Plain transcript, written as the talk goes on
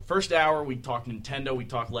First hour, we talked Nintendo, we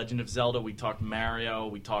talked Legend of Zelda, we talked Mario,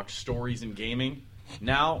 we talked stories and gaming.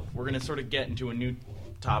 Now, we're going to sort of get into a new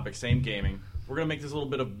topic, same gaming. We're going to make this a little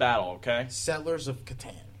bit of battle, okay? Settlers of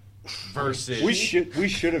Catan. Versus... We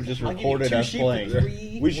should have just recorded us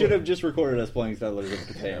playing. We should have just recorded us playing Settlers of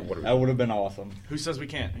Catan. That would have been awesome. Who says we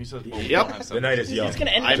can't? Who says we don't have The night is young. It's going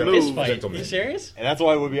to end in a fist fight. Are you serious? And that's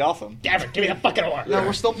why it would be awesome. Damn it, give me the fucking oar. No,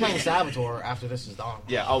 we're still playing Saboteur after this is done.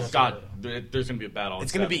 Yeah, oh god, there's going to be a battle.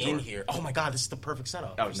 It's going to be in here. Oh my god, this is the perfect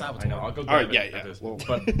setup for Saboteur. I know, I'll go All right, grab it yeah. at this. Well,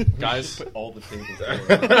 But, guys... Put all the tables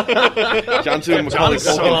there. John's doing John Macaulay is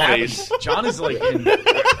so Culkin happy. face. John is like in...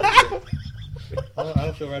 I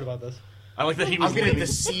don't feel right about this. I like that he was I'm going to leaving.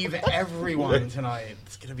 deceive everyone tonight.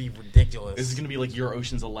 It's going to be ridiculous. This is going to be like your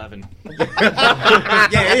Ocean's 11.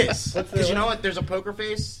 Yeah, it is. Because you know what? There's a poker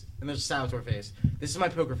face and there's a Saboteur face. This is my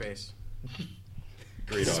poker face.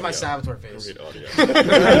 Great This is audio. my Saboteur face. Great audio.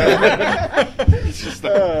 It's just the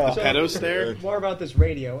pedo stare. More about this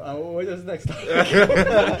radio. What is next time?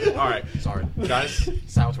 All right, Sorry. guys.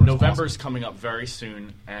 Saboteur. November's coming up very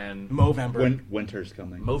soon, and Movember. Winter's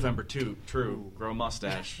coming. Movember too. True. Grow a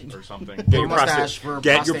mustache or something. Get your mustache prostate. for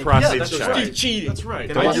Get your prostate. prostate that's checked. right. Cheating. That's right.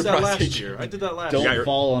 Get I a did that prostate last year. I did that last Don't year. your-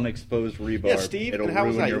 fall on exposed rebar. Yeah, Steve. It'll And how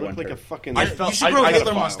was ruin that? your You look winter. like a fucking. I felt. You should grow a I Hitler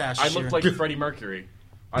got a mustache. I this looked year. like Freddie Mercury.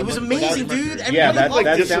 It was looked like amazing, Freddie dude. Mercury. Everybody Yeah, that liked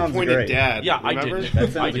that it. sounds disappointed great. dad. Yeah, I remember? did. That I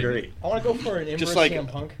sounds did. great. I want to go for an inverse Just like- CM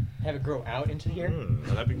Punk. Have it grow out into here.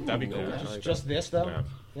 That'd be cool. Just this, though. Yeah.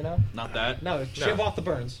 You know? Not that. No, shave off the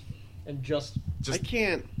burns. And just... I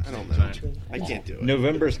can't. I don't know. I can't do it.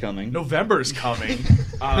 November's coming. November's coming.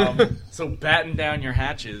 So batten down your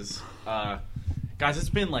hatches, guys. It's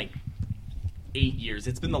been like 8 years.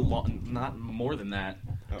 It's been not more than that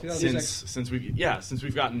since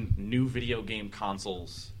we've gotten new video game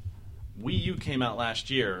consoles. Wii U came out last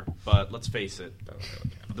year, but let's face it,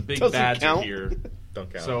 the big Doesn't bads count. are here. Don't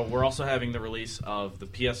count. So we're also having the release of the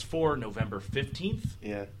PS4 November 15th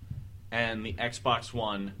Yeah. and the Xbox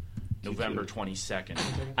One November 22nd.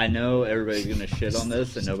 I know everybody's gonna shit on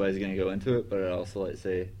this and nobody's gonna go into it, but I'd also like to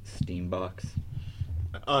say Steambox.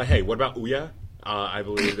 Hey, what about Ouya? I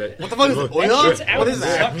believe that. What the fuck is it? It's out. What is It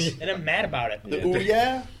that? sucks, and I'm mad about it.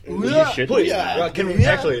 Yeah. You should be mad. Can we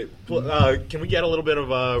actually? Can we get a little bit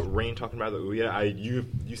of Rain talking about the Ouya?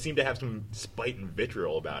 You seem to have some spite and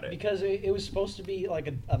vitriol about it. Because it was supposed to be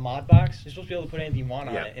like a mod box. You're supposed to be able to put anything you want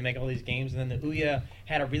on Yeah. it and make all these games. And then the Ouya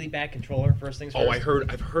had a really bad controller. First things first.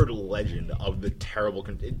 I've heard legend of the terrible.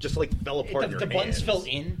 It just like fell apart. in The your buttons hands. fell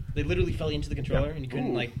in. They literally fell into the controller, Yeah. and you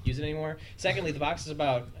couldn't like use it anymore. Secondly, the box is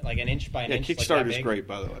about like an inch by an Yeah, inch. like, that Kickstarter's big. great,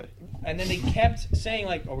 by the way. And then they kept saying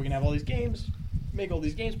like, "Oh, we're gonna have all these games, make all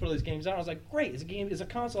these games, put all these games out." I was like, "Great! It's a game. It's a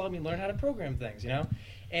console. Help me learn how to program things," you know.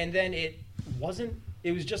 And then it wasn't.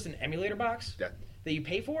 It was just an emulator box Yeah. that you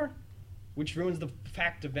pay for, which ruins the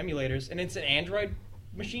fact of emulators. And it's an Android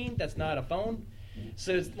machine that's not a phone,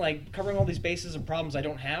 so it's like covering all these bases of problems I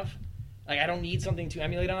don't have. Like I don't need something to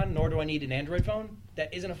emulate on, nor do I need an Android phone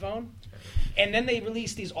that isn't a phone. And then they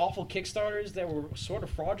released these awful Kickstarters that were sort of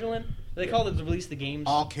fraudulent. They called it to release the games.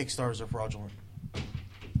 All Kickstarters are fraudulent.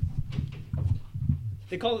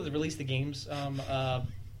 They called it the release the games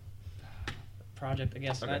project, I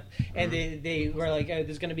guess. Okay. And they were like, oh,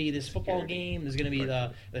 there's going to be this football game. There's going to be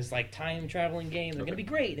this like time traveling game. They're going to be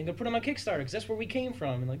great. They're going to put them on Kickstarter because that's where we came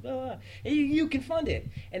from. And like, blah, blah. And you can fund it.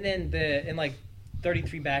 And then like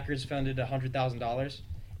 33 backers funded $100,000,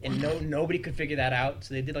 and nobody could figure that out.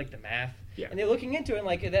 So they did like the math. Yeah. And they're looking into it, and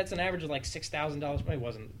like that's an average of like $6,000. Probably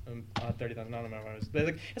wasn't $30,000. I don't remember what it was. But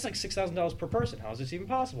like, it's like $6,000 per person. How is this even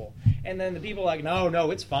possible? And then the people are like, no,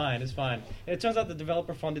 it's fine, it's fine. And it turns out the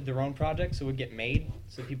developer funded their own project, so it would get made,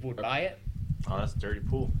 so people would buy it. Oh, that's a dirty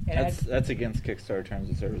pool. And That's against Kickstarter terms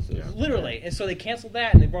and services. literally, and so they canceled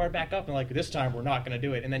that, and they brought it back up, and like this time we're not going to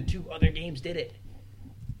do it. And then 2 other games did it.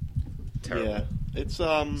 Terrible. Yeah. It's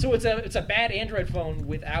So it's a bad Android phone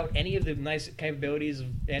without any of the nice capabilities of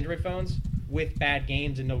Android phones, with bad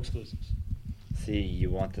games and no exclusives. See, you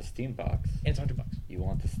want the Steam box. And it's $100. You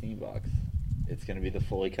want the Steam box. It's going to be the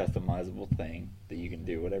fully customizable thing that you can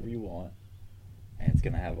do whatever you want. And it's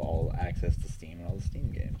going to have all access to Steam and all the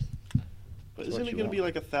Steam games. But What isn't it you going to be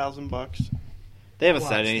want. like $1,000? They haven't What,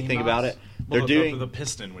 said Steam anything box? about it. Well, They're doing... the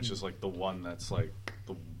Piston, which is like the one that's like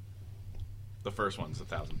the first one's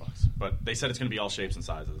 $1,000, but they said it's going to be all shapes and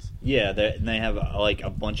sizes. Yeah, they have like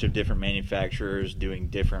a bunch of different manufacturers doing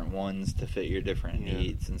different ones to fit your different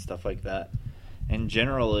needs and stuff like that. And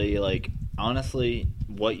generally, like honestly,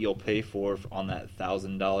 what you'll pay for on that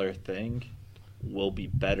 $1,000 thing will be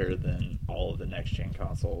better than all of the next gen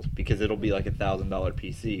consoles because it'll be like $1,000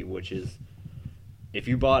 PC, which is if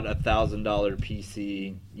you bought $1,000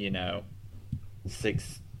 PC,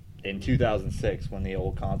 6 in 2006 when the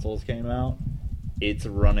old consoles came out, it's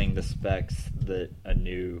running the specs that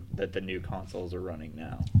the new consoles are running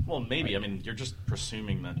now. Well, maybe. I mean, you're just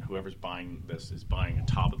presuming that whoever's buying this is buying a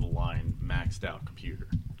top of the line, maxed out computer.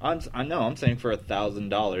 I know. I'm saying for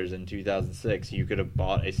 $1,000 in 2006, you could have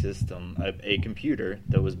bought a system, a computer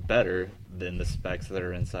that was better than the specs that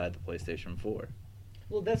are inside the PlayStation 4.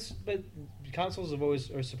 Well, but consoles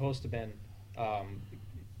are supposed to been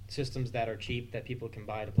systems that are cheap that people can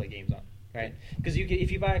buy to play games on, right? Because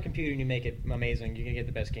if you buy a computer and you make it amazing, you can get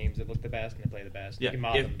the best games that look the best and they play the best. Yeah, you can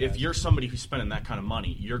mod them the if best. you're somebody who's spending that kind of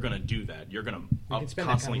money, you're going to do that. You're going can to spend that kind of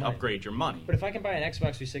constantly money. upgrade your money. But if I can buy an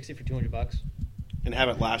Xbox 360 for $200, And have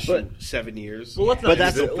it last But- you 7 years. Well, let's not But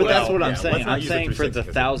that's use it- what I'm yeah, saying. let's not I'm use saying for the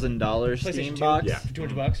 360 $1,000 PlayStation Steam 2 box, Yeah. for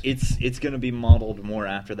 $200, it's going to be modeled more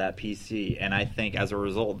after that PC, and I think as a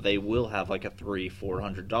result they will have like a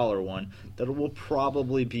 $300-$400 one that will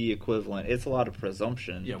probably be equivalent. It's a lot of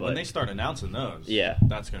presumption. Yeah, but when they start announcing those, Yeah.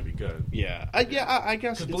 that's going to be good. Yeah, I guess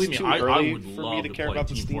Because it's believe me, too I early would for love me to care play about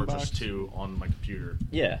the Team Steam Fortress box. 2 on my computer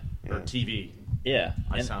yeah, or Yeah. TV. yeah,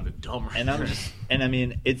 I sounded dumb right there. and I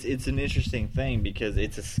mean it's an interesting thing because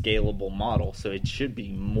it's a scalable model, so it should be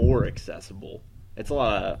more accessible. It's a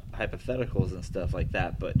lot of hypotheticals and stuff like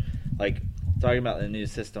that, but like talking about the new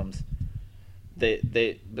systems, but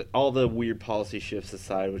all the weird policy shifts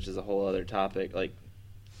aside, which is a whole other topic. Like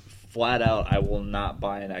flat out, I will not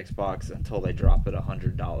buy an Xbox until they drop it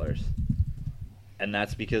 $100. And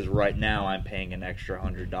that's because right now I'm paying an extra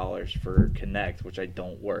 $100 for Kinect, which I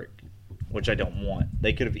don't want.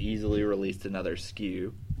 They could have easily released another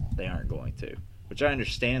SKU. They aren't going to, which I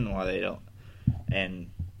understand why they don't. And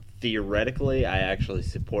theoretically, I actually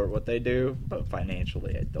support what they do, but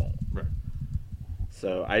financially, I don't. Right.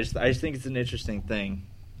 So I just think it's an interesting thing,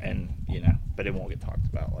 and but it won't get talked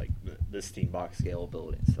about like the Steam box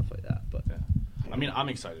scalability and stuff like that. But Yeah. I mean, I'm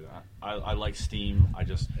excited. I like Steam. I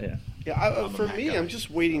just Yeah, I'm a for Mac me, guy. I'm just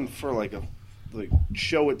waiting for like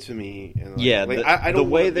show it to me. And yeah, I the don't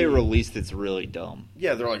way wanna they be- released it's really dumb.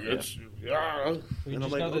 Yeah, they're like Yeah. it's. we And I'm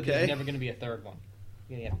just like, know that okay. there's never going to be a third one.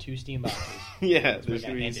 You're going to have 2 Steam boxes. Yeah, That's where there's you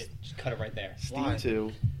gonna gotta be end it. Just cut it right there. Steam Why?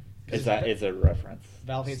 2. It's a reference.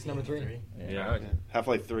 Valve hates number 3. yeah.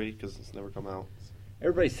 Half-Life 3 because it's never come out.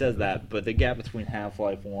 Everybody says that, but the gap between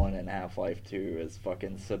Half-Life 1 and Half-Life 2 is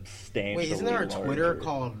fucking substantially Wait, isn't there a Twitter larger.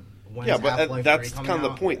 called When's Yeah, but Half-Life that's 3 coming kind of the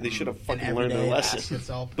out? point. They should have And fucking every learned their day it lesson. asks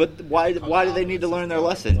itself, But why comes do out they and need to it's learn their just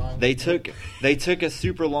lesson? time. They took a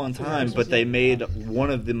super long time, but they made one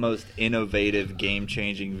of the most innovative,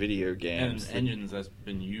 game-changing video And games. engines that's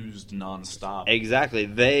been used nonstop. Exactly.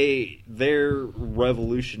 They're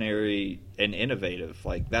revolutionary and innovative.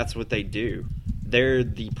 Like that's what they do. They're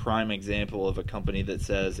the prime example of a company that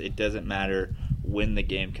says it doesn't matter when the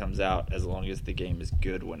game comes out as long as the game is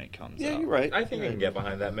good when it comes Yeah, out. you're right. I think I can get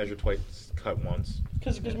behind that. Measure twice, cut once.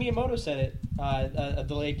 Because Miyamoto said it. A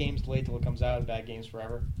delayed game's delayed till it comes out, and bad game's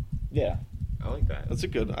forever. Yeah. I like that. That's a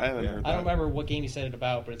good. I haven't Yeah. heard that. I don't remember what game he said it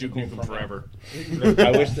about, but it's Duke a cool Nukem from Forever.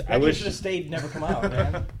 I wish should have stayed, never come out,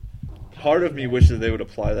 man. part of me wishes they would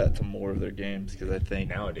apply that to more of their games because I think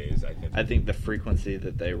Nowadays, I think the frequency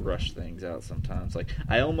that they rush things out sometimes. Like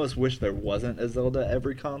I almost wish there wasn't a Zelda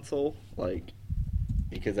every console. Like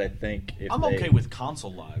because I think if I'm they, okay with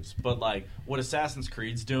console lives, but like what Assassin's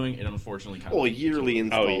Creed's doing, it unfortunately kind Well, of yearly Oh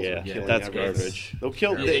installs. yeah, are killing that's everything. garbage. They'll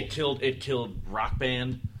kill. It killed Rock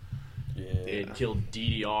Band. It killed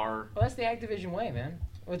DDR. Well, that's the Activision way, man.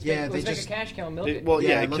 Let's Yeah, make, they let's make just- a cash cow and milk They- it. well, yeah,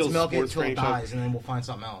 yeah, it let's kills milk it sports till it franchise. dies, and then we'll find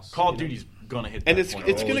something else. Call of Duty's gonna hit. And that it's point.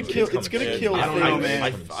 gonna Oh, kill. It's gonna kill. I don't know,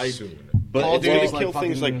 man. soon. But Call of it's It's Duty's gonna like kill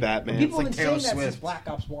things fucking- like that, man. People have like been saying Taylor that since Swift. Black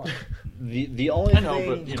Ops 1. the only I know, thing,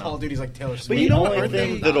 but you know. Call of Duty's like Taylor Swift. But the you know only what,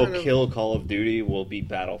 thing aren't that'll they- kill Call of Duty will be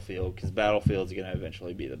Battlefield because Battlefield's gonna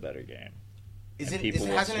eventually be the better game. Is and it? people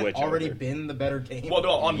will Hasn't it switch already over. been the better game? Well,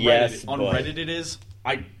 no, on Yes, Reddit, on but- Reddit it is.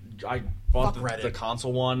 I bought Fuck Reddit. the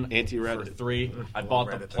console one Anti-Reddit. for 3. I love bought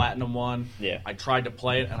Reddit, the though. platinum one. Yeah. I tried to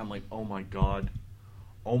play it, and I'm like, oh my god.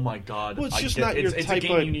 Well, it's just not your it's type a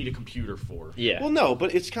game of- you need a computer for. Yeah. Well, no,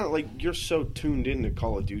 but it's kind of like you're so tuned into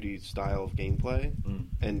Call of Duty style of gameplay,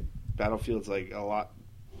 and Battlefield's like a lot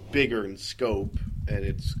bigger in scope, and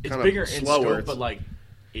it's It's kind bigger of in slower. scope, but like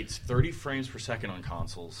it's 30 frames per second on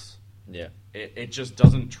consoles. Yeah. It just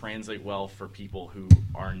doesn't translate well for people who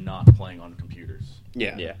are not playing on computers.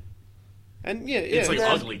 yeah, Yeah. and yeah, It's like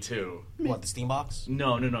that's- ugly too. What, the Steam box?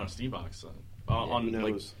 No, Steambox. On Who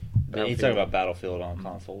like, knows? You talk about Battlefield on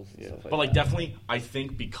consoles and stuff like but like that. definitely, I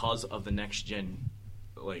think because of the next gen,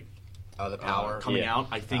 like Oh, the power. coming Yeah. out,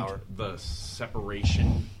 I think Power. the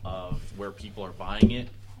separation of where people are buying it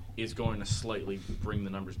is going to slightly bring the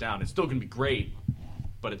numbers down. It's still going to be great,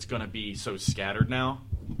 but it's going to be so scattered now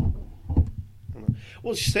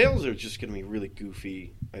Well, sales are just going to be really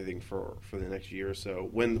goofy, I think, for the next year or so.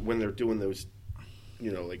 When they're doing those,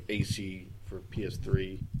 like AC for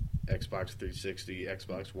PS3, Xbox 360,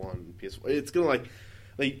 Xbox One, PS4, it's going to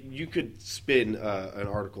like you could spin an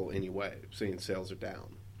article anyway saying sales are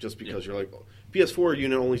down just because you're like, PS4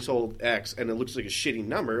 unit only sold X, and it looks like a shitty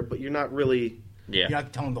number, but you're not really. Yeah. You're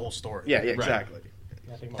not telling the whole story. Yeah, exactly.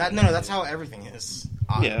 That's how everything is,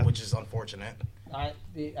 which is unfortunate. I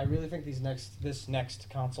really think this next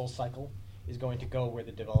console cycle is going to go where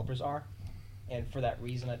the developers are, and for that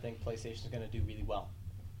reason, I think PlayStation is going to do really well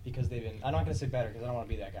because they've been. I'm not going to say better because I don't want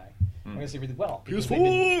to be that guy. I'm going to say really well because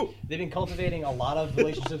they've been cultivating a lot of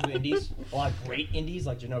relationships with indies, a lot of great indies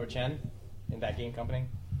like Genova Chen in that game company.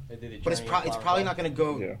 But it's probably not going to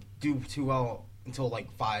go do too well until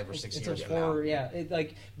like 5 or 6 years from now.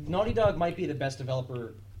 Like Naughty Dog might be the best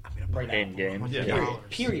developer right now. In game.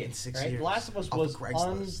 Period. 6 right? years. The Last of Us was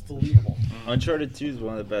Craigslist. unbelievable. Uncharted 2 is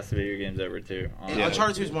one of the best video games ever, too.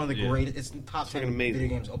 Uncharted 2 is one of the greatest. It's the top 10 video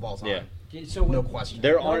games of all time. Yeah. So no question.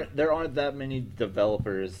 There aren't that many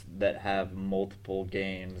developers that have multiple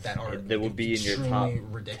games that would be in your top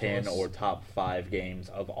 10 or top 5 games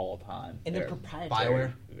of all time. And they're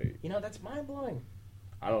proprietary. BioWare. That's mind blowing.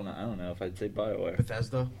 I don't know if I'd say BioWare.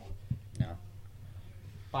 Bethesda. No.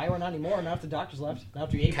 BioWare not anymore. Now if the doctors left. Now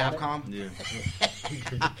after EA Capcom. Yeah.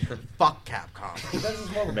 Fuck Capcom.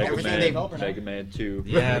 Bethesda's more of a Mega Man 2.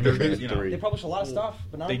 Yeah, they publish a lot of stuff,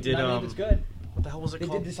 but not any of it's good. What the hell was it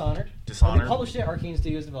called? They did Dishonored. Dishonored. They published it. Arcane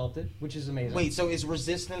Studios developed it, which is amazing. Wait, so is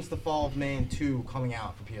Resistance: The Fall of Man 2 coming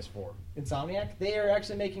out for PS4? Insomniac? They are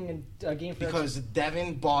actually making a game for because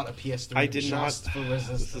Devin bought a PS3 I did just not. for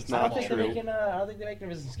Resistance. This is not true. I don't think they're making a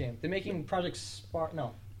Resistance game. They're making Project Spark.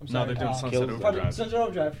 No. I'm No, sorry. they're doing Sunset Overdrive. Project Sunset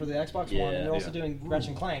Overdrive for the Xbox One, and they're also doing Ratchet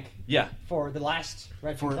and Clank. Yeah. For the last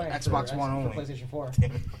Ratchet and Clank Xbox One only. For PlayStation 4.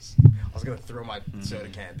 I was gonna throw my soda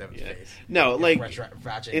can at Devin's face. No, like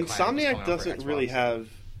Ratchet Insomniac doesn't really have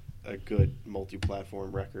a good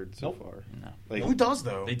multi-platform record so far. No. Like, who does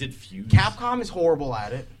though? They did Fuse. Capcom is horrible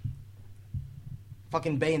at it.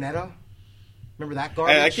 Fucking Bayonetta. Remember that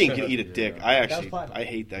garbage? I can't eat a dick. Yeah. I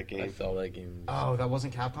hate that game. I saw that game. Oh, that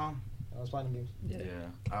wasn't Capcom? That was Platinum Games. Yeah.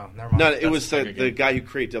 Oh, never mind. No, it was the guy who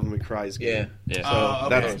created Devil May Cry's game. Yeah.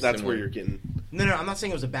 So okay. that's where you're getting. No, I'm not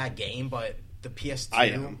saying it was a bad game, but the PS2 I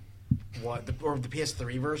am. or the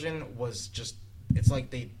PS3 version was just. It's like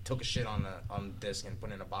they took a shit on disc and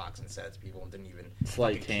put it in a box and said it to people and didn't even.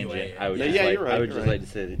 Slight tangent. I would you're right. I would just like to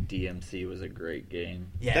say that DMC was a great game.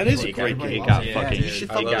 Yeah, that is a great game. It got Yeah, fucking. you should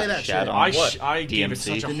fucking play that shit. I gave it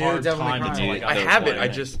such a The new hard Devil May time Cry. until I got I to have play it. I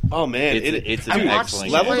just. Oh man, It's dude, an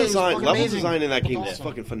excellent level game. design. Level design in that game Fucking is awesome.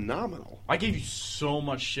 fucking phenomenal. I gave you so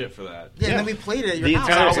much shit for that. Yeah, and then we played it at your The house.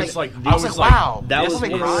 entire- I was like, like, wow, that Devil was May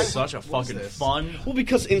one of Cry? such a What is fucking this? fun. Well,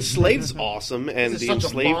 because Enslaved's awesome, and This is the such a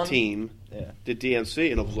Enslaved fun- team did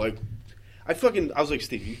DMC, and I was like, I was like,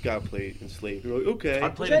 Steve, you gotta play Enslaved. You're like, okay. I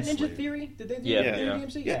Was played that Enslaved. Ninja Theory? Did they do Yeah.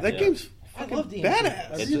 DMC? Yeah, that game's I fucking love DMC.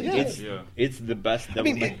 badass. I It's, really it's, did. Yeah. it's the best Devil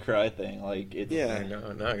mean, May Cry thing. Like it's Yeah. Now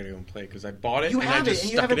I gotta go and play it because I bought it You and I have it, just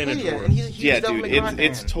and you stuck haven't it in a played it drawer. yet. And he's Yeah, Devil dude, May Cry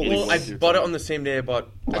it's fan. totally. Well, I worth your bought it time. on the same day I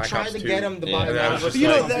bought Black tried Ops to 2. get him to buy and that. I was just But you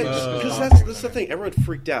know like, because that's the thing. Everyone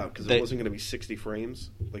freaked out because They- it wasn't going to be 60 frames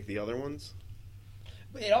like the other ones.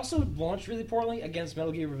 But it also launched really poorly against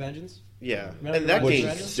Metal Gear Revengeance. Yeah, Remember and that Which game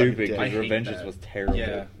is stupid sucked because dick. hate Revengeance that. was terrible.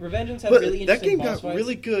 Yeah. Revengeance had But really that interesting game boss got fights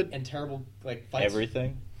really good. and terrible fights.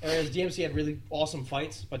 Everything. Whereas DMC had really awesome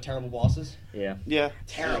fights, but terrible bosses. Yeah. Yeah,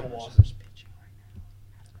 Terrible bosses.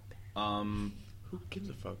 Who gives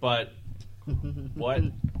a fuck? But what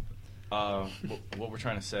we're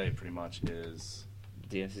trying to say pretty much is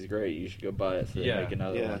DMC's great. You should go buy it so they Yeah. make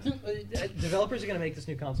another Yeah. one. Developers are going to make this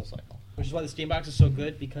new console cycle, which is why the Steam box is so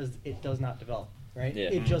good because it does not develop, right? Yeah.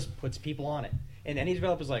 It just puts people on it. And any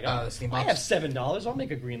developer's like, oh, the Steam I box? have $7. I'll make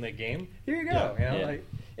a Greenlit game. Here you go. Yeah. You know, Yeah. like,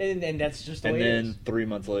 and that's just the And way it is. then 3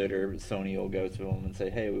 months later, Sony will go to them and say,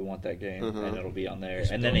 "Hey, we want that game," and it'll be on there. It's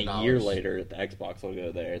And then a $1 year later, the Xbox will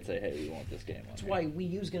go there and say, "Hey, we want this game." That's why Wii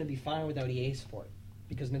U's going to be fine without EA support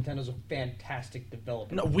because Nintendo's a fantastic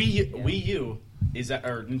developer. no Wii U is that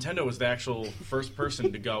or Nintendo was the actual first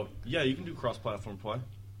person to go. Yeah, you can do cross-platform play.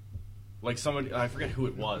 Like somebody, I forget who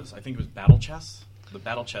it was. I think it was Battle Chess. The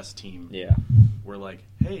Battle Chess team. Yeah. Were like,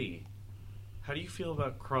 hey, how do you feel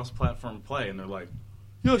about cross-platform play? And they're like,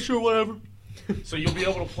 yeah, sure, whatever. So you'll be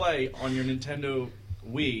able to play on your Nintendo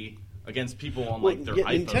Wii against people on like their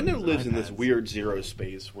iPhones. Nintendo and lives in this iPads. weird zero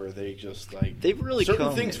space where they just like They've really certain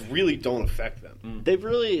come- things really don't affect them. They've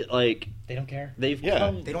really like They don't care. they've Yeah.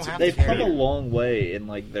 come They don't have they've to care. come a long way in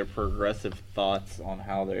like their progressive thoughts on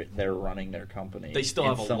how they're running their company. They still in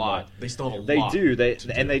have a some lot. way. They still have a They lot. do. They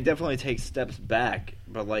to and do. they definitely take steps back,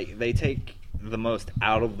 but like they take the most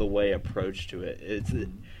out of the way approach to it.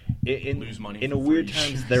 In Lose money in for a weird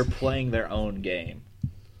free. terms. They're playing their own game,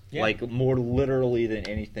 Yeah. like more literally than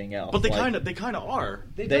anything else. But they Like, kind of are.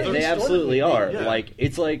 they absolutely are. Yeah. Like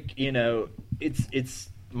it's like it's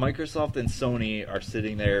Microsoft and Sony are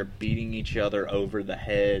sitting there beating each other over the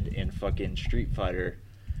head in fucking Street Fighter,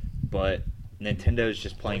 but Nintendo's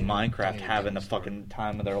just playing Minecraft, having the fucking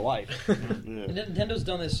time of their life. Yeah. And Nintendo's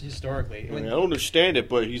done this historically. I don't understand it,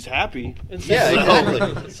 but he's happy. Yeah,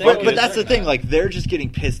 exactly. But But that's the thing. Like they're just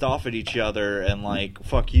getting pissed off at each other and like,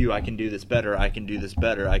 fuck you. I can do this better. I can do this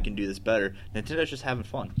better. I can do this better. Nintendo's just having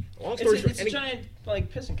fun. Long story short, It's a giant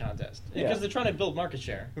like pissing contest because Yeah. they're trying to build market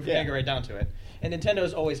share. If you're Yeah. gonna get right down to it, and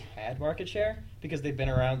Nintendo's always had market share because they've been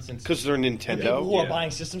around since. Because they're The people Nintendo. who are Yeah.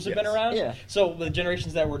 buying systems have been Yes. around. Yeah. So the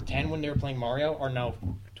generations that were 10 when they were playing Mario are now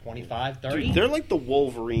 25, 30. Dude, they're like the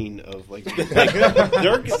Wolverine of like they have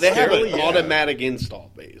Scarily, an yeah. automatic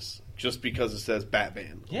install base just because it says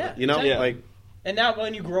Batman. Yeah, you know, exactly. like And now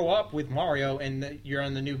when you grow up with Mario and you're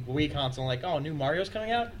on the new Wii console, like, oh, new Mario's coming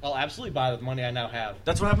out, I'll absolutely buy it with the money I now have.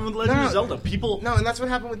 That's what happened with Legend No, of Zelda. People No, and that's what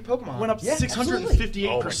happened with Pokemon. went up Yeah,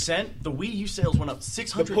 658%. The Wii U sales went up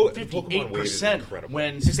 658% incredible.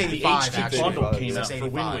 when the 685 HD actually. bundle came out for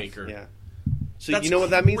 685. Wind Waker. yeah. So That's you know what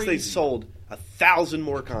that means? They crazy. sold 1,000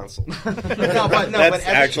 more consoles. That's That's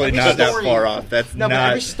actually not that far off. That's No, not. but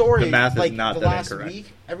every story, the math like is not the that last incorrect. week,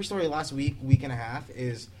 every story last week and a half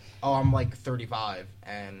is, oh, I'm like 35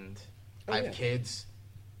 and I have kids,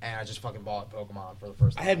 and I just fucking bought Pokemon for the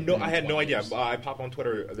first time. I had no in 20 idea. years. I popped on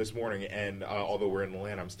Twitter this morning, and although we're in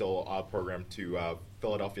Atlanta, I'm still programmed to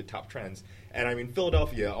Philadelphia top trends. And I mean,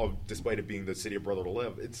 Philadelphia, despite it being the city of brother to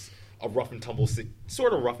live, it's a rough and tumble city,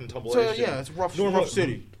 sort of rough and tumble. So yeah, it's a rough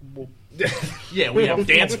city. Yeah, we have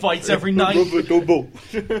dance fights every night.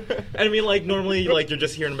 And I mean, like normally, like you're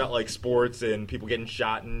just hearing about like sports and people getting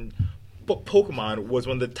shot, and but Pokemon was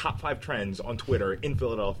one of the top 5 trends on Twitter in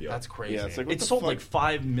Philadelphia. That's crazy. Yeah, it's like, what It the sold fuck? like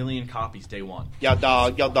 5 million copies day one. Yo,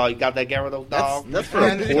 dog, you got that Gyarados, dog? That's for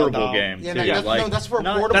a And- portable dog. game. Yeah, too. no, that's, like, no, that's for a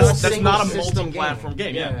not- portable That's single not a system multi-platform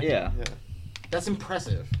game. Yeah. Yeah. Yeah. That's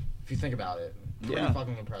impressive if you think about it. Pretty Yeah.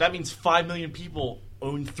 fucking impressive. That means 5 million people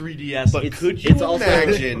own 3DS. But It's- could you it's also-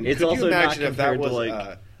 imagine? it's could also you not imagine if that compared was to,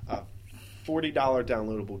 like- a $40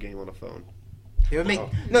 downloadable game on a phone? They would make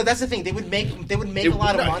no. That's the thing. They would make a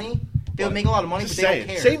lot of money. They would make a lot of money, but Just they don't saying.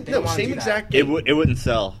 care. Same, They no, don't wanna same do that. exact It game. it wouldn't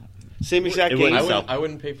sell. Same exact it game. wouldn't sell. I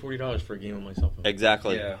wouldn't pay $40 for a game on my cell phone.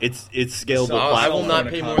 Exactly. Yeah. It's scalable. So I will platform. not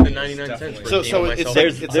pay more than 99 cents for a So, game so on my it's cell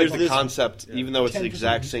like, phone. it's there's like the this- concept, even though it's the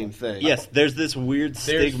exact same thing. Yes, there's this weird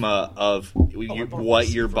stigma of what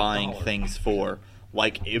you're buying things for.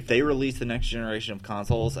 Like, if they release the next generation of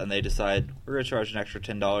consoles and they decide we're going to charge an extra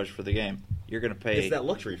 $10 for the game, you're going to pay. It's that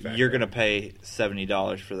luxury factor. You're going to pay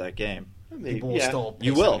 $70 for that game. Maybe, People will yeah. still pay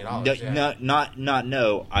You will. $70, yeah. Not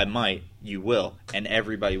no. I might. You will, and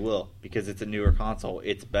everybody will because it's a newer console.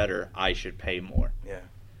 It's better. I should pay more. Yeah.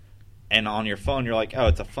 And on your phone, you're like, oh,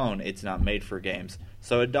 it's a phone. It's not made for games.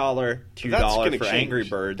 So $1, $2 That's gonna for change. Angry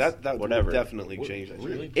Birds. That whatever. will definitely change.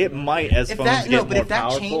 Really? It might as If phones that get no, but more if that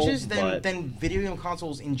powerful, changes, but then video game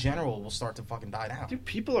consoles in general will start to fucking die down. Dude,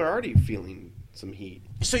 people are already feeling some heat.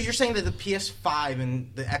 So you're saying that the PS5 and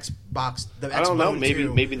the Xbox, I don't know. Xbox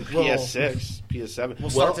Maybe 2 the will- PS6, PS7. will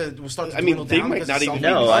start to. I mean, dwindle they down might because not of even self- be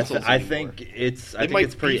no, consoles I anymore. think it's. I They think might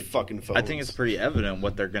it's pretty. be fucking phones. I think it's pretty evident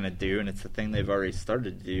what they're going to do, and it's the thing they've already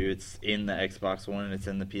started to do. It's in the Xbox One and it's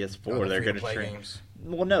in the PS4. Oh, the they're going to free-to-play games.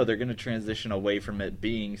 Well, no, they're going to transition away from it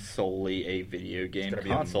being solely a video game gonna be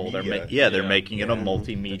a console. They're media- they're making it a Yeah.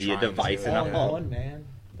 multimedia They're trying device to, and a yeah. hub. One, man.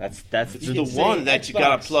 That's It's You the can say one that you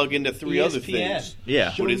got Xbox, to plug into 3 other ESPN. things.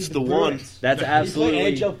 Yeah. Show But me it's the one. Bruins. That's You absolutely.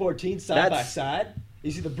 play NHL 14 side by That's- side. You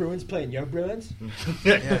see the Bruins playing your Bruins?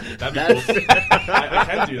 That'd be That's- cool. I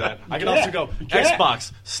can do that. I can Yeah, also go you can.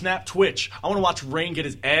 Xbox, Snap Twitch. I want to watch Rain get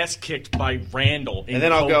his ass kicked by Randall. In And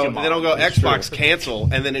then I'll go. Pokemon. Then I'll go. It's Xbox true. cancel,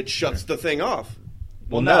 and then it shuts the thing off.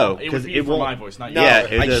 Well, no, no, it would because be it for won't. my voice, not No, yours.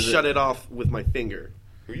 Yeah, it I doesn't. shut it off with my finger.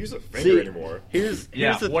 Who uses a finger See, anymore? here's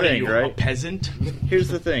Yeah, the what are thing, you, a right? peasant? Here's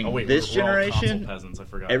the thing. Oh wait, this we're all generation, console peasants. I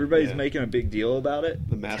forgot. everybody's Yeah. making a big deal about it.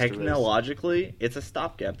 The master race. Technologically, it's a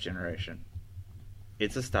stopgap generation.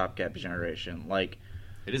 It's a stopgap generation. Like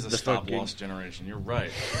It is a the stop fucking- loss generation. You're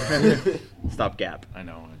right. stopgap. I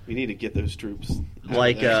know. We need to get those troops.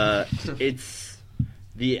 Like it's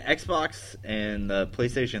The Xbox and the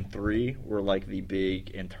PlayStation 3 were like the big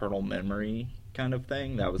internal memory kind of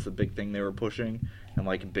thing. That was the big thing they were pushing, and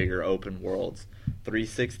like bigger open worlds.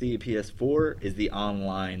 360 PS4 is the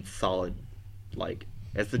online solid, like,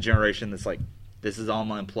 it's the generation that's like, this is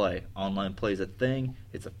online play. Online play is a thing.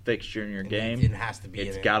 It's a fixture in your game. It has to be.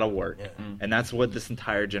 It's got to work. Yeah. And that's what this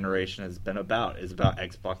entire generation has been about, is about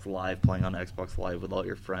Xbox Live, playing on Xbox Live with all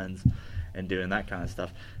your friends and doing that kind of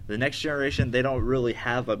stuff. The next generation, they don't really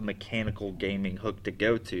have a mechanical gaming hook to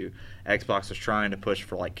go to. Xbox is trying to push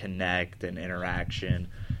for like Kinect and interaction,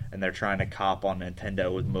 and they're trying to cop on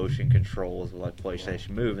Nintendo with motion controls with like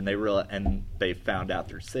PlayStation Move, and they found out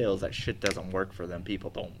through sales that shit doesn't work for them. People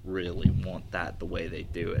don't really want that the way they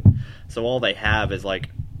do it. So all they have is like,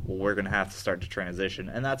 well, we're going to have to start to transition,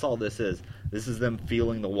 and that's all this is. This is them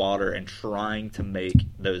feeling the water and trying to make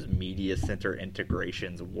those media center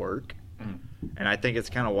integrations work. And I think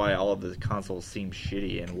it's kind of why all of the consoles seem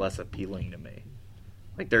shitty and less appealing to me.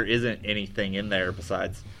 Like, there isn't anything in there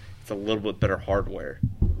besides it's a little bit better hardware.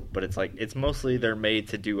 But it's like, it's mostly they're made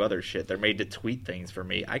to do other shit. They're made to tweet things for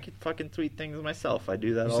me. I could fucking tweet things myself. I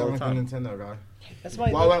do that all the time. You sound like a Nintendo guy. That's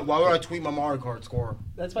my. Why would I tweet my Mario Kart score?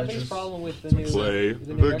 That's my biggest problem with the new. Play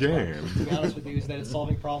the new the Xbox, game. To be honest with you, is that it's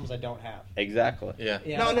solving problems I don't have. Exactly. Yeah.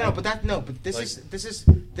 But this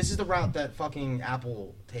is the route that fucking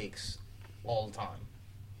Apple takes all the time,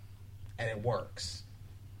 and it works.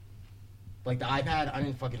 Like the iPad, I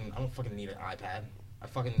don't fucking need an iPad. I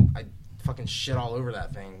fucking shit all over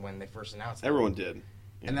that thing when they first announced it. Everyone did.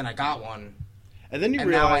 Yeah. And then I got one. And then you and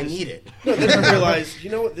realize now I need it. No, then you realize, you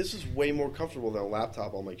know what? This is way more comfortable than a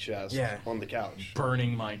laptop on my chest on the couch.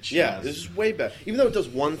 Burning my chest. Yeah, this is way better. Even though it does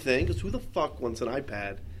one thing, because who the fuck wants an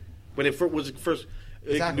iPad? When it was first,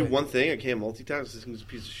 it can do one thing. It can't multitask. This thing's a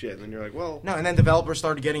piece of shit. And then you're like, well, no. And then developers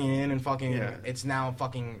started getting in and fucking. Yeah. It's now a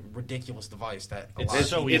fucking ridiculous device that. It's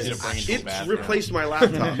so easy to bring into It's bad replaced my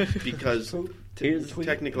laptop because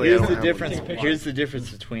technically here's I don't the have difference. one. Here's the difference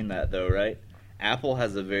between that, though, right? Apple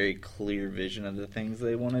has a very clear vision of the things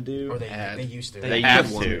they want to do. Or they used to. They had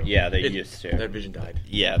used one. to. Yeah, they used to. That vision died.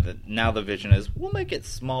 Yeah, now the vision is, we'll make it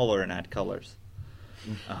smaller and add colors.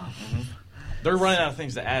 They're running out of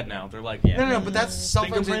things to add now. They're like, No, but that's cell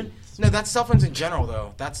phones. That's cell phones in general,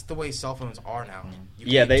 though. That's the way cell phones are now.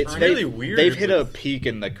 It's really weird. They've hit a peak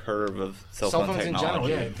in the curve of cell phone phones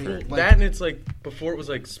technology. in general. Yeah, That and it's like before it was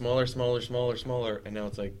like smaller, and now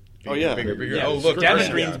it's like bigger. Yeah. Oh look,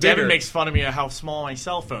 Devin makes fun of me of how small my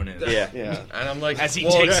cell phone is. Yeah. And I'm like, as he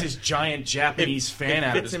takes his giant Japanese fan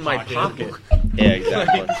out of his in my pocket. Yeah,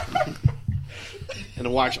 exactly. And to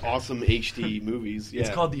watch awesome HD movies. Yeah. It's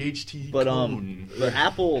called the HT. But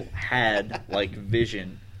Apple had like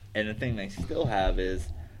vision, and the thing they still have is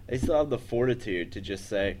they still have the fortitude to just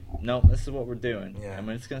say, no, this is what we're doing. Yeah. I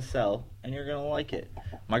mean, it's going to sell, and you're going to like it.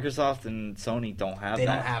 Microsoft and Sony don't have that. They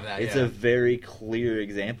don't have that, It's yeah. a very clear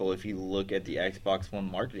example if you look at the Xbox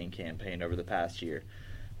One marketing campaign over the past year.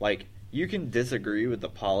 Like, you can disagree with the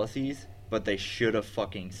policies, but they should have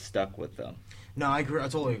fucking stuck with them. No, I agree. I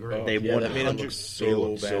totally agree. They that made it 100 look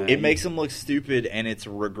so bad. It makes them look stupid, and it's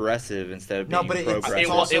regressive instead of being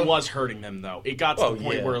progressive. It was hurting them, though. It got to the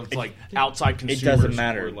point where it's like outside consumers. It doesn't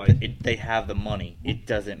matter. Were like, they have the money. It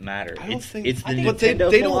doesn't matter. It's the But they Nintendo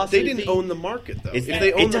don't. philosophy. They didn't own the market though. If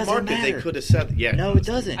they owned the doesn't market, matter. they could have said, "Yeah." No, it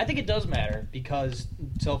doesn't. I think it does matter because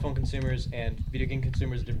cell phone consumers and video game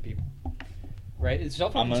consumers are different people, right?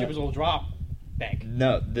 Cell phone consumers will drop bank.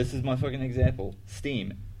 No, this is my fucking example.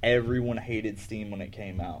 Steam. Everyone hated Steam when it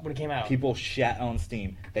came out. People shat on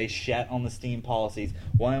Steam. They shat on the Steam policies.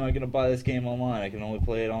 Why am I going to buy this game online? I can only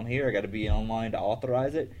play it on here. I got to be online to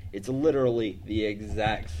authorize it. It's literally the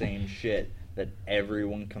exact same shit that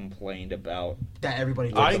everyone complained about. That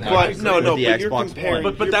everybody. But you're comparing.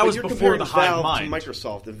 But that was before the hive mind. To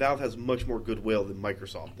Microsoft, and Valve has much more goodwill than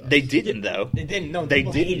Microsoft does. They didn't though. They didn't. No, they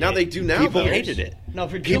didn't. Now they do. Now people hated it. No,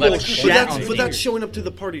 for people shat on but that's showing up to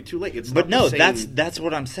the party too late. But no, that's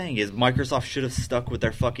what I'm saying is Microsoft should have stuck with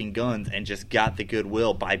their fucking guns and just got the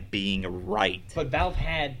goodwill by being right. But Valve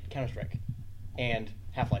had Counter-Strike and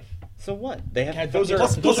Half-Life. So what? They have those are it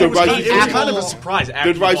was kind of a surprise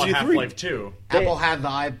after Half-Life 2. Apple had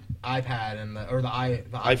the iPad and the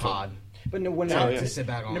iPod. But no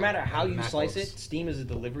matter how you slice it, Steam is a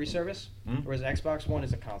delivery service, whereas Xbox One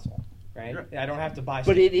is a console. Right? I don't have to buy.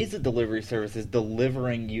 But it is a delivery service. It's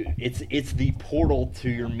delivering you. It's the portal to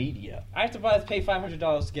your media. I have to pay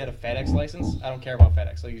 $500 to get a FedEx license. I don't care about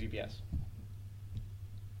FedEx. I'll use UPS.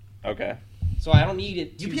 Okay. So I don't need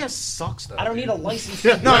it. UPS sucks though. I don't need a license.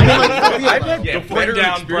 Bring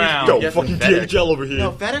down Brown. Yo, fucking DHL over here.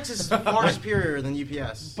 No, FedEx is far superior than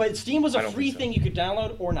UPS. But Steam was a free thing you could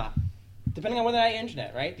download or not. Depending on whether I had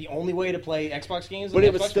internet, right? The only way to play Xbox games, But on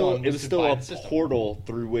it was Xbox still One it was to still buy a the system. portal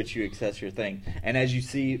through which you access your thing. And as you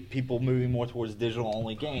see people moving more towards digital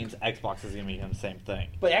only games, Xbox is going to be the same thing.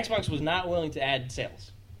 But Xbox was not willing to add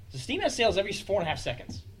sales. So Steam has sales every 4.5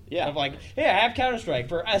 seconds. Yeah. Of like, hey, I have Counter-Strike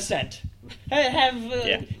for a cent. Have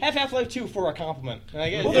Half-Life 2 for a compliment.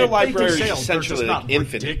 Like, Well, their library is sales, they're just essentially not like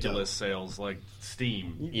infinite. ridiculous sales like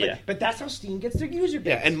Steam. Yeah. But that's how Steam gets their user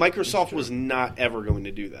base. Yeah, and Microsoft was not ever going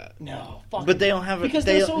to do that. No, fuck But they don't have a because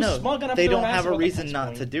they they're don't, so no, smug enough they to don't ask have a about the reason touch not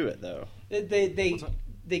point. to do it though.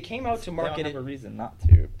 They came out to market They don't it. have a reason not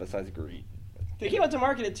to besides greed. They came out to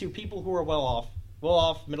market it to people who are well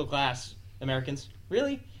off, middle class Americans.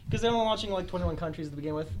 Really? Because they're only launching like 21 countries to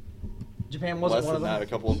begin with. Japan wasn't Less one than of them. that, a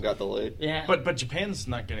couple of them got delayed. Yeah, But Japan's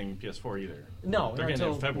not getting PS4 either. no, they're not getting it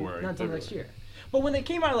until in February. Not until February. next year. But when they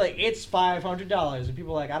came out, like it's $500, and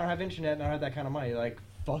people are like, I don't have internet, and I don't have that kind of money. Like,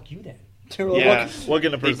 fuck you then. Yeah, What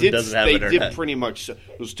kind of they person did. doesn't have They internet? did pretty much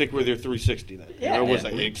stick with your 360 then. Yeah. There was Yeah.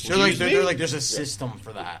 like, They're like, there's a system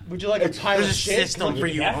for that. Would you like a pile There's of a shit? system Like, for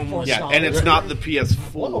you you have homeless. for yeah, solid. and it's not the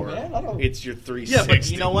PS4. Whoa, man, I don't- It's your 360. Yeah, but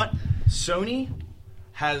you know what? Sony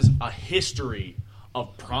has a history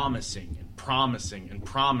of promising and promising and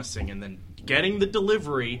promising, and then getting the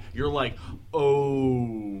delivery. You're like,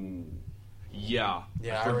 oh, yeah,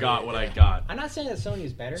 Yeah, I I forgot already- what yeah. I got. I'm not saying that Sony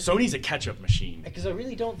is better, Sony's a catch-up machine. because I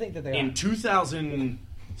really don't think that they In are.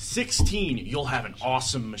 2016, you'll have an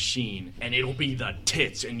awesome machine, and it'll be the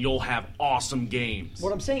tits, and you'll have awesome games.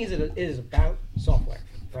 What I'm saying is it is about software,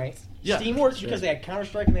 right? Yeah. Steam works because they had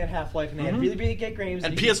Counter-Strike and they had Half-Life and they had really big games.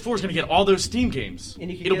 And you can- PS4 is going to get all those Steam games. And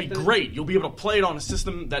you can It'll be get the- great. You'll be able to play it on a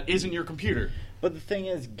system that isn't your computer. But the thing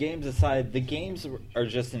is, games aside, the games are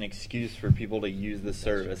just an excuse for people to use the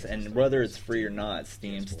service. And whether it's free or not,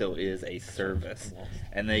 Steam still is a service.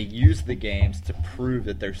 And they use the games to prove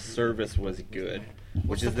that their service was good,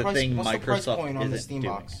 which is the thing What's the price Microsoft point on the isn't Steam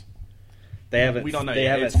doing. box? They haven't. We don't know They yet.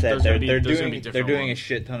 haven't It's- said there's gonna they're be- there's doing. gonna be They're different doing a ones.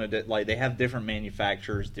 shit ton of like they have different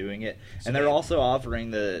manufacturers doing it, and they're also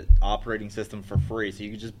offering the operating system for free, so you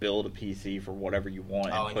can just build a PC for whatever you want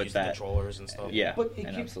and Oh, and put use the that. controllers and stuff. Yeah, But it and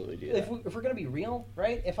keeps- absolutely do if, that. if we're going to be real,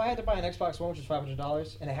 right? If I had to buy an Xbox One, which is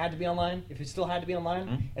 $500, and it had to be online, if it still had to be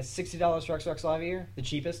online, it's $60 for Xbox Live a year, the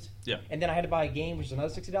cheapest. Yeah. And then I had to buy a game, which is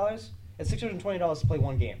another $60. It's $620 to play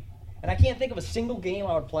one game. And I can't think of a single game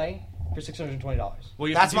I would play for $620. Well,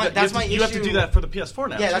 you That's have to do my- that. that's you have my to, you have to issue. do that for the PS4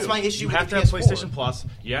 now. Yeah, that's too. my issue You with have the to have PS4. PlayStation Plus.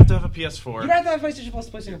 You have to have a PS4. You don't have to have PlayStation Plus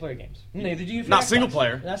to play single player games. Neither do you for Not Xbox. single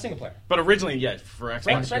player. Not single player. But originally, yeah, for Xbox,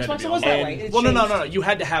 Right, you for had to Xbox be it was online. that way. It Well, no. changed. You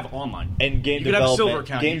had to have online. And game you could have a silver development,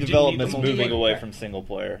 account. game You didn't need development's the moving multiplayer. away from single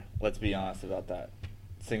player. Let's be honest about that.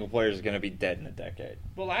 Single player is going to be dead in a decade.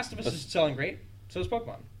 Well, Last of Us is selling great. So is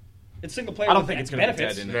Pokemon. It's single player. I don't with think it's gonna be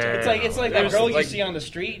benefits. dead in a It's decade. like that There's, girl you like- see on the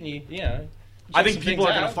street, and you I think some people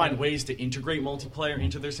things are going to out. find ways to integrate multiplayer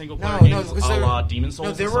into their single player No, games, because a there- la Demon Souls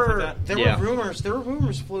No, there and stuff were like that. there Yeah. were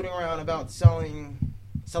rumors floating around about selling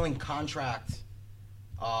contract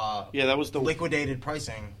Yeah, that was the liquidated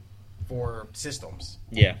pricing for systems.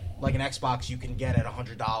 Yeah. Like an Xbox, you can get at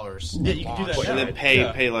 $100. Yeah, you can do that launch. now. and then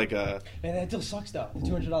pay like a Man, that deal sucks though. The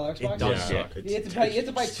 $200 Xbox. It does Yeah. suck. You have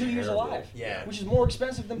to buy 2 years alive. Yeah. Which is more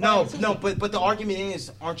expensive than No, buying a system. no, but the argument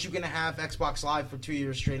is, aren't you going to have Xbox Live for 2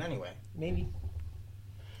 years straight anyway? Maybe.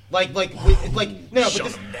 Like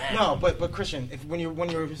no, but Christian, if when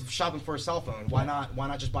you're shopping for a cell phone, why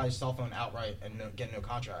not just buy a cell phone outright and get no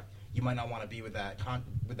contract? You might not want to be with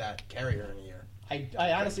that carrier in a year.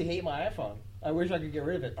 I honestly hate my iPhone. I wish I could get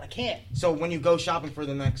rid of it, but I can't. So when you go shopping for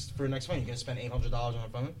the next phone, you're going to spend $800 on a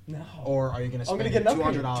phone, No. or are you going to I'm spend gonna get an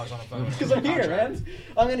upgrade. $200 on a phone? Because I'm here, man.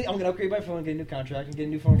 I'm gonna upgrade my phone, get a new contract, and get a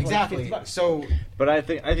new phone for Exactly. like $50. So But I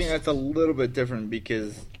think that's a little bit different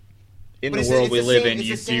because in But the it's world it's we the live same- in, it's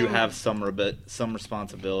you the do same- have some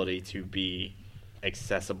responsibility to be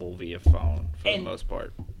accessible via phone for And- the most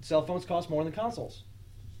part. Cell phones cost more than consoles.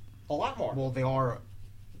 A lot more. well, they are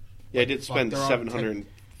I did spend There are $750.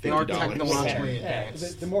 they are technologically yeah,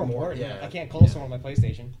 advanced. they're more important. Yeah. I can't call someone on my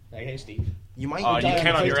PlayStation. Like, hey, Steve. You might. You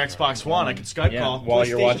can on your Xbox One. I can Skype Yeah, call. while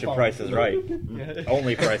you're PlayStation watching phone. Price is Right.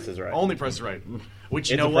 Only Price is Right. Only Price is Right. Which,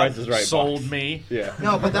 you It's know a what? Price is Right Sold box. me. Yeah.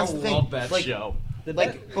 No, but that's I the thing. love that like, show.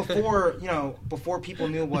 Like before people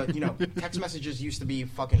knew what text messages used to be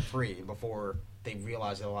fucking free before they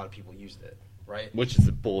realized that a lot of people used it, right? Which is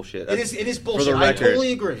bullshit. It is For bullshit. the record, I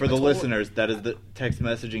totally agree. For I the totally- listeners, that is the text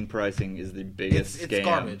messaging pricing is the biggest it's scam.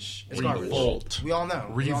 garbage. It's garbage. Revolt. We all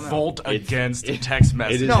know. We all know. Revolt It's- against it- text It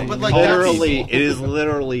messaging. is No, but like literally, that's- it is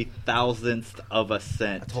literally thousandths of a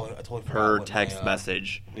cent I totally forgot per what text my,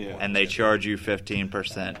 message, Yeah. and they charge you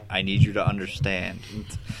 15%. I need you to understand.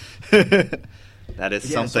 That is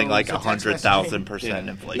Yeah, something so- like so text 100,000%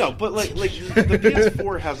 inflation. No, but like the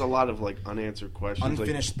PS4 has a lot of like unanswered questions.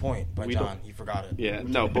 Unfinished point by we John. don't- You forgot it. Yeah,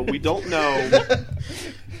 no, but we don't know.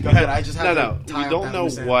 Go ahead. I just have No, to tie we up don't that know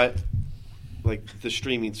loose end. what, like the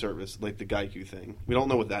streaming service, like the Gaiku thing. We don't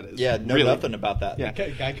know what that is. Yeah, know really. nothing about that. Yeah.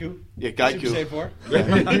 Gaiku. Yeah, Super Gaiku. Saiyan 4.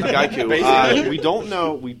 Gaiku. Basically. We don't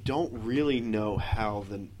know. We don't really know how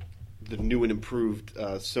the new and improved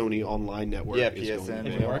Sony online network Yeah, is PSN. going. We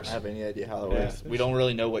If it don't works. have any idea how it Yeah. works. We don't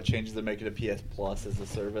really know what changes they're making to PS Plus as a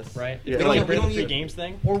service. Right. Yeah. They don't- like we don't the free even- games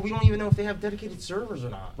thing. Or we don't even know if they have dedicated servers or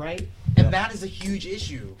not. Right. And that is a huge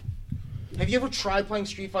issue. Have you ever tried playing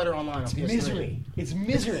Street Fighter Online on PS3? It's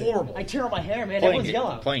misery. It's horrible. I tear out my hair, man. Everyone's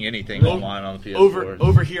yellow. Playing anything online on the PS4.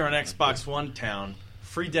 Over here on Xbox One Town,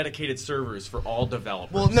 free dedicated servers for all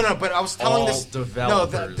developers. Well, no, but I was telling All this.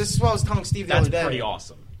 developers. No, this is what I was telling Steve the That's other day. pretty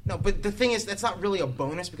awesome. No, but the thing is, that's not really a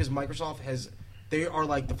bonus because Microsoft has. They are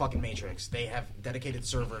like the fucking Matrix. They have dedicated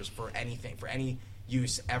servers for anything, for any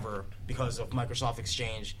use ever, because of Microsoft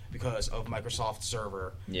Exchange, because of Microsoft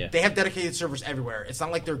Server. Yeah. They have dedicated servers everywhere. It's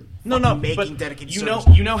not like they're No, making but dedicated you servers.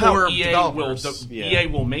 know how for EA developers.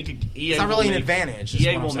 will make a. EA It's not will really an make- advantage, is EA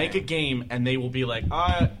what I'm will make a saying. game and they will be like,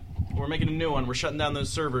 we're making a new one. We're shutting down those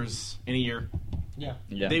servers in a year. Yeah.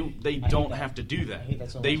 Yeah. They hate don't that. have to do that. I hate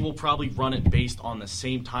that so They much. will probably run it based on the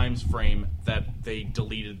same times frame that they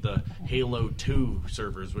deleted the Halo 2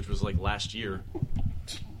 servers, which was like last year.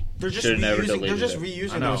 They're just Should've never reusing. They're deleted just it. I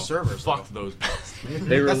reusing know. those servers. Fuck though. those bastards.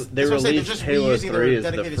 They That's they what I'm saying, they're released just Halo reusing their 3 as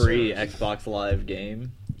the dedicated free servers. Xbox Live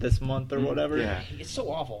game this month or whatever. Yeah. It's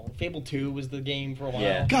so awful. Fable 2 was the game for a while.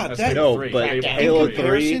 Yeah. God, That's that Halo No, 3. but Halo Halo 3.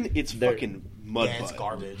 comparison, 3, it's they're- fucking mud. Yeah, it's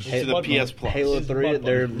garbage. To the Mud PS bug. Plus. Halo It's 3, mud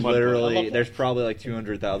they're bug. Mud bug. literally, there's probably like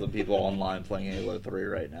 200,000 people online playing Halo 3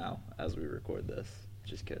 right now as we record this,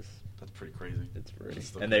 just because That's pretty crazy. it's free.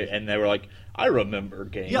 That's so And they were like, I remember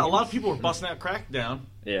games. Yeah, a lot of people were busting out Crackdown.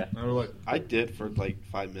 Yeah. And they were like, I did for like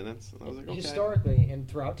 5 minutes. And I was like, okay. Historically and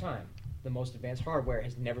throughout time, the most advanced hardware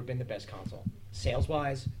has never been the best console.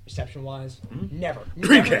 Sales-wise, reception-wise, never.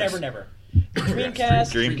 Dreamcast. Never. The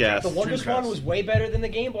Dreamcast. The Wonders Dreamcast. one was way better than the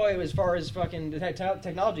Game Boy as far as fucking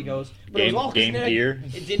technology goes. But it Game- was all Game Gear.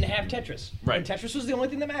 It didn't have Tetris. Right. And Tetris was the only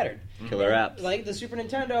thing that mattered. Killer apps. Like the Super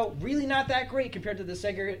Nintendo, really not that great compared to the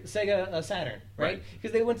Sega Saturn, right? Right.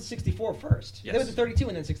 Because they went to 64 first. Yes. They went to 32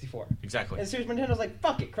 and then 64. Exactly. And Super Nintendo's like,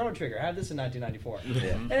 fuck it, Chrono Trigger. I have this in 1994.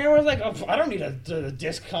 Yeah. And everyone's like, oh, I don't need a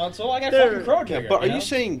disc console. I got fucking Chrono Yeah, Trigger. but are know? you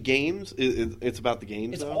saying games? It's about the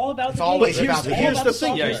games. It's though? all about It's the always game. about the here's game. the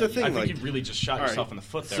thing. yeah, Here's the thing. I think Like, you really just shot all right. yourself in the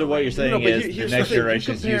foot there. So what you're saying No, but is the here's the next thing. You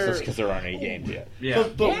generation is compare- useless because there aren't any games yet. Yeah.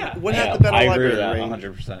 but Yeah. what Yeah, had the better I agree library with that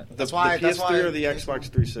range? 100%. That's why- the that's PS3 why- or the Xbox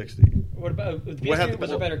 360? What about the What had PS3 the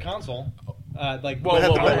was a better- better console? Like Whoa, What had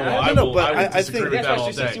whoa, the whoa, better- whoa, No, I no, will, but I will I disagree think- with that all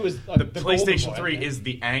Xbox 360 day. was, The the golden PlayStation boy, 3 man. is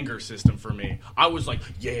the anger system for me. I was like,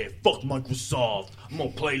 yeah, fuck Microsoft. I'm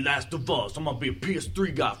gonna play Last of Us. I'm gonna be a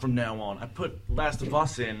PS3 guy from now on. I put Last of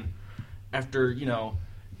Us in after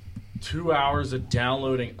 2 hours of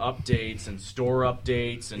downloading updates and store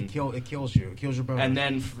updates and It kills you. It kills your bone. and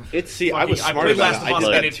then I was smart played about Last it. of I Us, did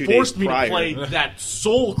and that it 2 days forced me prior. to play that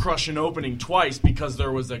soul crushing opening twice because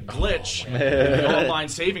there was a glitch in the online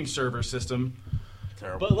saving server system.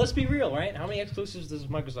 terrible. But let's be real, right? How many exclusives does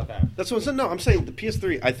Microsoft have? That's what I'm saying. No, I'm saying the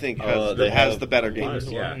PS3. I think has, they has have- the better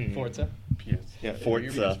games. Yeah. Forza. Yeah.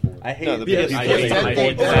 Forza. I hate No, the this. PS4. I I hate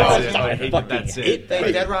hate that's it. that. I hate that that's it. They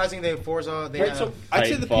have Dead Rising, they have Forza, they Right, have. so I'd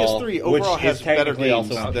say the Titanfall, PS3 overall which has is better technically games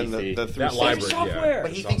also on than the PC. 360. library, software.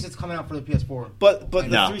 But he thinks it's coming out for the PS4. But the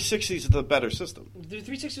No. 360 is the better system. The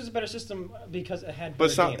 360 was a better system because it had But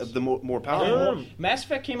it's better not games. the more powerful. Mass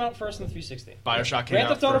Effect came out first in the 360. Bioshock came Grand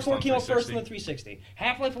out Theft Auto first 4 on came out first in the 360. 360.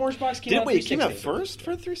 Half-Life Orange Box came Did out wait? It 360. came out first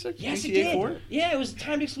for 360? Yes, it GTA did. 4? Yeah, it was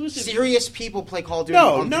timed exclusive. Serious people play Call of Duty.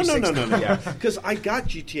 No, on no, no, no, 360. no, no. Because I got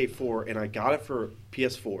GTA 4 and I got it for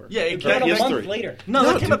PS4. Yeah, It it came out a PS3. month later. No,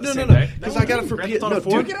 No, that came out the dude, same no, day. because I got it for Grand PS. Theft No, Auto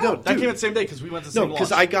 4? dude, no, That came dude. out the same day because we went to the No, same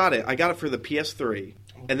because launch. I got it. I got it for the PS3,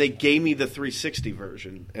 and they gave me the 360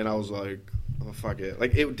 version, and I was like, "Oh fuck it!"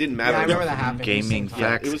 Like it didn't matter. Yeah, I remember enough that for me. happened. Gaming It was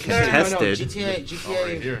facts it was- contested.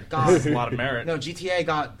 GTA Here. got That's a lot of merit. No, GTA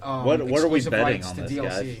got What are we exclusive betting rights on to this,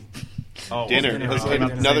 DLC. Oh, Dinner. well, Let's it get came out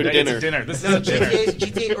the another same day. dinner. It's dinner. This is No, a dinner.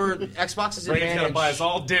 GTA or Xbox's Brady's gonna buy us advantage.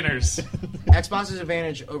 all dinners. Xbox's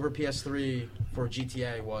advantage over PS3 for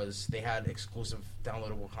GTA was they had exclusive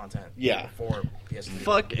downloadable content. Yeah. For PS3.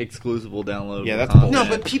 Fuck exclusivable downloadable Yeah, that's content. No,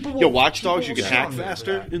 but people will. Yo, Watch Dogs, you people can will hack shit on me for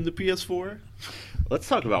faster that. in the PS4. Let's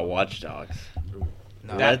talk about Watch Dogs.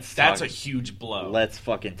 No. Let's That's talk- a huge blow. Let's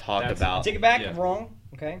fucking talk That's- about. Take it back. Yeah. I'm wrong.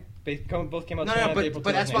 Okay. Both came out. No, 29th April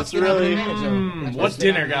but 2008. Xbox It's didn't have an really- advantage. though. Xbox What didn't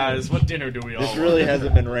dinner, have an guys? What dinner do we all This want? really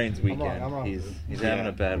hasn't been Rain's weekend. I'm wrong. He's Yeah. having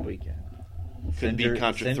a bad weekend. Couldn't beat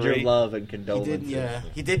Contra send 3. your love and He condolences. did,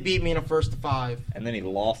 he did beat me in a first to 5, And then he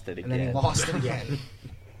lost it again. and then he lost it again.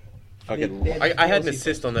 Fucking I had an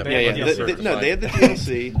assist on that. Yeah, one. they had the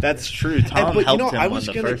DLC. That's true. Tom but helped him I on was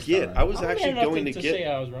the gonna first get. time. I was I'm actually man going to enough say get.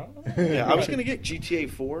 I was wrong. Yeah, I was going to get GTA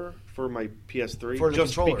 4 for my PS3 For the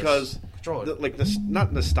just controllers. because, Controller.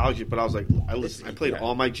 not nostalgia, but I was like, I played yeah.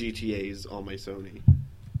 all my GTAs on my Sony.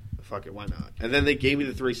 Fuck it, why not? And then they gave me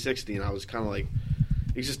the 360, and I was kind of like,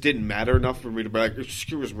 it just didn't matter enough for me to be like,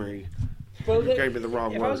 excuse me, Well, you gave me the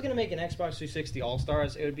wrong if word. I was going to make an Xbox 360 All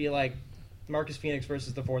Stars, it would be like Marcus Phoenix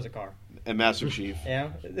versus the Forza car. And Master Chief. Yeah,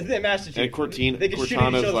 the Master Chief. And Cortina- they just shoot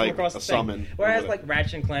Cortana's each other like from across a the thing. summon. Whereas Or like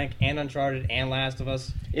Ratchet and Clank and Uncharted and Last of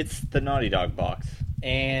Us It's the Naughty Dog box.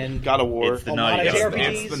 and God of War. It's the a Naughty lot of Dog JRPGs.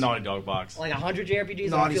 box. It's the Naughty Dog box. like 100 JRPGs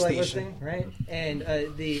I Naughty feel like Station. listing, right? And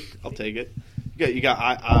the I'll take it. You got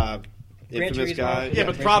Gran Infamous Turismo. guy. Yeah,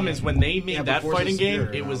 but the problem is when they made Yeah, that but Forza fighting game,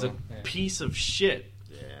 Spirit, it was a yeah. piece of shit.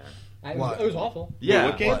 What? it was awful. Yeah.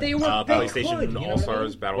 what game? But they were PlayStation good, you know what I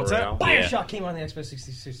All-Stars mean? Battle What's that? Royale. Bioshock came on the Xbox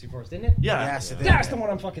 364, didn't it? Yeah. Yes, it did. That's the one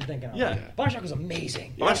I'm fucking thinking of. Yeah. Bioshock was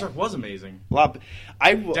amazing. Bioshock was amazing.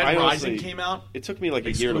 I Dead honestly, Rising came out. It took me like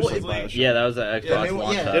a year to play Exclusively. Bioshock. Yeah, that was an Xbox Yeah, new-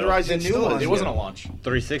 launch yeah. title. Dead Rising The new still one. is. It wasn't a yeah. launch.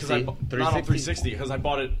 360. Not on 360 because I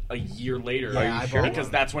bought it a year later. Yeah, Are you I sure? bought Because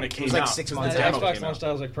one. that's when it came was like out. 6 The months The out. demo Xbox came launch out.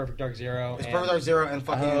 title was like Perfect Dark Zero. It's and Perfect Dark Zero and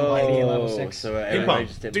fucking Oh, like, level 6. so Ping everybody pong.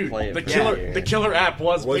 just didn't Dude, play it. the for killer, a year. the killer app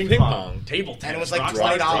was Was ping ping pong, pong. table tennis. And it was like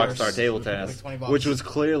Rockstar. $20. Rockstar Table Tennis, Like $20. which was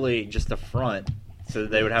clearly just a front, so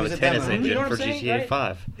that they would have It a was a tennis demo. engine You know what for I'm saying, GTA right?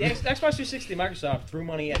 5. The Xbox 360, Microsoft threw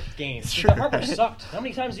money at games. Sure. The hardware sucked. How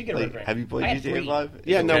many times did you get a Like, rip? have you played I had GTA 3. 5?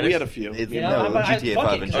 Yeah, no, Okay. we had a few. It's, You know, no, but I- GTA fuck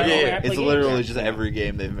 5 it, and 'cause I GTA. don't have to It's play literally games. just every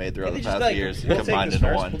game they've made throughout Yeah, the they just past like, years we'll take combined this into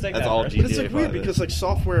first, one. we'll take That's that all first. GTA But it's like 5 weird is. because like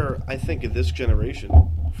software, I think in this generation,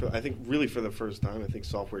 I think really for the first time, I think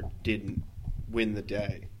software didn't win the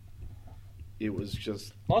day. It was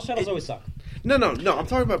just Launch titles always suck. no. I'm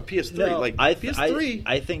talking about PS3. No, like I PS3.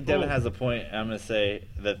 I think Devin oh. has a point. I'm going to say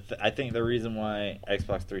that I think the reason why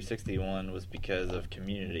Xbox 360 won was because of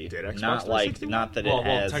community. Did Xbox not like 360 not that Well, it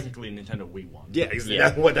has. technically Nintendo Wii won. Yeah, Yeah.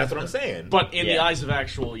 that's what I'm saying. But in the Yeah. eyes of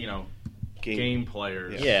actual, game Game.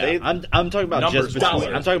 players, yeah, They- I'm talking about Numbers, just between. dollars.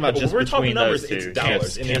 I'm talking about When just we're between talking numbers, those two. it's dollars.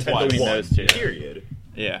 Just And just Nintendo between won. those two. Period.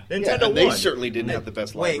 Yeah. Yeah, Nintendo and they won. certainly didn't have the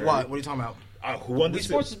best Wait, library. what? What are you talking about? Who won Wii this?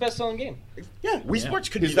 Sports is the best selling game. Yeah, Wii Sports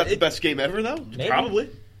could Is be that the best game ever though? Maybe. Probably.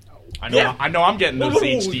 I know. I know. I'm getting those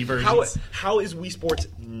HD versions. How is Wii Sports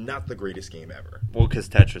not the greatest game ever? Well, because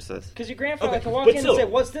Tetris is. Because your grandfather Okay, can walk but in still. and say,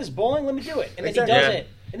 "What's this, bowling? Let me do it," and then Exactly. he does Yeah. it,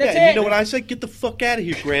 and that's Yeah, it. you know what I say? Get the fuck out of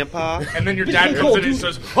here, Grandpa. And then your dad comes in and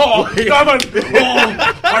says, "Oh, Devin,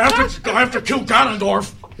 I have to kill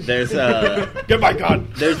Ganondorf." There's Get my gun.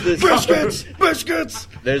 there's this Biscuits.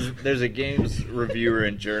 there's a games reviewer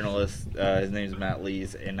and journalist. His name's Matt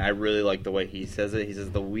Lees, and I really like the way he says it. He says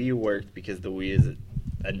the Wii worked because the Wii is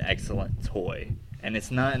an excellent toy, and it's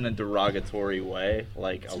not in a derogatory way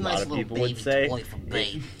like a lot of people would say.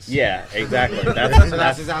 Yeah, exactly.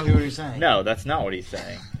 That's exactly what you're saying. No, that's not what he's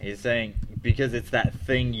saying. He's saying because it's that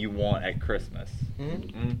thing you want at Christmas.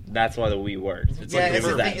 That's why the Wii works. It's Yeah, like, it's this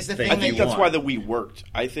the is that thing- it's the thing thing I think you that's want. why the Wii worked.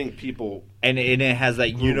 I think people. And it has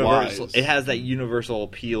that Grew universal. wise. It has that universal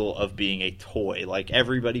appeal of being a toy. Like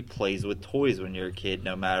everybody plays with toys when you're a kid,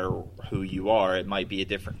 no matter who you are. It might be a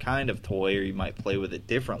different kind of toy, or you might play with it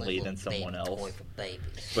differently than someone else.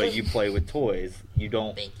 But you play with toys. You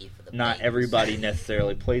don't. Not everybody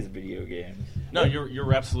necessarily plays video games. No,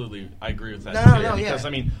 you're absolutely. I agree with that. No, too, no, yeah. Because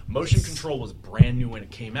I mean, motion control was brand new when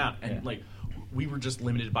it came out, and Yeah. like we were just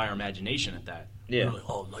limited by our imagination at that. Yeah. We were like,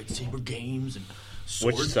 oh, lightsaber games and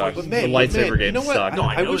Which swords. sucked. But The man, lightsaber you game know what? sucked. No,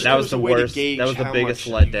 I know wish that there was the a way to worst. gauge That was the how biggest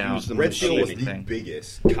much you letdown. use the Red Steel was machine. the Anything.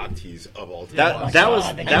 biggest cock tease of all time. That was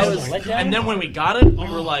God, that was letdown. And then when we got it, we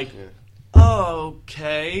were like,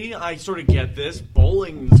 okay, I sort of get this.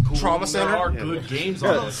 Bowling is cool. Trauma There Center? are Yeah. good games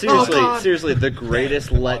No, on it. seriously, God. seriously, the greatest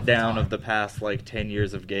letdown of the past 10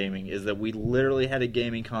 years of gaming is that we literally had a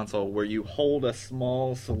gaming console where you hold a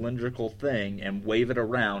small cylindrical thing and wave it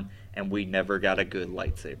around, and we never got a good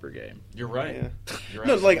lightsaber game. You're right. Yeah. You're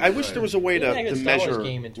No, like I absolutely wish right. there was a way We had a to good Star Wars measure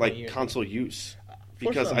game in 20 like years. console use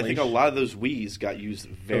Force because I think a Unleashed. lot of those Wii's got used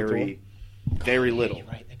very, very little. You're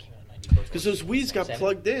right. That came out in 94. Because those Wii's got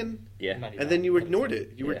plugged in, Yeah. and then you ignored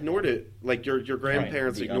it. You Yeah. ignored it. Like your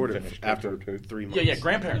grandparents The ignored it unfinished after Control 2. 3 months. Yeah,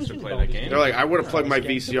 grandparents could play that game. They're like, I would have plugged my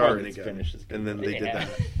VCR in It's again, finished as good. and then they did Yeah.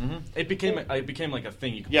 that. It became like a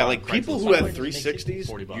thing. You could Yeah, buy like on people Craigslist. who had Makes it 360s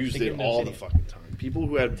 $40. used They it give them all the City. fucking time. People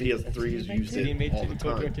who had PS3s used City it made all the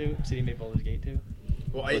KOTOR time. 2. City made Baldur's Gate 2.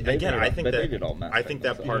 Well, But they again, did I all- think but they that did all Mass I think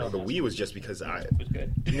that Effect part and of the stuff. Wii was just because It was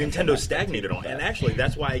good. Nintendo stagnated on, and actually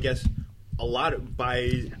that's why I guess a lot of,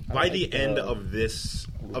 by the end of this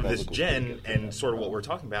gen and sort of what we're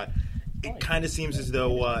talking about, it kind of seems as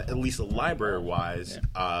though at least library-wise,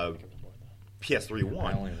 PS3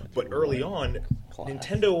 won. But early on,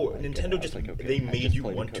 Nintendo just they made you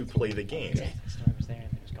want to play the game.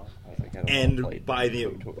 And by the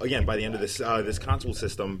end of this console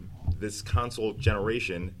system, this console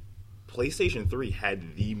generation, PlayStation 3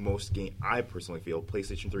 had the most game. I personally feel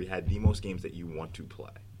PlayStation 3 had the most games that you want to play.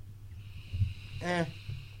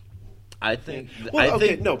 I think the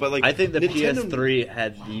Nintendo... PS3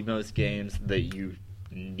 had the most games that you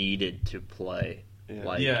needed to play.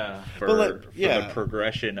 For the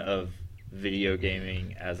progression of video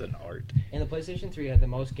gaming as an art. And the PlayStation 3 had the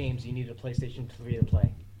most games you needed a PlayStation 3 to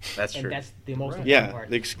play. That's true. And that's the most important part.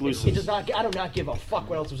 The exclusives. I do not give a fuck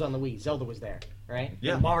what else was on the Wii. Zelda was there, right?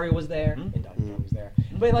 Yeah. And Mario was there, and Donkey Kong was there.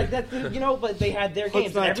 But like that, but they had their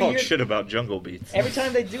games. Let's not every talk year, shit about Jungle Beats. Every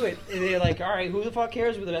time they do it, they're like, all right, who the fuck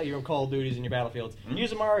cares about your Call of Duties and your Battlefields?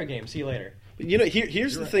 Use a Mario game. See you later.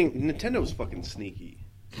 Here's the thing. Nintendo's fucking sneaky.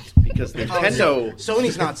 Because Nintendo...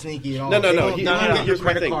 Sony's not sneaky at all. No. You get your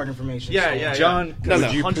credit card information. Yeah. John,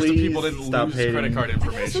 would you hundreds of please people didn't stop lose hating? credit card I'm a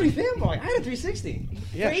information. Sony fanboy. I had a 360.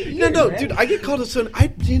 Yeah. For 8 years, No, man. dude, I get called a Sony. I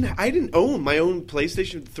didn't own my own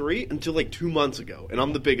PlayStation 3 until like 2 months ago, and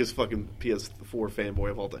I'm the biggest fucking PS4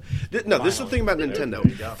 fanboy of all time. This is the thing about Nintendo.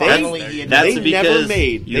 That's because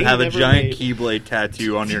you have a giant Keyblade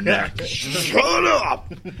tattoo on your neck. Shut up!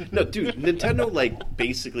 No, dude, Nintendo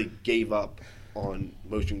basically gave up on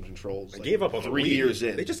motion controls. They gave up on 3 the Wii. years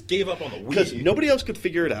in. They just gave up on the Wii. Because nobody else could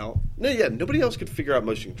figure it out. Nobody else could figure out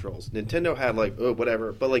motion controls. Nintendo had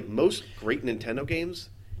whatever, but most great Nintendo games,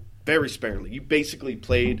 very sparingly. You basically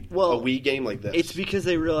played a Wii game like this. It's because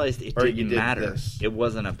they realized it didn't matter. It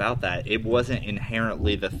wasn't about that. It wasn't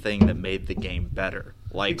inherently the thing that made the game better.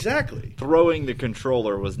 Exactly. Throwing the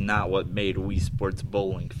controller was not what made Wii Sports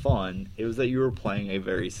Bowling fun. It was that you were playing a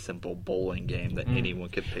very simple bowling game that anyone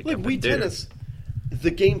could pick up and Wii do. Tennis,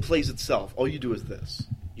 the game plays itself. All you do is this.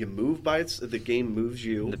 You move the game moves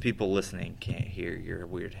you. The people listening can't hear your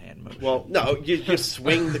weird hand motion. Well, no, you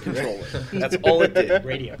swing the controller. That's all it did.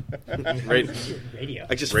 Radio. Radio.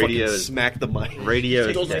 I just fucking smacked the mic. Radio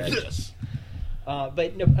it goes is like dead. this.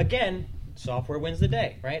 But no, again, software wins the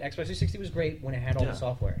day, right? Xbox 360 was great when it had all the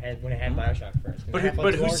software, when it had Bioshock first.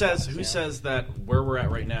 But who says that where we're at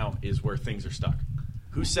right now is where things are stuck?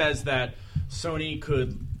 Who says that Sony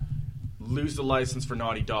could lose the license for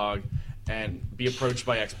Naughty Dog and be approached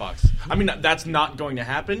by Xbox? I mean, that's not going to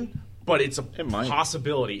happen, but it's a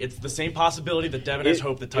possibility. It's the same possibility that Devin has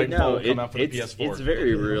hoped that Titanfall will come out for the PS4. It's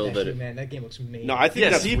very real that man, that game looks amazing. No, I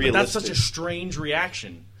think that's realistic. But that's such a strange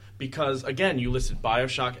reaction because, again, you listed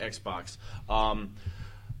Bioshock Xbox,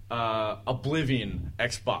 Oblivion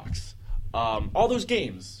Xbox, all those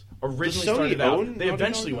games originally started out. They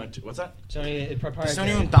eventually went to what's that?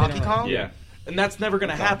 Sony owned Donkey Kong. Yeah. And that's never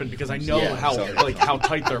going to happen because I know how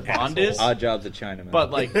tight their bond is. Odd Jobs of China, man.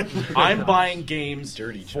 But I'm buying games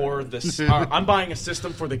for this. I'm buying a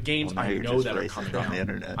system for the games I know that are coming out. On the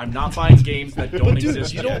internet. I'm not buying games that don't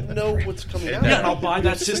exist you yet. don't know what's coming out. Yeah, and I'll buy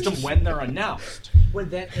that system when they're announced.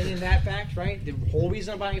 And in that fact, right, the whole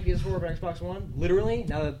reason I'm buying a PS4 over Xbox One, literally,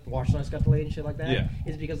 now that Watch Dogs got delayed and shit like that,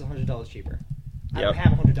 is because it's $100 cheaper. I don't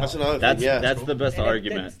have $100. That's another thing. That's the best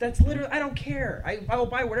argument. That's literally. I don't care. I will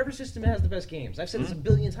buy whatever system has the best games. I've said this a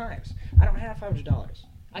billion times. I don't have $500.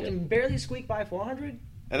 I can barely squeak by $400.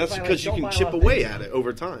 And that's because you can chip away at it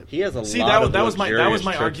over time. He has a lot that was my trips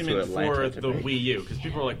argument for the Wii U because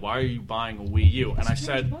people are like, "Why are you buying a Wii U?" And I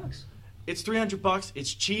said, "It's $300.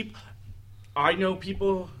 It's cheap. I know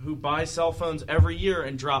people who buy cell phones every year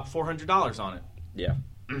and drop $400 on it." Yeah.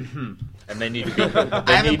 And they need to be.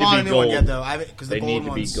 I haven't bought a new one yet, though. Because they need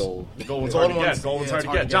to be gold. The gold one's hard to get. Gold one's hard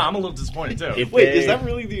to get. John, I'm a little disappointed too. Wait, is that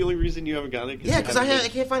really the only reason you haven't gotten it? Yeah, because I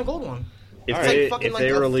can't find a gold one. If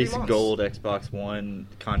they release gold Xbox One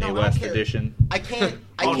Kanye West edition, I can't.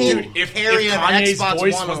 If Kanye's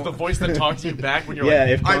voice was the voice that talked to you back when you're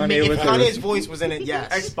if Kanye's voice was in it,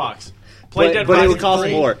 yes. Xbox. But it would cost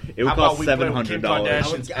more. It would cost $700.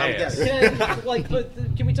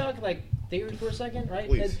 But can we talk theory for a second, right?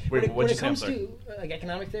 Please. When it comes to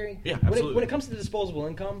economic theory, absolutely. When it comes to the disposable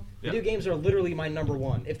income, video games are literally my number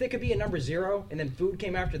one. If they could be a number 0 and then food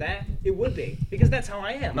came after that, it would be because that's how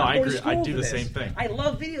I am. No, I agree. I do the same thing. I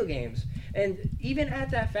love video games, and even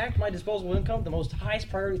at that fact, my disposable income, the most highest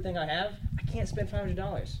priority thing I have, I can't spend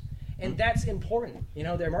 $500. And that's important.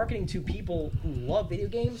 They're marketing to people who love video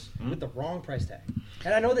games with the wrong price tag.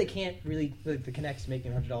 And I know they can't really, the Kinect's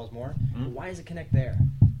making $100 more, but why is the Kinect there?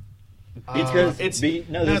 Because It's this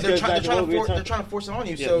they're goes trying back to what we were they're talking. trying to force it on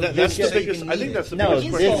you. Yeah, So that's you the can biggest. I think that's the No, biggest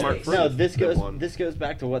question mark. For this that goes one. this goes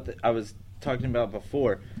back to what I was talking about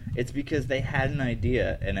before. It's because they had an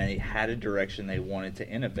idea and they had a direction they wanted to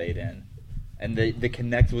innovate in, and the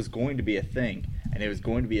Kinect was going to be a thing, and it was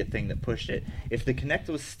going to be a thing that pushed it. If the Kinect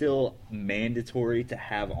was still mandatory to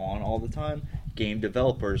have on all the time, game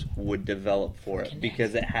developers would develop for it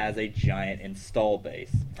because it has a giant install base.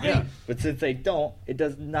 Yeah. But since they don't, it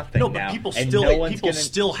does nothing No, now. but people and still no one's people gonna,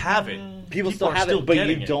 still have it. People still are have still it, but you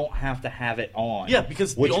getting it. don't have to have it on. Yeah,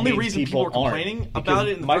 because the which only means reason people were aren't. complaining Because about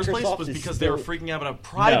it in the first place Microsoft was is because they were still- freaking out about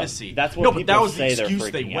privacy. No, that's what no, but people that was the say they're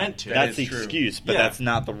excuse they freaking went out. to. That's the is true. excuse, but Yeah. that's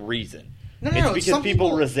not the reason. No, It's because some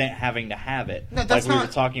people resent having to have it, No, like that's we were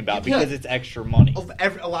not- talking about, you can't- because it's extra money.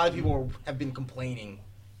 A lot of people have been complaining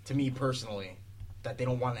to me personally that they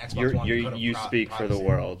don't want an Xbox One. because of You speak for the privacy.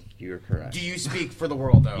 world. You're correct. Do you speak for the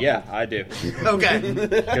world though? Yeah, I do. Okay.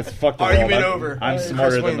 Because fuck the Argument world. over. I'm Chris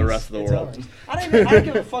smarter than the wins. rest of the It's world. over. I don't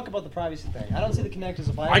give a fuck about the privacy thing. I don't see the Kinect as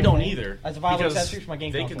a viable I don't thing, either, as a viable because accessory for my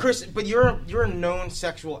game they console. can- Chris, but you're a known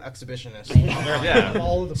sexual exhibitionist. Yeah.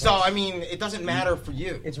 All over the place. So I mean, it doesn't matter for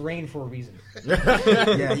you. It's rain for a reason.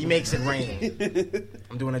 Yeah, he makes it rain.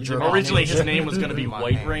 I'm doing a jerk. Originally, his name was going to be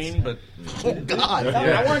White Rain, but Oh God.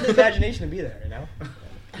 I wanted the imagination to be there, you know.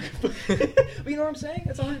 But you know what I'm saying?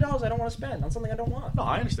 It's $100 I don't want to spend on something I don't want, no,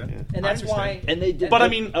 I understand. and I that's why. understand. And they did. But I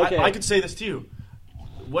mean, okay. I could say this to you.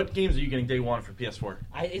 What games are you getting day one for PS4?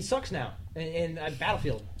 It sucks now. And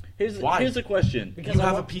Battlefield. Here's a question. Because You I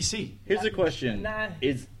have a want- PC. Here's a question. Nah.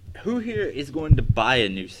 Is who here is going to buy a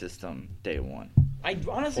new system day one? I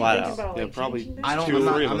honestly Flat think out. about Yeah, like probably changing that. I don't. Two I'm or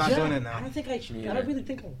not, three of I'm us. not doing it now. I don't think I should. I don't really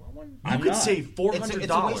think I want one. You I'm could not. save $400.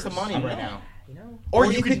 It's a waste of money I'm right not. now. You know. Or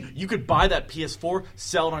Or you you could buy that PS4,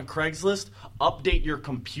 sell it on Craigslist, update your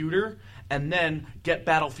computer, and then get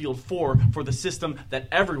Battlefield 4 for the system that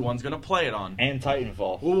everyone's going to play it on. And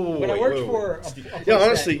Titanfall. When I worked for a Yeah, place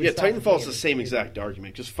honestly, that yeah, would stop Titanfall is me the same exact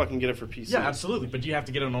argument. Just fucking get it for PC. Yeah, absolutely. But you have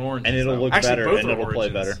to get it on Origins. And it'll though. look Actually, better, both and are it'll play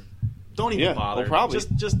Origins. better. Don't even Yeah, bother. well, probably.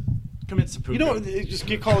 Just commit seppuku. You know, just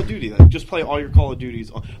get Call of Duty then. Just play all your Call of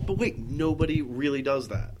Duties on. But wait, nobody really does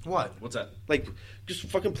that. What? What's that? Like, just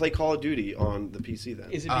fucking play Call of Duty on the PC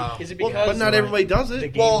then. Is it Well, because? but not everybody does the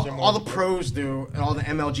it. games Well, are more all the important? pros do, and all the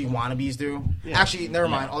MLG wannabes do. Yeah. Actually, never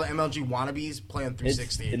mind. All the MLG wannabes play on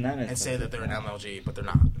 360 in that and say that they're an MLG, but they're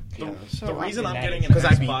not. Yeah, so The reason I'm that getting an because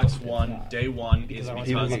I beat Xbox them. One day one is I want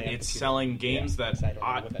because something on the it's computer. selling games Yeah, that so I don't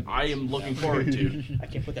know what that I means. am looking forward to. I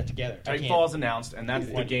can't put that together. I Titanfall can't. is announced, and that's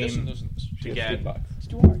the This game and this and this. to get. It's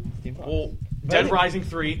too hard. Well, But I Dead think- Rising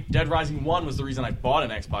 3, Dead Rising 1 was the reason I bought an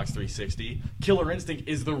Xbox 360. Killer Instinct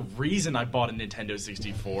is the reason I bought a Nintendo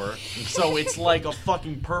 64. So it's like a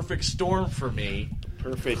fucking perfect storm for me.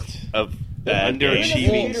 perfect. Of bad Under games.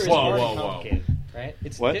 achieving. Computer is Whoa, hard and whoa, whoa. complicated, right?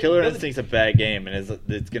 It's What? Killer Instinct's a bad game, and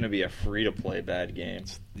it's going to be a free-to-play bad game.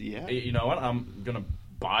 Yeah. You know what? I'm going to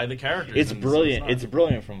buy the characters. It's and so brilliant. not. It's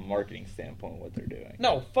brilliant from a marketing standpoint what they're doing.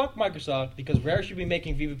 No, fuck Microsoft because Rare should be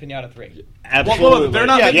making Viva Pinata 3. Absolutely. they're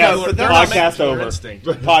not yeah, making yes, Killer- they're not making podcast Killer over. Instinct.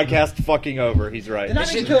 Podcast fucking over. He's right. They're not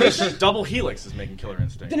making Killer Instinct. Double Helix is making Killer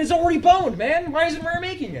Instinct. Then it's already boned, man. Why isn't Rare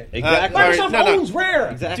making it? Exactly. Alright, Microsoft no, no. owns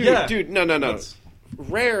Rare. Exactly. Dude, Yeah. dude, no. That's-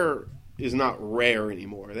 Rare is not rare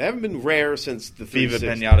anymore. They haven't been rare since the Viva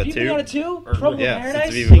 360. Pinata Viva 2. Pinata 2? Or- Trouble in Yeah, Paradise?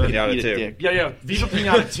 it's Viva Pinata Eat a 2. dick. Yeah. Viva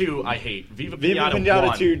Pinata 2, I hate. Viva Viva Pinata, Pinata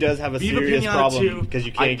 1. 2 does have a Viva serious Pinata problem 2, because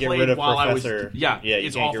you I can't get played rid of while Professor. it's you awful. can't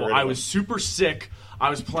get rid of I him. was super sick. I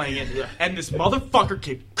was playing it, and this motherfucker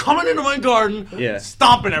kept coming into my garden, Yeah.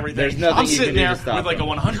 stomping everything. There's nothing I'm you sitting can do there to with stop like a him.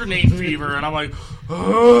 108 fever, and I'm like,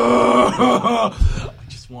 I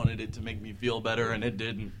just wanted it to make me feel better, and it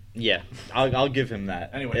didn't. Yeah, I'll give him that.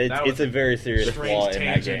 Anyway, that it's was a very serious strange flaw in that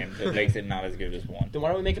tangent. game that makes it not as good as 1. Then why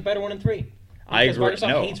don't we make it better 1 and 3? I Because agree. Microsoft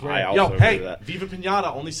No, hates Rare. I also Yo, agree hey, with that. Viva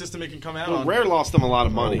Pinata, only system it can come out Well, on. Rare lost them a lot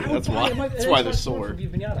of money. I would That's buy why. it. That's An why they're Xbox One for sore.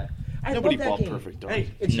 Viva Pinata. I Nobody love that bought game. Perfect Dark. Hey,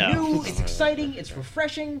 It's No. new, it's exciting, it's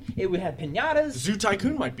refreshing, it would have pinatas. Zoo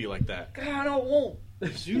Tycoon might be like that. God, I don't want. I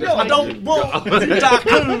don't want Zoo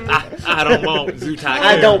Tycoon. I don't want Zoo Tiger.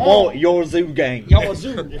 I don't want your zoo game. Y'all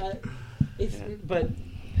zoom.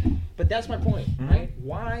 But that's my point, right?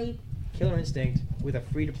 Why Killer Instinct with a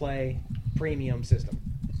free-to-play premium system?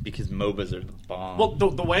 Because MOBAs are the bomb. Well,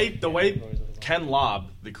 the way Ken Lobb,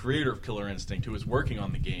 the creator of Killer Instinct, who was working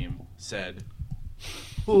on the game, said,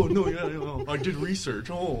 "Oh no, yeah, I did research.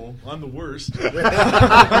 Oh, I'm the worst."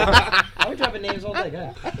 I would dropping names all day.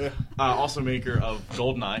 Yeah. Also maker of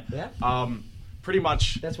GoldenEye. Yeah. Pretty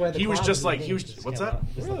much. That's why the he was Clob just is like the he name. was. Just What's came that? out.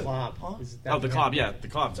 It's the Clob. Is that Oh, the Clob. Yeah, the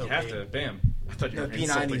Clob. You have okay. to. Bam. I thought you were The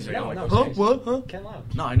insulting P90s. me. No, Like, no, huh? seriously. What? Huh? Ken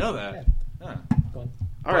Lob. No, I know that. Yeah. Go on.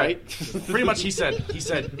 All right. Pretty much, he said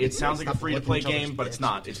it sounds like a free-to-play game, but it's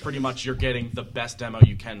not. It's pretty much you're getting the best demo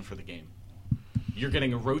you can for the game. You're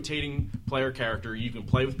getting a rotating player character. You can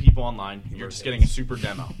play with people online. You're just getting a super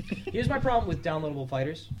demo. Here's my problem with downloadable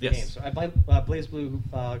fighters Yes. games. So I played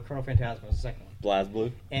BlazBlue Chrono Phantasma was the second one.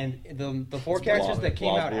 BlazBlue. And the four characters that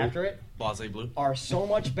came out BlazBlue. after it Blase Blue. are so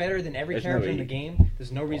much better than every There's no character in E. the game.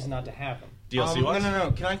 There's no reason not to have them. DLC was?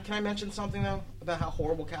 No. Can I mention something though about how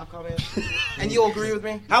horrible Capcom is? And you'll agree with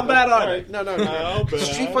me. How bad are All they? right. No.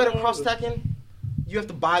 Street Fighter Cross Tekken, you have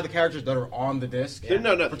to buy the characters that are on the disc. No. For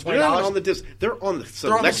They're not on $20. the disc. They're on the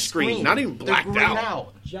They're on the select screen. Not even They're blacked grayed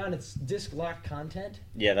out. John, it's disc lock content.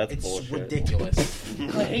 Yeah, that's It's bullshit. ridiculous.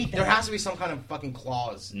 I hate that. There has to be some kind of fucking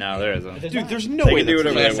clause. No, there isn't. Dude, there's no They way can do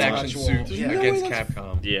that's whatever Class they want. action Actual- suits yeah. against No way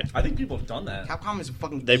Capcom. Yeah, I think people have done that. Capcom is a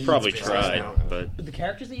fucking. they probably AIDS business tried, now. but the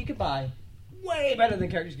characters that you could buy, way better than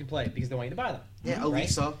characters you can play because they want you to buy them. Yeah, Right?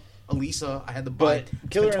 Elisa, I had to buy but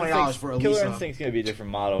Killer $20 Instinct's, for Elisa. Killer Instinct's gonna be a different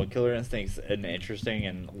model. Killer Instinct's an interesting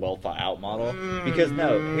and well thought out model because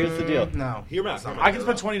here's the deal. No, Hear me out. I can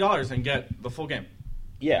spend $20 and get the full game.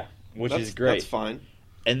 Yeah, which is great. That's fine.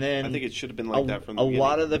 And then I think it should have been like that from the a beginning.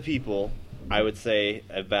 lot of the people, I would say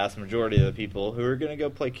a vast majority of the people who are going to go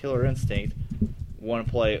play Killer Instinct want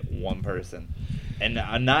to play one person. And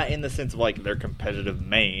I'm not in the sense of like their competitive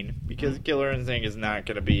main, because Killer Instinct is not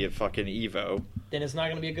going to be a fucking Evo. Then it's not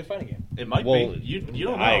going to be a good fighting game. It might Well, be. You don't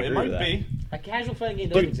know. I It agree might with that. be. A casual fighting game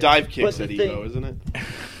doesn't But exist. dive kicks But at the Evo, thing- isn't it?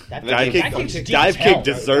 That Dive kick- kick- that kick's deep Dive as kick hell,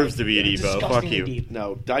 deserves right? to be an Evo. Fuck Disgustingly you. deep.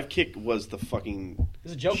 No, dive kick was the fucking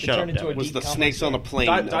There's a joke Shut that up, turned into Devin. a was deep the complex snakes on a game. plane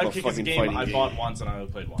Dive of a Kick is a fucking game fighting I game. bought once and I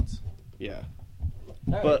only played once. Yeah.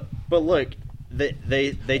 All right. But look, they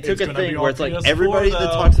took It's a gonna thing be where on it's like PS4 everybody that though.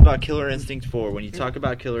 talks about Killer Instinct 4, when you talk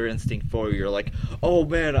about Killer Instinct 4, you're like, oh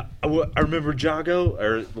man, I remember Jago,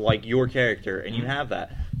 or like your character, and you have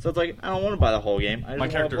that. So it's like, I don't want to buy the whole game. I just My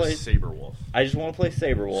want character to play. is Saberwolf. I just want to play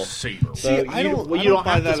Saberwolf. Saberwolf. So See, I don't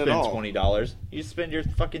buy have that to at spend all. $20. You spend your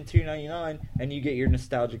fucking $2.99 and you get your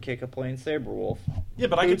nostalgia kick of playing Saberwolf. Yeah,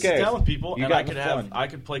 but I Who could sit cares? down with people You and got I could the have. fun. I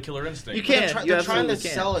could play Killer Instinct. You They're, can't. try- You they're trying to absolutely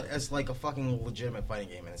sell can't. it as like a fucking legitimate fighting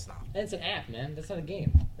game, and it's not. And it's an app, man. That's not a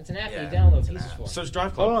game. It's an app Yeah, that you download it's an pieces app. for. So it's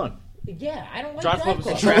Drive Club. Hold on. Yeah, I don't like Drive Drive Club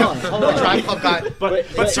Club. is Hold on. Hold on. Drive Club got, But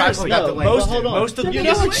but Drive seriously, Club got though, delayed. most Hold on. most of the You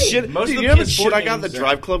know PS what shit? most Dude, of you the know the PS4 shit I got? The games-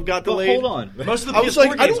 Drive Club got But delayed. hold on. Most of the I was PS4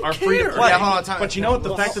 like, I games don't are free to care. play. Yeah, hold on, time. But you know what? The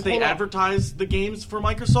Well, fact that they hold on. advertise the games for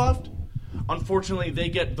Microsoft, unfortunately, they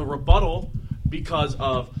get the rebuttal because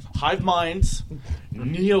of Hive Minds,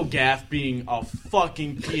 NeoGAF being a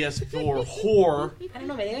fucking PS4 whore. I don't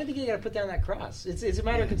know, man. I don't think you got to put down that cross. It's a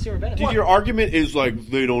matter of consumer benefit. Dude, your argument is like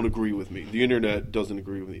they don't agree with me. The internet doesn't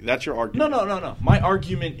agree with me. That's your argument. No. My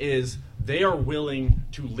argument is they are willing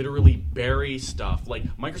to literally bury stuff. Like,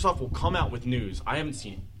 Microsoft will come out with news. I haven't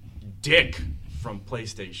seen dick from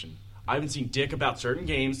PlayStation. I haven't seen dick about certain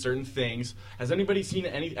games, certain things. Has anybody seen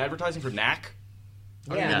any advertising for Knack?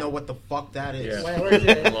 I don't even know what the fuck that is. Yeah. When I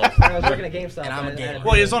was working at GameStop, And I'm a I- I- gamer.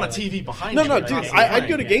 Well, it's on a TV behind No, you. no, but dude. it's I'd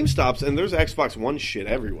go to yeah. GameStops and there's Xbox One shit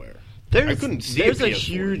everywhere. I couldn't see There's a a PS4.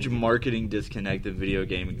 huge marketing disconnect in video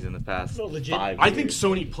gaming in the past No, legit. 5 I think years.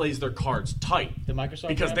 Sony plays their cards tight The Microsoft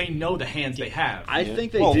because brand? they know the hands they have. I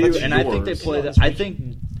think they Well, do, that's and I think they yours. play No, that. that's I right.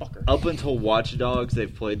 think Fucker. up until Watch Dogs,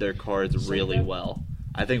 they've played their cards really that? well.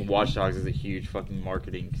 I think Watch Dogs is a huge fucking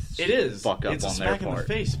marketing It is. fuck up It's a on their smack in the part.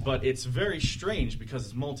 face, but it's very strange because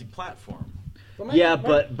it's multi-platform. Well, my- Yeah,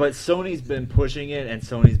 my- but Sony's been pushing it, and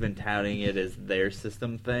Sony's been touting it as their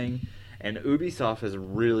system thing. And Ubisoft has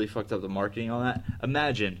really fucked up the marketing on that.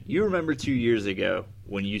 Imagine, you remember 2 years ago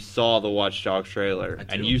when you saw the Watch Dogs trailer,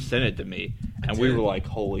 I and do. you sent it to me, and we did. were like,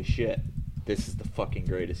 holy shit, this is the fucking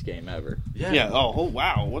greatest game ever. Yeah. Oh,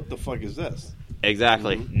 wow. What the fuck is this?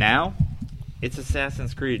 Exactly. Mm-hmm. Now, it's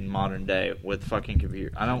Assassin's Creed in modern day with fucking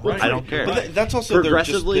computer. I don't care. But that's also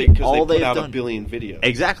Progressively, because all they put they've out done- a billion videos.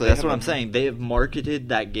 Exactly, They that's have what a- I'm saying. They have marketed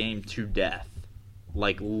that game to death.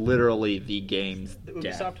 Like, literally the game's The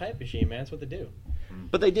death. Ubisoft hype machine, man. That's what they do.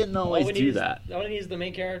 But they didn't always we do need that. All we need is the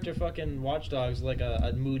main character, fucking Watch Dogs, like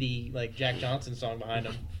a moody, like Jack Johnson song behind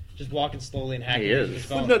him, just walking slowly and hacking. He is. his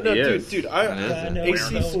But phone. no, no, He dude, is. dude. I know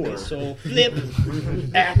AC4. So flip,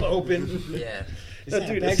 app open. Yeah. Is No, that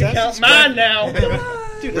dude, bank Assassin's account Creed- mine now?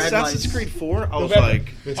 Dude, Red Assassin's lights. Creed 4, I was November.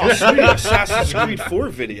 like, oh, sweet, Assassin's Creed 4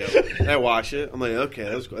 video. And I watch it. I'm like, okay,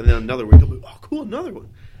 that was cool. And then another week, I'm like, oh, cool, another one.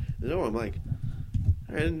 Another one, I'm like,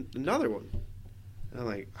 all right, another one. And I'm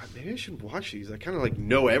like, maybe I should watch these. I kind of like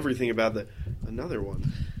know everything about another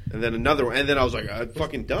one. and then another one, and then I was like, I'm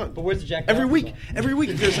fucking done. But where's the Jack? Every Black week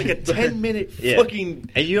song? there's like a 10-minute Yeah. fucking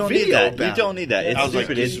And you don't video need that. about You don't need that. it. It's I was like,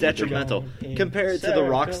 stupid. this It's is detrimental. ridiculous. Compare it to the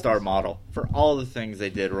Rockstar model for all the things they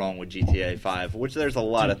did wrong with GTA 5, which there's a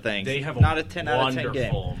lot of things. They have not a a 10 out of 10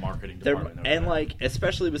 game. wonderful marketing They're, department. over and there. like,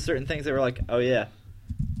 especially with certain things, they were like, oh yeah,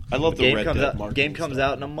 I love the game Red comes Dead out. marketing Game comes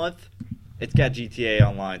stuff. out in a month. It's got GTA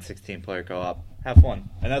Online 16-player co-op. Have fun.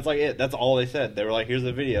 And that's like it. That's all they said. They were like, here's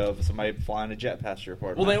a video of somebody flying a jet past your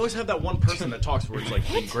apartment. Well, they always have that one person that talks where it's like,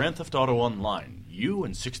 in Grand Theft Auto Online, you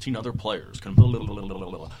and 16 other players can...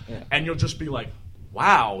 Yeah. And you'll just be like,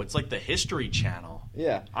 wow, it's like the History Channel.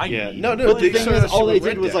 Yeah. Yeah. need No, to no, play they that. saw that all shit they with did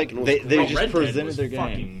Red was Dead, like and it was they cool. just Red Dead presented was their game.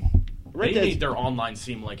 fucking- Red They Dead's- made their online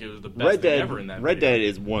seem like it was the best Red thing Dead. ever in that Red video. Dead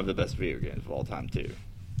is one of the best video games of all time too,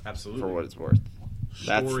 Absolutely. for what it's worth.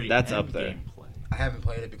 Story That's and up there. gameplay. I haven't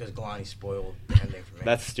played it because Galani spoiled the ending for me.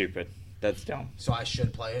 That's stupid. That's dumb. So I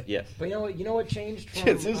should play it. Yes. But you know what changed from,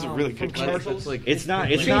 Yeah, this is a really from good commercials? It's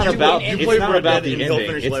not. It's You not play about. Red It's Dead not about and the he'll ending.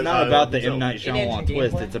 finish It's like, not about the himself. M Night In-engine Shyamalan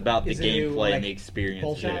twist. gameplay? It's about the Is it new, gameplay like, and the experience of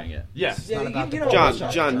bullshit? doing it. Yeah. It's not about the you know John,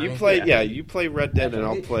 bullshit. John, you Johnny. play. Yeah. Yeah, you play Red Dead, and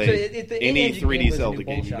I'll play the any in-engine 3D game was a Zelda new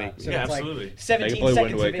game you bullshit. make. So Yeah, it's absolutely. like 17 They can play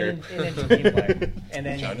seconds Wind of Waker. in-engine gameplay, and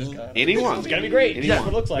then Anyone. it's gonna be great. Anyone. That's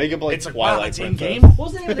what it looks like. They can play It's like, wow, Twilight it's Princess. in-game? What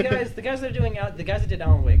was the name of the guys? The guys that are doing the guys that did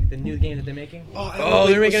Alan Wake, the new game that they're making. Oh,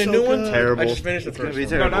 they're making a new one? Terrible. I just finished the It's gonna first be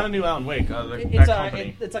one. No, terrible. not a new Alan Wake. It's that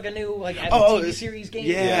company. it's like a new like Oh, TV it's- series game.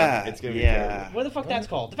 Yeah, It's gonna be yeah. What the fuck that's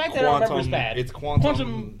called? The fact that I don't remember is Quantum- bad. it's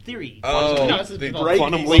Quantum- Theory. Oh, no, this is the developed-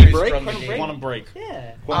 Quantum break Leap. from the Quantum game. Break? Quantum Break.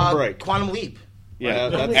 Yeah. Quantum Break. Quantum Leap. Yeah,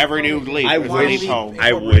 that's- every new leap. I is a wish. leap home.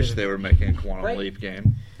 I wish they were making a Quantum Right. Leap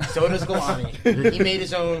game. So does Galani. He made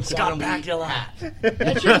his own Scott Quantum Leap Bakula. hat.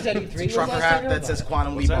 That shit was at E3. It's a trucker hat that says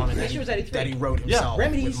Quantum What's Leap that? on it. That shit was at E3. That he wrote himself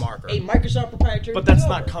Remedies, with marker. a Microsoft proprietary. But that's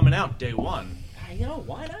not developer. coming out day one You know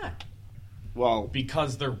why not? Well,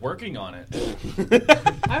 because they're working on it.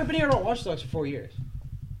 I haven't been hearing about Watch Dogs for 4 years.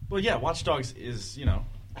 Well, yeah, Watch Dogs is,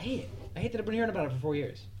 I hate it. I hate that I've been hearing about it for 4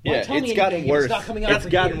 years. Why Yeah, tell me it's gotten anything if worse. It's not coming out It's for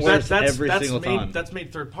gotten years? worse. every single made, time. That's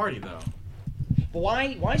made third party though. But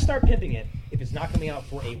why start pimping it if it's not coming out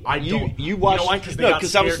for a while? You watched- know why? Because they No, got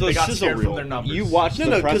 'cause that was scared, the they got sizzle scared reel. from their numbers. You watched No,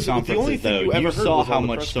 the no, press 'cause the only conferences, thing though. you ever You heard saw was how on the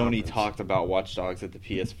much press Sony conference. talked about Watch Dogs at the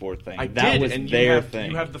PS4 thing. I that did, was and their you have,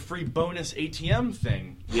 thing. You have the free bonus ATM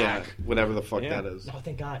thing. yeah, hack. whatever the fuck Yeah. that is. Oh,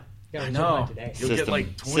 thank God. I I know. today. You'll get like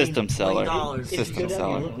System seller. $20. System good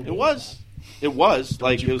seller. idea. It was. It was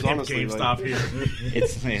like it was Pimp honestly GameStop like, here.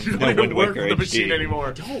 It's You no don't Wind even work Waker for the HD. machine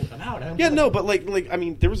anymore. Don't. I'm out. Yeah, no, but like I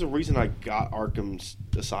mean, there was a reason I got Arkham's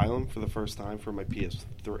Asylum for the first time for my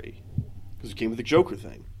PS3 because it came with the Joker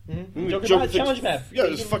thing. Mm-hmm. Joker challenge map. Yeah,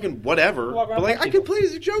 it was fucking whatever. Walk around But like, I people. could play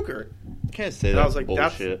as a Joker. Can't say And that I was like,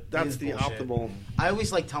 bullshit. that's It is the bullshit. optimal. I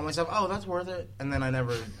always like tell myself, "Oh, that's worth it," and then I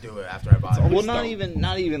never do it after I buy it. Well, not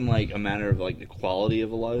even like a matter of like the quality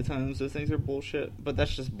of a lot of times those things are bullshit, but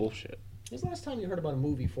that's just bullshit. When's the last time you heard about a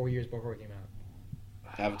movie 4 years before it came out?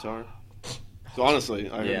 Avatar. So honestly,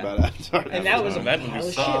 I heard Yeah. about Avatar. And that was a That pile movie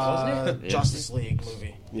of shit, wasn't it? Yeah. Justice League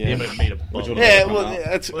movie, yeah. They made a bunch of Yeah, come well, out.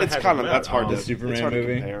 it's Well, it it's hasn't kind of come that's out. hard Oh, to the Superman it's hard to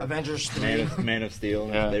movie? compare. Avengers 3. Man of Steel.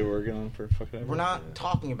 Yeah. They were working on for fucking ever. We're not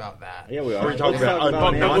talking about that. Yeah, we are. We're talking Let's about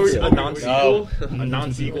talk a Man of non-sequel, Steel. a non-sequel, a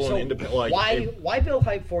non-sequel, So and independent. Like, why build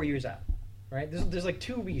hype 4 years out? Right? There's like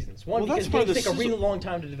two reasons. One, Well, that's because part games of the take a really sizzle. long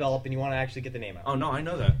time to develop, and you want to actually get the name out. Oh no, I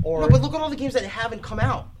know that. Or No, but look at all the games that haven't come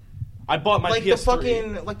out. I bought my Like PS3. the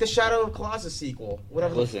fucking, like the Shadow of Colossus sequel,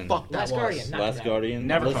 whatever Listen. the fuck that Last was. Guardian, not Last come out. Guardian.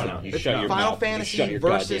 Never Listen, come out. you It's shut not. your Final mouth. Fantasy you shut your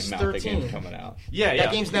versus goddamn mouth. The 13. game's coming out. Yeah, yeah.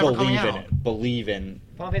 That game's never coming Believe in out. it. Believe in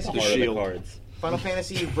Final Fantasy the The heart of the Shield. cards. Final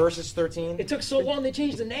Fantasy versus 13. It took so long they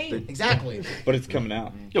changed the name. Exactly. But it's coming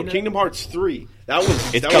out. Yo, Kingdom Hearts 3. That was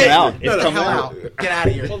It's that come was, out. No, It's no, come Hell out. out. Get out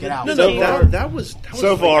of here. Get out. No, So no, far- that was So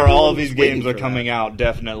like far, everyone all of was these waiting games are for coming that. out.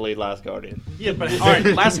 Definitely Last Guardian. Yeah, but all right.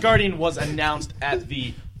 Last Guardian was announced at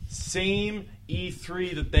the same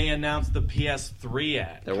E3 that they announced the PS3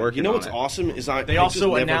 at. They're working You know on what's it. awesome is I They I also just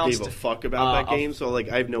never announced, gave a fuck about that a- game, so like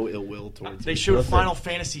I have no ill will towards They it. showed a Listen. Final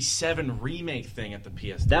Fantasy VII remake thing at the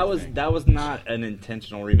PS3. thing. That was not an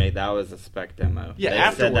intentional remake. That was a spec demo. Yeah, They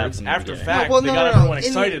said that afterwards, from the after beginning. fact, Well, they no, got no, no. everyone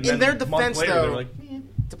excited. In and their then a month defense, later, though, they're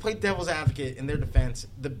like, to play devil's advocate, in their defense,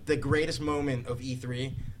 the greatest moment of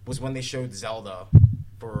E3 was when they showed Zelda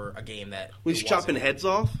for a game that Was it chopping wasn't. heads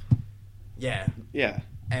off? Yeah, Yeah.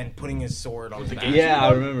 and putting his sword on his back. Yeah,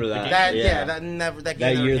 I remember that. That yeah. that never that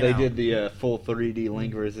game That never year came they out. did the full 3D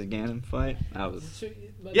Link versus Ganon fight. That was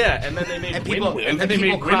Yeah, and then they made And people- Wind, and and then they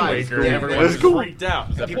people made Wind cried. Waker, Yeah, and everyone was cool. freaked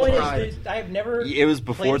out. The People point cried. is, I have never. it was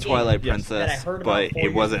before played the game. Twilight Yes. That I Princess, heard about but 4 it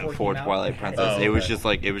years wasn't before it for came out. Twilight I had Princess. it. It was Okay. just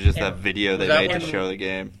like that Ever. video they Was that made to when- show the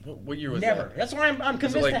game. What year was Never. that? That's why I'm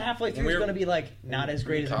convinced like, that halfway when through we is were- going to be like not as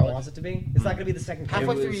great as in it college? wants it to be. It's not going to be the second game.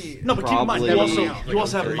 Halfway It through. was- No, but keep in mind, Probably- you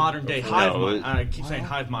also have Like modern day no, hive it- mind. I keep saying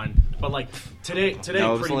hive mind, but like today No,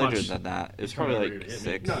 it was pretty later much. than that. It was probably like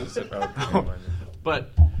 6.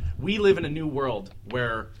 But we live in a new world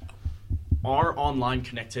where our online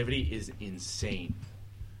connectivity is insane.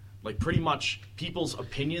 Like pretty much people's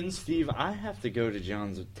opinions. Steve, I have to go to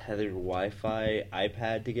John's tethered Wi-Fi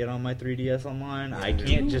iPad to get on my 3DS online. I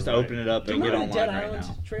can't just open it up Do you and get remember the Dead online right Island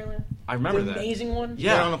now. trailer? I remember The that. amazing one.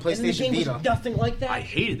 Yeah. Get on a And the PlayStation game Vita. was nothing like that. I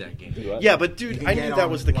hated that game. Yeah, but You dude, can I get knew that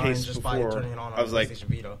was the online case just by before. turning it on I was like,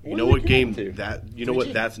 PlayStation Vita. you know what game to? that? You know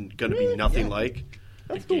what that's going to be nothing like?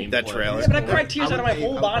 That trailer. Yeah, but I cried tears I out of would my pay-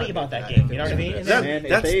 whole I body would about pay that for game. that. You know what I mean? And That-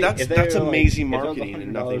 then that's were, amazing if it was marketing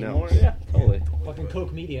and nothing $100 more, else. Yeah, totally. fucking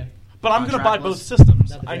Coke Media. But I'm gonna Contract buy was- both systems.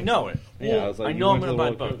 Not the I game. know it. Yeah, I was like, I you know I'm went to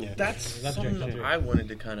gonna the buy World both. Cup. That's That's something Jack too. I wanted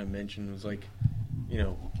to kind of mention was like, you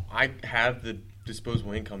know, I have the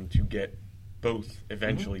disposable income to get both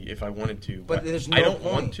eventually if I wanted to. But there's I no don't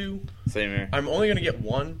point. want to. Same here. I'm only going to get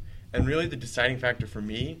one, and really the deciding factor for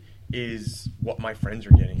me is what my friends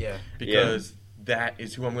are getting. Yeah. Because that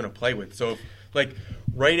is who I'm going to play with. So, if, like,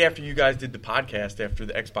 right after you guys did the podcast after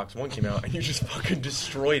the Xbox One came out, and you just fucking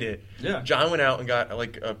destroyed it. Yeah. John went out and got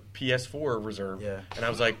like a PS4 reserve. Yeah. And I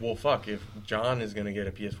was like, well, fuck, if John is going to get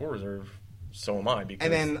a PS4 reserve, so am I. Because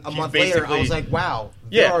And then a he's month later, I basically- was like, wow,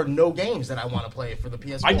 there Yeah. are no games that I want to play for the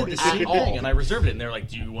PS4. I did the same at all. thing, and I reserved it. And they're like,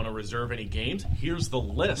 "Do you want to reserve any games? Here's the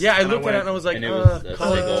list." Yeah, I And looked at went, it and I was like, and it was a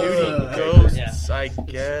Call of single- Duty, Yeah. Ghosts, I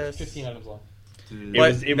guess. 15 items left. It But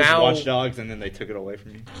was now- Watch Dogs, and then they took it away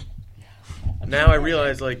from you. Now I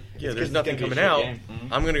realize, like, yeah, 'cause there's it's nothing gonna be coming a out. shit game.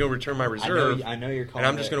 I'm gonna go return my reserve, I know you're calling and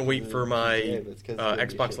I'm just it gonna wait for my GTA, but it's 'cause it's gonna be a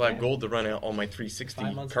Xbox shit Live game. Gold to run out on my 360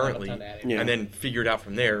 5 months currently, left on that. Yeah. and then figure it out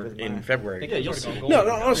from there in February. Yeah, you'll see. No,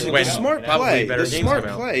 honestly, When the smart probably play, better the games smart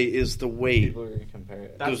come out. play is the wait. People are gonna compare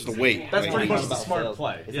it. There's the wait. That's Like, pretty much It's the not smart sales.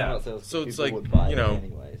 play. It's Yeah. not sales. So it's People like, would buy you it know,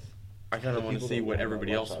 anyways. I kind of want to people see that what buy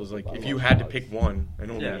everybody Watch else Dogs was like. buy If Watch you had to Dogs. pick one, I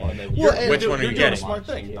don't Yeah. know one. Well, and Which dude, one are you're you doing a getting? smart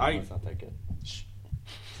thing. It's not that good.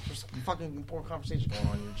 There's a fucking important conversation going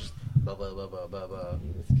on. You're just blah blah blah blah blah blah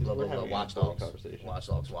It's 'cause blah we're blah blah. having Watch an important Dogs. conversation. Watch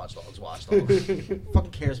Dogs. Watch Dogs. Watch Dogs. Who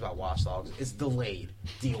fucking cares about Watch Dogs? It's delayed.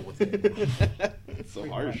 Deal with it. It's so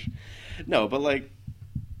harsh. No, but like,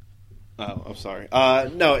 oh, I'm sorry.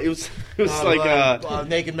 No, it was like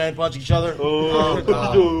naked men punch each other. It's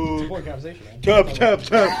an important conversation, man.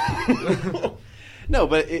 tap. No,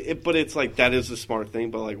 but it's like that is the smart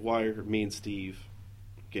thing. But like, why are me and Steve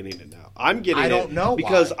getting it now? I'm getting I it don't know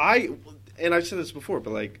because why. I've said this before,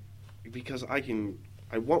 but like because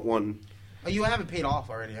I want one. Oh, you haven't paid off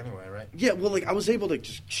already anyway, right? Yeah, well, like I was able to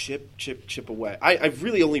just chip away. I've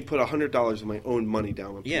really only put $100 of my own money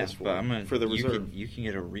down on Yeah, PS4 but I'm gonna, for the reserve. You can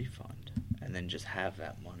get a refund and then just have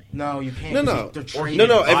that money. No, you can't. No, 'cause no. they're Or- trading.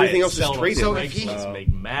 no, Buy everything it, else is sell it, traded. So make if he- some-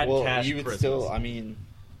 make mad well, cash. you would Christmas. still. I mean,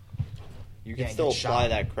 you can Yeah, still get apply shot.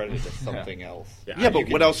 that credit to something else. Yeah, but You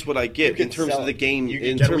can- what else would I you get can in terms sell of the it. game? You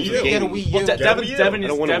In can terms get of a game, Get a Wii U. Well, Get a Devin, Wii U. Devin I is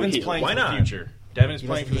don't want a Devin's Wii U. playing Why for the not? future. Devin's He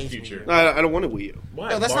playing for the doesn't need future. No, I don't want a Wii U. Why?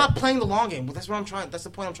 No, that's Bar- not playing the long game. Well, that's what I'm trying. That's the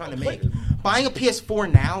point I'm trying to make. Buying a PS4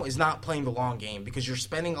 now is not playing the long game because you're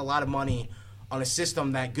spending a lot of money on a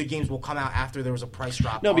system that good games will come out after there was a price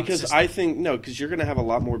drop. No, on the because system. I think because you're going to have a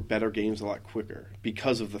lot more better games a lot quicker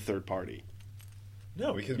because of the third party.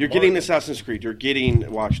 No, because You're getting Assassin's Creed. You're getting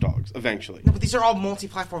Watch Dogs eventually. No, but these are all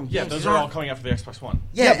multi-platform games. Yeah, those These are all aren't- coming out for the Xbox One.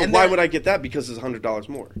 Yeah, but and why they're- would I get that? Because it's $100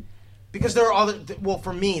 more. Because there are other. Well,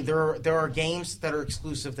 for me, there are games that are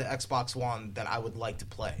exclusive to Xbox One that I would like to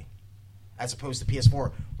play, as opposed to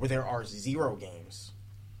PS4, where there are zero games.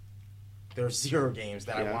 There are zero games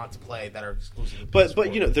that I Yeah. want to play that are exclusive to But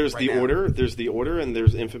PS4 you know, there's right the now. Order, and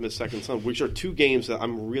there's Infamous Second Son, which are two games that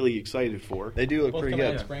I'm really excited for. They do look Both pretty coming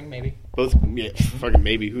out good. in spring, maybe. Both, yeah, fucking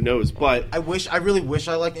maybe, who knows? But I really wish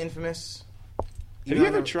I liked Infamous. have you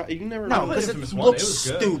ever tried? You never? No, played because it Infamous one. looks It was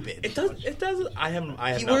good. stupid. It does. It does. I have He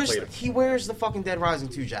not wears played it. he wears the fucking Dead Rising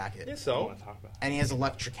 2 jacket, Yeah, so and he has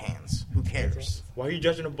electric hands. Who cares? why are you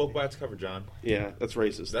judging a book by its cover, John? Yeah, that's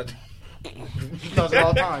racist. That He does it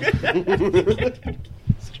all the time.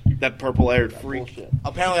 That purple-haired freak. Bullshit.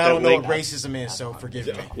 Apparently, I That don't know what link- racism is, so forgive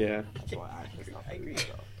me. Yeah. I agree.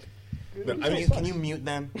 No, I mean, Can you mute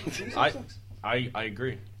them I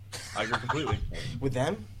agree. I agree completely. with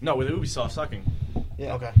them? No, with Ubisoft sucking.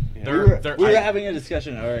 Yeah. Okay. We were having a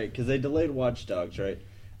discussion, all right, because they delayed Watch Dogs, right?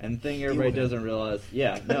 And the thing everybody doesn't realize,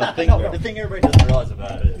 the thing everybody doesn't realize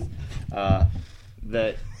about it is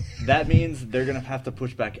that means they're gonna have to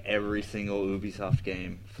push back every single Ubisoft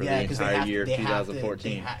game for the entire year of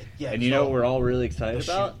 2014. And you know what we're all really excited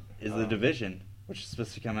about is The Division, which is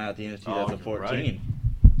supposed to come out at the end of 2014,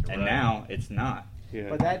 and now it's not. Yeah.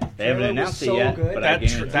 But that They haven't announced it yet, but I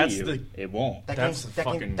guarantee you it won't. That's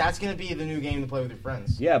going to be the new game to play with your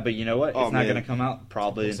friends. Yeah, but you know what? Oh, it's not man. going to come out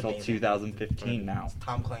probably Looks until amazing. 2015 now. It's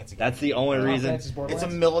Tom Clancy. That's the only reason. It's a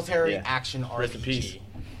military action Rest in peace. RPG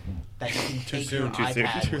that you can take soon, your too soon,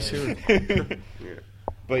 iPad too with. soon.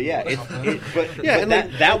 But yeah,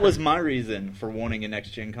 that was my reason for wanting a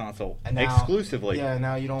next gen console And now- exclusively. Yeah,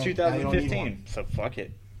 now you don't. 2015. So fuck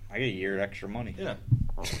it. I get a year extra money. Yeah.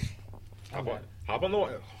 Hop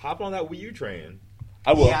on that Wii U train.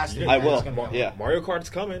 I will. Yes, I it's will. gonna be Yeah, Mario Kart's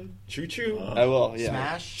coming. Choo choo. I will. Yeah.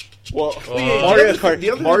 Smash. Well, yeah, Mario the other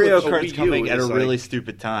thing Mario with the Kart's Wii U coming at a is, like- really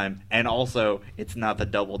stupid time, and also it's not the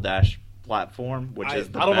Double Dash platform, which is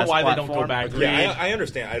the I don't know best why they don't platform. go back. Yeah, I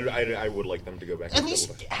understand. I would like them to go back. At to least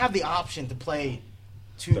Double Dash. have the option to play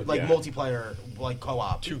multiplayer, like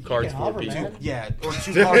co-op. 2 cards, 4 people. man. Yeah, or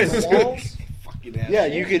 2 cards on walls. Yeah,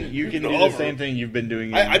 you can do the same thing you've been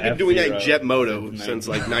doing. I've been doing that in F-Zero Jet Moto since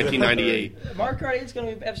like 1998. Mario Kart 8 is going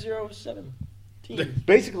to be F-Zero 17.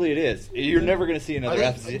 Basically, it is. You're never going to see another Do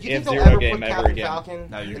you think they'll F-Zero game put ever Captain again. Falcon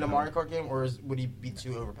No, you in a can't. Mario Kart game, or would he be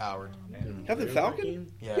too overpowered? Captain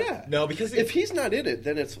Falcon? Yeah. No, because if he's not in it,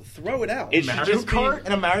 then it's throw it out. It should Mario just be. Kart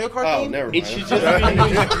in a Mario Kart Oh, game? never mind. It should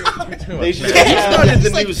just be. They should If he's not in the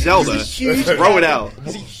He's like- new Zelda, he's a huge throw it Captain- out.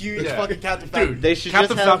 He's a huge Yeah. fucking Captain Falcon. They should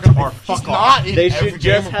Captain just have. Falcon or He's fuck not off. in They every should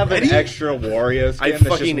just game have an already. extra Wario skin. I that's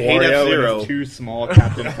fucking just hate Wario F-Zero. and a too small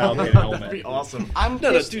Captain Falcon That'd helmet. be awesome. I'm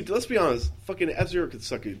No, pissed. dude, let's be honest. Fucking F-Zero could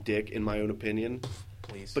suck a dick, in my own opinion.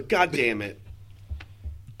 Please. But god damn it,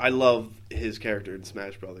 I love his character in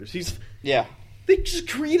Smash Brothers. Yeah, They just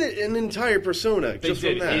created an entire persona They just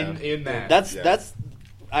did from that. in that. that's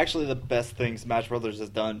actually the best thing Smash Brothers has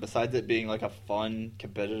done. Besides it being like a fun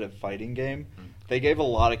competitive fighting game, they gave a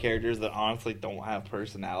lot of characters that honestly don't have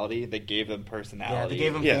personality. They gave them personality. Yeah, they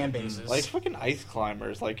gave him Yeah. fan bases. like fucking ice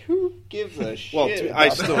climbers. Like who gives a shit? Well, I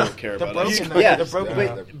about still that? don't care They're about it. broken, though. Yeah, They're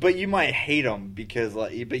broken. but you might hate them because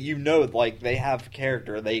but you know like they have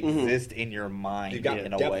character. They Mhm. exist in your mind You got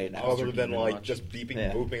in a depth way now. other than like much. just beeping,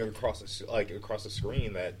 Yeah. moving across the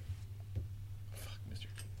screen. That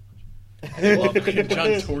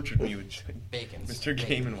John tortured me with Bacon's. Mr.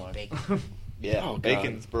 Game & Watch. Bacon Yeah, Oh, God.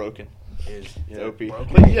 bacon's broken. is It's OP.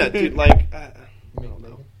 broken. But yeah, dude, like, I don't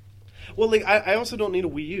know. Well, like, I also don't need a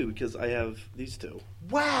Wii U because I have these two.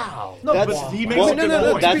 Wow. No, That's- but he makes well, a good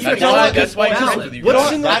no, point. that's- That's why valid. he's with you. What guys.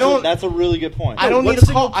 single- That's, I don't- that's a really good point. I don't What need a car.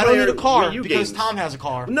 single I don't need a player car Wii U because games? Tom has a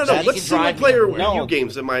car. No, so no. he What can single drive me player everywhere. Wii No. U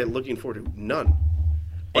games am I looking forward to? None.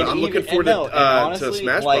 But And I'm even- looking forward and no, and to honestly,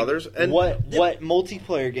 Smash like, Brothers. And what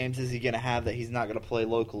multiplayer games is he going to have that he's not going to play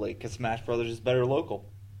locally? Because Smash Brothers is better local.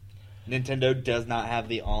 Nintendo does not have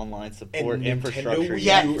the online support infrastructure Wii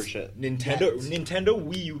yet U- for shit. Nintendo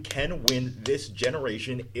Wii U can win this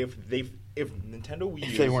generation if Nintendo Wii U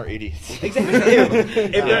If they weren't idiots. Exactly.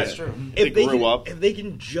 if That's true. They grew up. If they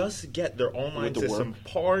can just get their online With the system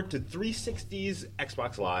par to 360's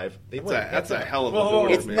Xbox Live, they win. that's a hell of a Whoa,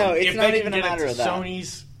 move, It's man. no, it's if not they even can a get matter it to of that.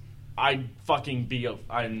 Sony's, I'd be You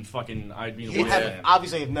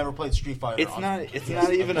obviously have never played Street Fighter. It's on- not. It's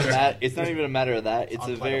not even a matter. It's not even a matter of that. It's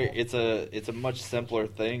a very. Unplayable. It's a much simpler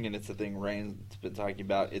thing, and it's a thing Rain's been talking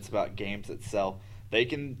about. It's about games that sell. They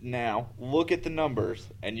can now look at the numbers,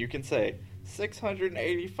 and you can say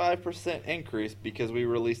 685% increase because we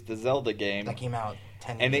released the Zelda game, That came out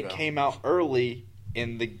 10 years and it ago. came out early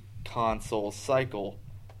in the console cycle.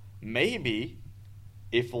 Maybe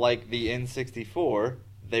if like the N64,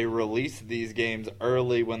 they released these games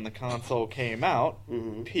early when the console came out,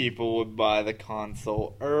 Mhm. people would buy the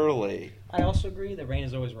console early. I also agree that Rain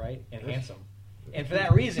is always right and handsome. And for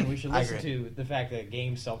that reason, we should I listen agree. to the fact that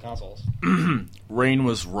games sell consoles. Rain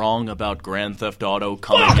was wrong about Grand Theft Auto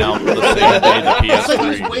coming out the same day the It's like he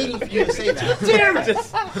was PS3. waiting for you to say that. Damn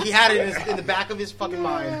it! He had it in the back of his fucking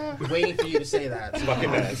mind, waiting for you to say that. So Fucking he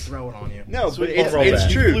wanted to ass. throw it on you. No, Sweet but home it's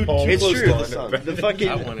rollback. true. Too It's close true. to the sun. The fucking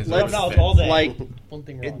That one is let's No, it's all day. like One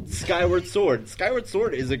thing wrong. Skyward Sword. Skyward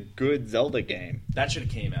Sword is a good Zelda game. That should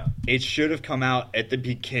have came out. It should have come out at the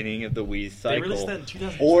beginning of the Wii cycle. released that in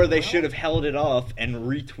 2012? Or they should have held it off and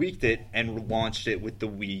retweaked it and launched it with the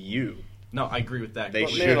Wii U. No, I agree with that. They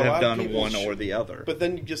But, should man, a lot have of done people one should- or the other. But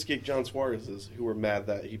then you just get John Suarez's, who were mad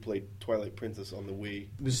that he played Twilight Princess on the Wii. It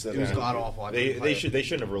was instead of- god awful. They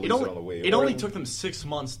shouldn't have released It it on the Wii. only took them 6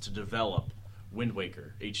 months to develop, Wind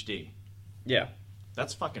Waker HD. Yeah.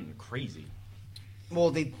 That's fucking crazy. Well,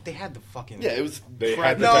 they had the fucking Yeah, it was They crap.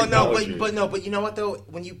 had the technology. but you know what though?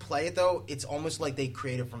 When you play it though, it's almost like they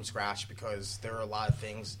created from scratch because there are a lot of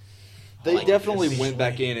things. They like, definitely visually- went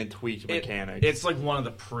back in and tweaked mechanics. It's like one of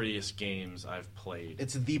the prettiest games I've played.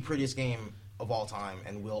 It's the prettiest game of all time,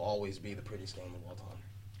 and will always be the prettiest game of all time.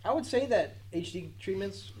 I would say that HD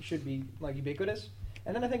treatments should be like ubiquitous.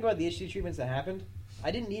 And then I think about the HD treatments that happened. I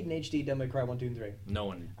didn't need an HD Devil May Cry 1, 2, and 3. No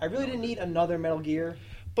one. I really didn't need another Metal Gear.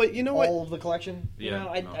 But you know what? All of the collection. You Yeah, know,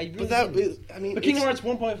 I no. really But that didn't. is, I mean, But Kingdom it's-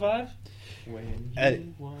 Hearts 1.5.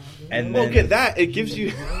 And then, Well, get that. It gives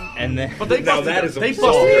you. and then, But they Now busted that is a they song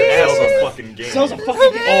busted that their ass sells on a fucking game. Sells a fucking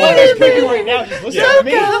game. Oh, it's picking right now. Just listen to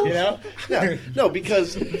me. You know. Yeah, no,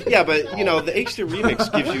 because but you know the HD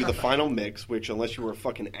remix gives you the final mix, which unless you were a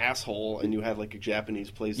fucking asshole and you had like a Japanese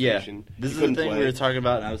PlayStation, yeah, this you is the couldn't thing play. we were talking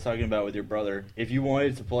about, and I was talking about with your brother. If you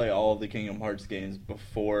wanted to play all of the Kingdom Hearts games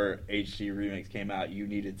before HD remakes came out, you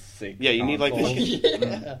needed 6. Yeah, you need like consoles.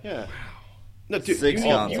 this. Yeah. No, dude, 6 you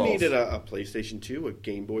consoles. needed a PlayStation 2, a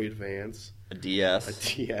Game Boy Advance, a DS,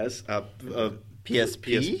 a DS, a PSP?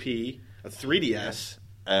 PSP, a 3DS.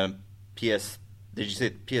 PS. Did you say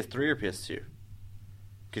PS3 or PS2?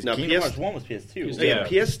 Because No, Kingdom PS Hearts 1 was PS2. Yeah,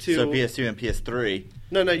 PS2. So PS2 and PS3.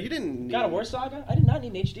 No, you didn't. God of War Saga? I did not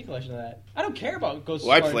need an HD collection of that. I don't care about Ghost of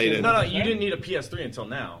Well, I Tsushima. played it. No, you didn't need a PS3 until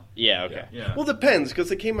now. Yeah, okay. Yeah. Well, depends because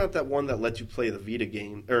they came out that one that let you play the Vita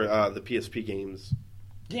game or the PSP games.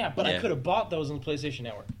 Yeah, but I Yeah. could have bought those on the PlayStation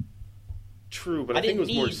Network. True, but I think it didn't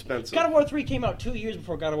was more need- expensive. God of War 3 came out 2 years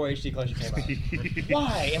before God of War HD collection came out.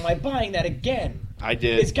 Why am I buying that again? I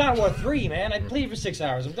did. It's God of War 3, man. I played it for 6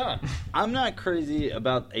 hours. I'm done. I'm not crazy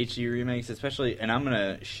about HD remakes, especially, and I'm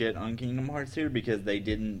gonna shit on Kingdom Hearts here because they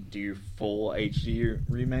didn't do full HD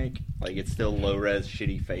remake. Like it's still low res,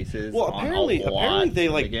 shitty faces. Well, on apparently a lot they of the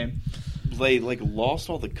like game. they like lost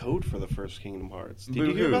all the code for the first Kingdom Hearts. Did you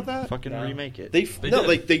hear Boo-hoo. about that? Fucking No. remake it. They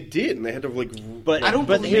did. did, and they had to like. But I don't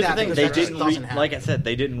but believe here's that the thing: because they that just didn't. doesn't happen. Like I said,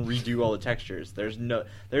 they didn't redo all the textures. There's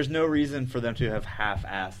no reason for them to have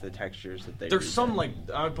half-assed the textures that they. There's redid. some like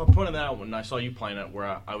I pointed that out when I saw you playing it,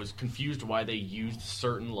 where I was confused why they used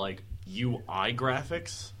certain like UI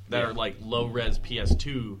graphics that are like low res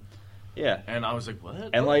PS2, Yeah. and I was like, what?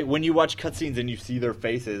 And like when you watch cutscenes and you see their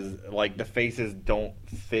faces, like the faces don't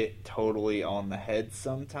fit totally on the head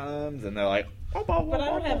sometimes, and they're like, But I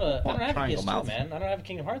don't have a triangle PS2, mouth. man. I don't have a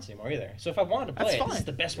Kingdom Hearts anymore either. So if I wanted to play That's it, this fine. is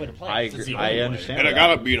the best way to play I it. agree. the I only way. understand. And I that.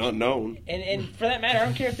 gotta be unknown. And for that matter, I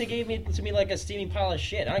don't care if they gave me to me like a steaming pile of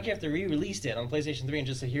shit. I don't care if they re-released it on PlayStation 3 and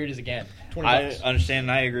just said, here it is again. $20. I understand.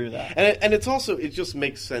 And I agree with that. And it's also it just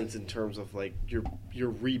makes sense in terms of like you're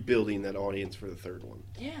rebuilding that audience for the third one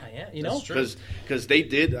Yeah, you know? That's true. because they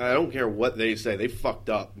did. I don't care what they say, they fucked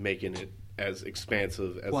up making it as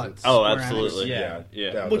expansive as What? it's. Oh, Square absolutely. Enix. Yeah.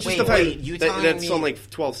 Yeah. Well, just Wait, the fact wait, you telling that's me- on like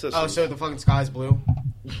 12 systems. Oh, so the fucking sky's blue?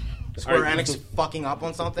 Square Alright. Enix fucking up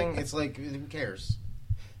on something? It's like, who cares?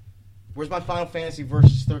 Where's my Final Fantasy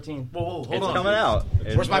versus 13? Whoa, hold It's on. coming out.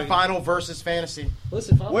 Where's my Final versus Fantasy?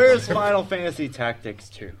 Listen, Final Where's Fantasy- Final Fantasy Tactics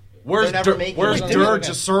 2? Where's They're never making where's it. Dirge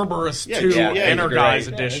Cerberus Yeah, 2 yeah, yeah, Energize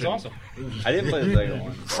great. Yeah, it's Edition? awesome. I didn't play the second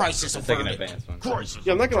one. Crisis The second averted. advanced one.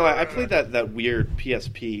 Yeah, I'm not gonna lie. I played that weird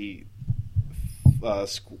PSP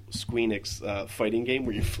Squeenix fighting game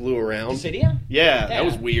where you flew around. Dissidia? Yeah, that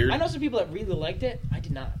was weird. I know some people that really liked it. I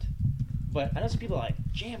did not. But I know some people like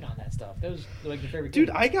jammed on that stuff. That was like their favorite Dude,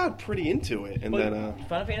 game. I got pretty into it, and But then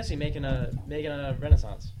Final Fantasy making a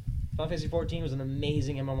renaissance. Final Fantasy 14 was an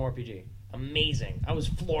amazing MMORPG. Amazing. I was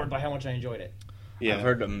floored by how much I enjoyed it. yeah, I've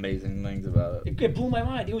heard amazing things about it. It blew my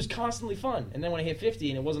mind. It was constantly fun. And then when I hit 50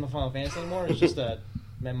 and it wasn't a Final Fantasy anymore, it was just a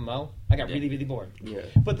MMO, I got really, really bored. yeah.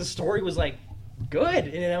 But the story was like good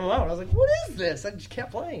in an MMO. And I was like, what is this? I just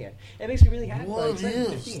kept playing it. It makes me really happy. What It's like is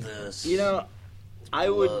 15. this? You know,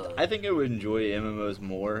 I think I would enjoy MMOs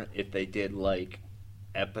more if they did like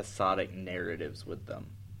episodic narratives with them.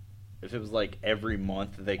 If it was like every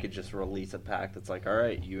month they could just release a pack that's like, all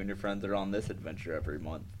right, you and your friends are on this adventure every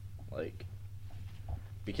month, like.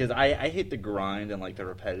 Because I hate the grind and like the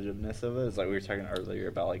repetitiveness of it. It's like we were talking earlier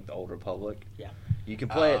about like the Old Republic. Yeah. You can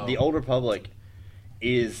play it. The Old Republic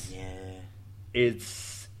is Yeah.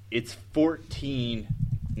 it's 14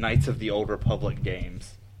 Knights of the Old Republic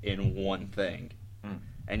games in one thing.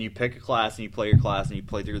 And you pick a class and you play your class and you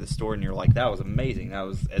play through the story and you're like, that was amazing. That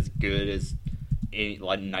was as good as any,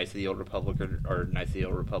 like Knights of the Old Republic or Knights of the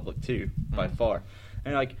Old Republic 2 by far.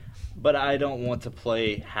 And you're like, but I don't want to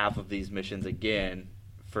play half of these missions again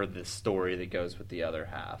for the story that goes with the other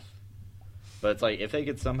half. But it's like if they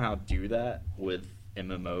could somehow do that with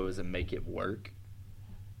MMOs and make it work,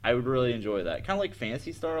 I would really enjoy that. Kind of like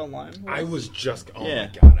Phantasy Star Online. I was just. Oh Yeah.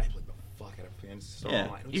 my god! I played the fuck out of Phantasy Star Yeah.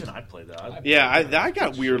 Online. Even I played that. I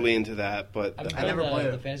got weirdly into that, but I never played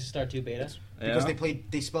it. the Phantasy Star 2 beta. Because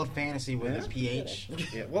they spelled fantasy with a PH.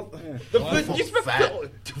 yeah, well, You spent fat.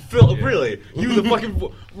 Phil, really? You the fucking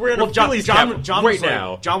we're in a Phillies cap John right was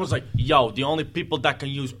now. Like, John was like, "Yo, the only people that can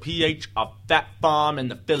use PH are Fat Farm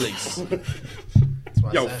and the Phillies, That's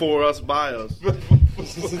what I yo, said. for us, by us.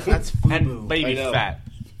 That's and FUBU. Baby I know. Fat,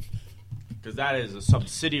 because that is a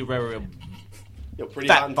subsidiary of Yo, pretty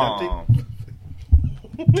hot Fat and tempting. Farm."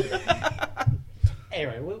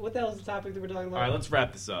 Anyway, what the hell is the topic that we're talking about? All right, let's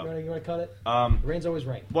wrap this up. You want to cut it? Rain's always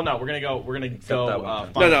right. Well, no, we're gonna go. that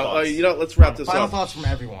one. final No, thoughts. let's wrap this Final up. thoughts from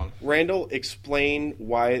everyone. Randall, explain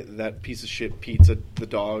why that piece of shit pizza, the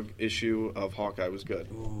dog issue of Hawkeye was good.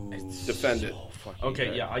 Defend it.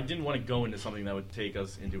 Okay, yeah, I didn't want to go into something that would take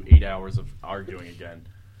us into 8 hours of arguing again.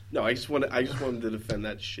 No, I just wanted to defend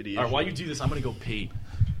that shitty issue. All right, while you do this, I'm gonna go pee.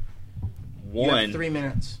 You have One, 3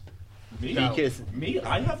 minutes. Me? No. because Me?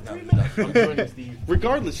 I have 3 minutes. I'm joining Steve.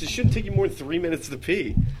 Regardless, it shouldn't take you more than 3 minutes to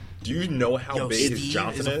pee. Do you know how Yo, big Steve his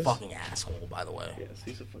Johnson is a is? fucking asshole, by the way. Yes,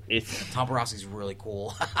 he's a fucking. it's Tom Barowski's really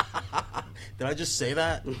cool. Did I just say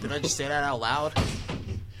that? Did I just say that out loud?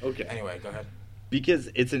 Okay. Anyway, go ahead. because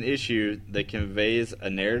it's an issue that conveys a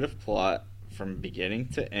narrative plot from beginning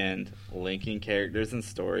to end, linking characters and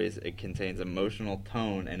stories. It contains emotional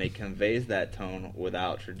tone, and it conveys that tone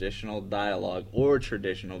without traditional dialogue or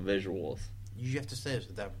traditional visuals. You have to say it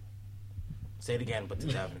to Devin. Say it again, but to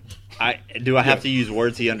Devin. I have to use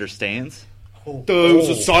words he understands? Oh. It was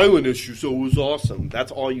a silent issue, so it was awesome.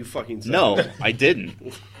 That's all you fucking said. No, I didn't.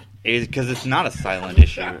 Because it's not a silent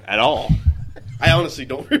issue at all. I honestly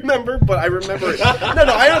don't remember, but I remember it. No,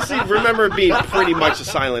 I honestly remember it being pretty much a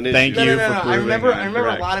silent issue. Thank you. for I proving remember I'm a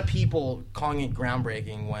correct. lot of people calling it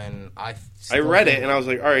groundbreaking when I read it, and I was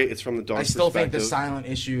like, all right, it's from the dog's I still think the perspective. silent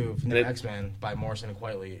issue of New it- X-Men by Morrison and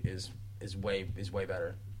Quitely is way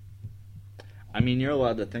better. I mean, you're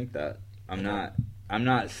allowed to think that. I'm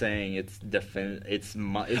not saying it's it's one Yeah, of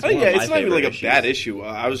my it's not even favorite like a issues. bad issue.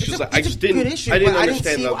 I was just like, I It's just a didn't. good issue, I didn't but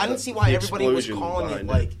understand I didn't see why everybody was calling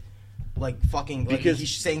it like fucking like Because-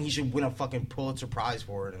 he's saying he should win a fucking Pulitzer Prize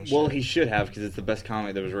for it. And Well, shit. he should have, because it's the best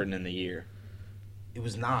comic that was written in the year. It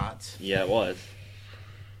was not. Yeah, it was.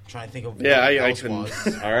 I'm trying to think of Yeah, what I else couldn't-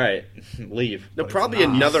 was. All right, leave. No, it's probably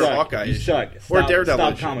not. another You suck. Hawkeye You issue. suck. Or Stop- Daredevil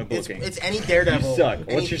Stop issue. comic It's, booking. it's any Daredevil. You suck.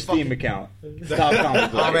 any What's your fucking- Steam account? Stop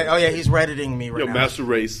comic booking. Oh yeah, he's redditing me right Yo, now. Master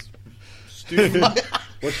Race. What's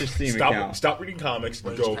your Steam account? Stop reading comics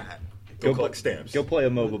and Rage go Cat. collect stamps. Go play a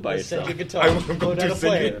MOBA by Send yourself. your guitar. I will Go down do to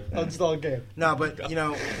play send it. Install a game. No, but you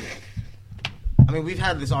know, I mean, we've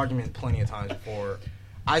had this argument plenty of times before.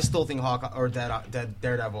 I still think Hawkeye or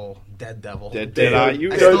Daredevil. Dead Eye.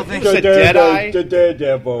 You I still think said Dead Eye.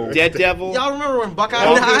 Daredevil. Dead Devil. Y'all remember when Buckeye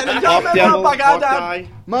Hawk died? Devil. Hawkeye.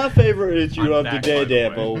 My favorite issue I'm of back, the by the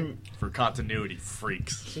Daredevil. way, for continuity,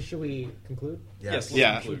 freaks. So should we conclude? Yes.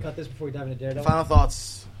 Yeah. Should we cut this before we dive into Daredevil? Final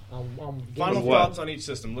thoughts. Final What? thoughts on each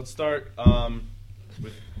system. Let's start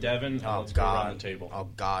with Devin. And Oh let's go around God. the table. Oh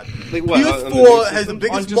God. Like what, on the new PS4 has the system?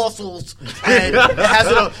 biggest On just- muscles, and it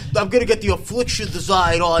has I'm gonna get the Affliction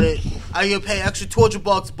design on it. I'm gonna pay extra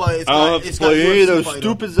 $200, but it's I don't have got to play any of those UFC fighter.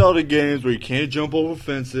 stupid Zelda games where you can't jump over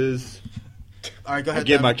fences. All right, go I ahead.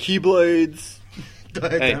 get my Devin. Keyblades. Go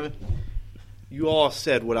ahead, Hey. Devin. You all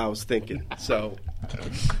said what I was thinking, so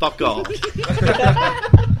fuck off.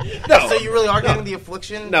 So you really are getting the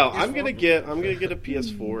Affliction? No, PS4? I'm gonna get a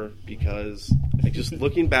PS4 because just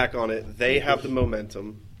looking back on it, they have the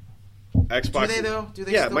momentum. Xbox. Do they though? Do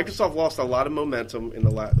they Yeah, still? Microsoft lost a lot of momentum in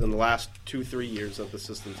the last 2-3 years of the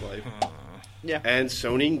system's life. Yeah. And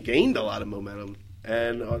Sony gained a lot of momentum,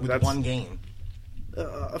 and With that's one game,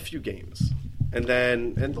 a few games, and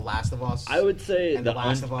then The Last of Us. I would say And The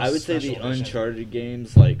Last of Us I would say the Special Edition. Uncharted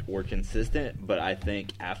games were consistent, but I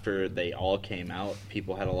think after they all came out,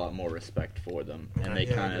 people had a lot more respect for them, and Okay,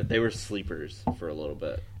 yeah. they were sleepers for a little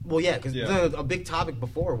bit. Well, yeah, because Yeah. a big topic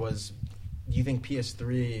before was, do you think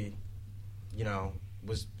PS3,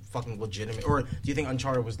 was fucking legitimate, or do you think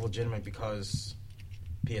Uncharted was legitimate because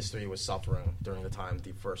PS3 was suffering during the time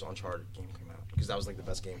the first Uncharted game came out? Because that was like the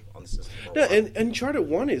best game on the system. no, and Uncharted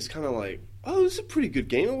 1 is kind of like, oh, this is a pretty good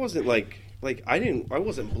game. It wasn't like like I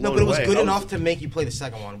wasn't blown No, but it was away. good enough to make you play the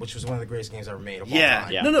second one, which was one of the greatest games ever made. Of all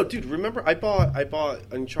time. Yeah. No, dude. Remember, I bought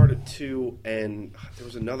Uncharted 2, and there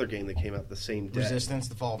was another game that came out the same day. Resistance,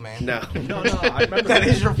 The Fall of Man. No, No, I remember That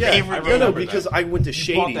is your Yeah, favorite no, game. no, because I went to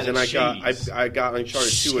You bought Shady's that and at I Shady's. got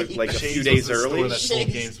Uncharted 2 like a few Shades days was the early. store that sold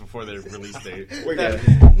Shades. games before their release date.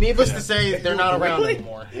 Needless to say, they're not around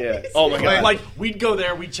anymore. Yeah. Oh my god. Like we'd go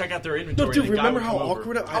there, we'd check out their inventory. No, dude. and the guy Remember would how come over.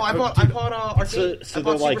 awkward? I bought Arcade. So I they're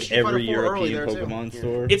bought Super like Street Fighter every 4 early European there, too. Pokemon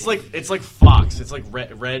store. It's like Fox. It's like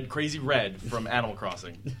Red, Crazy Red from Animal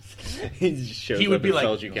Crossing. He just shows He would up be and like,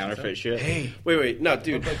 sells you counterfeit shit. Hey, Wait, no,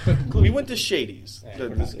 dude. We went to Shady's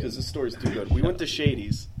because the story's too good. We went to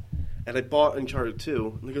Shady's, and I bought Uncharted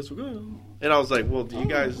 2. And he goes, "We're good." And I was like, "Well, do you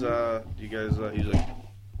guys?" He's like,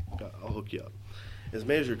 "I'll hook you up." His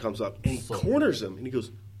manager comes up and he corners him, and he goes,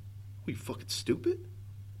 "Are you fucking stupid?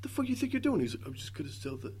 What the fuck you think you're doing?" He's like, "I'm just gonna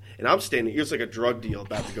sell the." And I'm standing. It's like a drug deal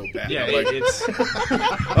about to go bad. yeah, I'm like, it's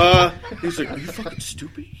he's like, "Are you fucking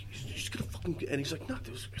stupid? You're just gonna fucking." And he's like, "No,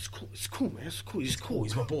 dude, it's cool. It's cool, man. It's cool. He's cool.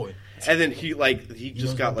 He's my boy. And then he just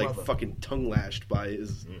knows got my like brother. fucking tongue lashed by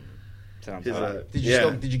his. Sounds his hot. Did you yeah.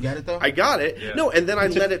 did you get it though? I got it. Yeah. No, and then I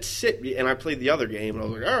let it sit, and I played the other game, and I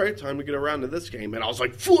was like, "All right, time to get around to this game." And I was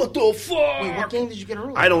like, "What the fuck?" Wait, what game did you get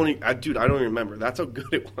early? Dude, I don't even remember. That's how good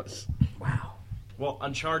it was. Wow. well,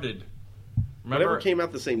 Uncharted. Whatever Remember, came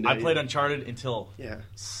out the same day. I played Uncharted until Yeah,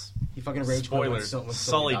 He fucking rage quit when spoiler. when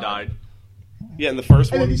Sully died. yeah. In the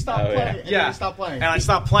first And one, then he stopped Oh, playing. yeah. And then Yeah, he stopped playing. and I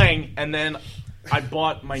stopped playing, and then I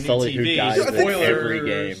bought my new Sully who TV. dies in Spoilers. every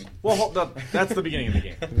game. Well, hold up. That's the beginning of the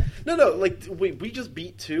game. no. Like we just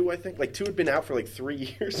beat 2. I think like 2 had been out for like 3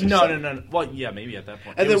 years. Or No. something. Well, yeah, maybe at that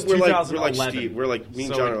point. And It then was we're like 2011. Steve. We're like me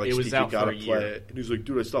and So John are like it was Steve. You out for gotta a play year. it. And he's like,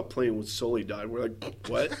 "Dude, I stopped playing when Sully died." We're like,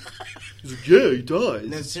 "What?" He's like, "Yeah, he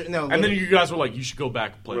dies." And then you guys were like, "You should go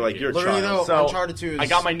back and play." We're the like, game. "You're a literally child." though, So, Uncharted 2 is I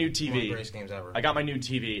got my new one of the TV. greatest games ever. I got my new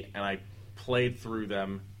TV and I played through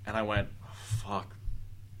them and I went, "Fuck,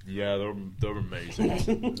 yeah, they're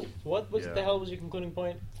amazing." What was Yeah. the hell was your concluding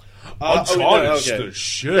point? Uncharted's okay. the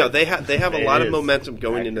shit. No, they have a It lot of is momentum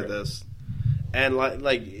going into accurate. this, and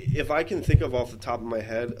like if I can think of off the top of my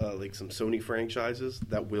head, like some Sony franchises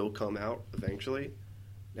that will come out eventually,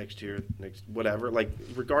 next year, next whatever. Like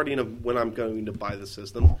regarding of when I'm going to buy the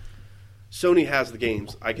system, Sony has the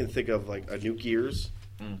games. I can think of like a new Gears,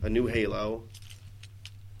 a new Halo,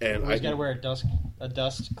 and He's got to wear a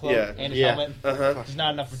dust cloak Yeah. and a Yeah. helmet. uh-huh. There's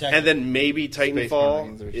not enough protection. And then maybe Titanfall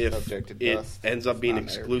Marines are if subject to it dust ends up being on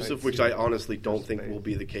exclusive, airplanes, which too. I honestly don't think will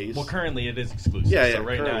be the case. Well, currently it is exclusive. Yeah, so yeah,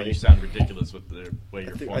 right now currently. you sound ridiculous with the way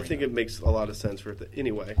you're I forming. think it makes a lot of sense for it.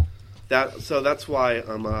 Anyway, that's why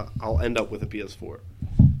I'll end up with a PS4.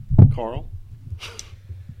 Carl,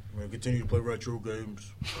 I'm gonna continue to play retro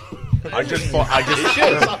games. I just bought.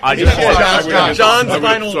 John's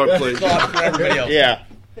final start playing. thought for everybody else. Yeah.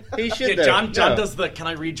 He should. Yeah, though. John No. does the "Can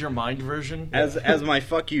I read your mind" version. As my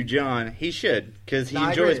fuck you, John. He should because he No, I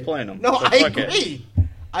enjoys agree. playing them. No, So I fuck it. agree.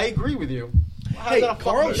 I agree with you. How's Hey, that a fucking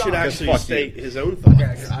Carl should job? actually fuck you. state his own thoughts.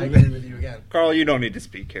 Okay, I agree with you again. Carl, you don't need to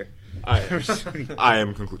speak here. I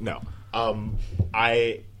am no.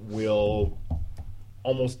 I will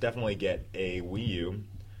almost definitely get a Wii U.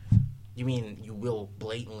 You mean you will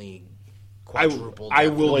blatantly I quadruple? I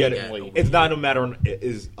will get definitely it. a Wii it's U. not a matter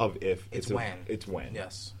of if. It's a- when. It's when.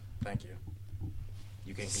 Yes. Thank you.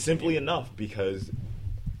 You can Simply enough because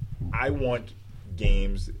I want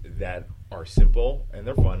games that are simple and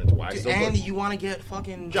they're fun. It's why I still And play. you want to get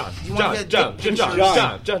fucking John, You want to get dick pictures.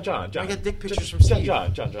 John. I got dick pictures from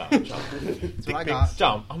John, Steve. John. That's what I got.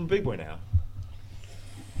 John, I'm a big boy now.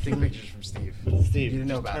 Dick pictures from Steve. Steve, You didn't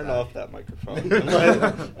know just about turn that. off that microphone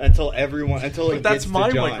until it that's gets my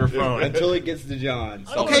to John. microphone. Until it gets to John.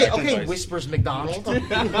 Okay, whispers McDonald.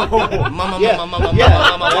 Mama, Yeah. mama,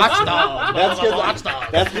 Yeah. watchdog. That's 'cause-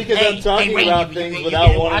 watchdog. That's because Hey, I'm talking hey, Randy, about you things get without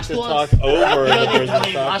wanting Watch to Dogs? talk over You the know they person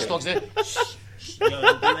delayed Watch talking. Dogs. Yo,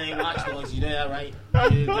 delayed Watch Dogs. You know that, right? Yeah,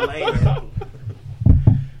 delayed.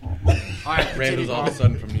 All right, Randall's all of a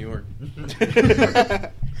sudden from New York.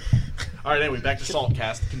 All right, anyway, back to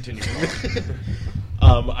Saltcast. Continue.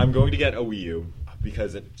 I'm going to get a Wii U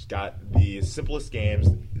because it's got the simplest games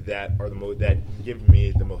that are that give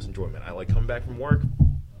me the most enjoyment. I like coming back from work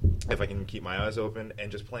if I can keep my eyes open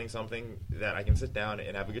and just playing something that I can sit down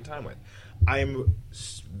and have a good time with. I'm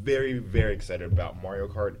very, very excited about Mario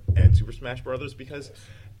Kart and Super Smash Brothers because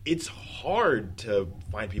it's hard to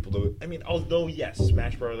find people to. I mean, although yes,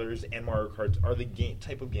 Smash Brothers and Mario Kart are the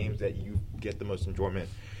type of games that you get the most enjoyment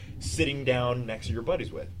sitting down next to your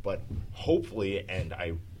buddies with. But hopefully, and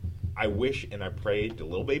I wish and I pray to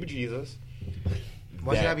little baby Jesus.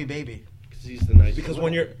 Why'd you that- have your baby? Because he's the nice. Because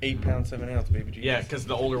when you're 8 pounds 7 ounce, baby Jesus. Yeah, because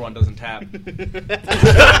the older one doesn't tap.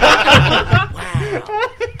 Wow.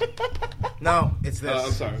 No, it's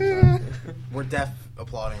this. I'm sorry. We're deaf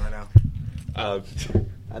applauding right now.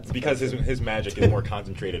 That's because his magic is more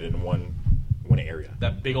concentrated in one area.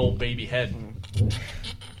 That big old baby head.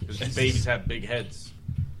 Because babies have big heads.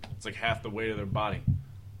 It's like half the weight of their body.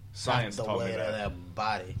 Science the taught me weight of that. their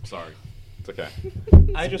body. Sorry. It's okay.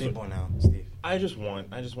 It's a big one now, Steve. I just want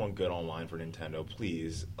good online for Nintendo,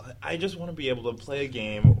 please. I just want to be able to play a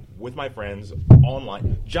game with my friends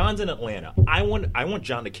online. John's in Atlanta. I want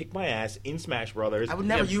John to kick my ass in Smash Brothers. I would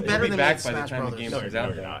never. You it'll better be than me back at by the Smash time the Brothers. game No, comes no,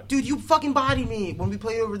 out. you're not. Dude, you fucking bodied me when we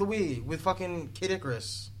played over the Wii with fucking Kid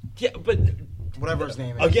Icarus. Yeah, but Whatever his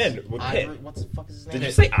name is. Again, with Pitt. What the fuck is his name? did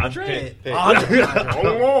you say Andre? Pitt. Andre.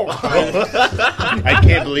 I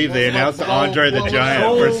can't believe they announced Andre the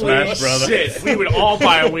Giant for Smash Brothers. Shit, we would all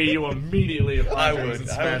buy a Wii U immediately if Andre was in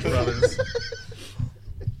I Smash would. Brothers.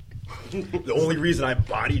 The only reason I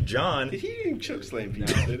bodied John. He didn't chokeslam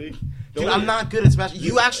people, did he? Dude, I'm not good at Smash.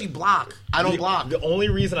 You actually block. I don't block. The only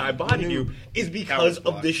reason I bodied you is because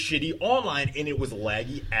Cowards of this shitty online, and it was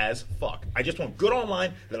laggy as fuck. I just want good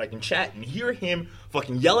online that I can chat and hear him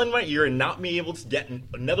fucking yell in my ear and not be able to get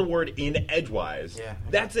another word in edgewise. Yeah.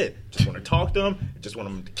 That's it. Just want to talk to him. Just want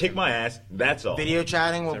him to kick my ass. That's all. Video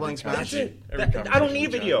chatting while playing Smash. That's it. Every I don't conversation need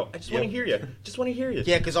with video. John. I just want to hear you. Just want to hear you.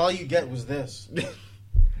 Yeah, because all you get was this.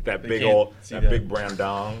 That They big can't old, see that that. big brown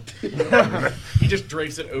dong. He just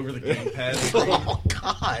drapes it over the gamepad. Oh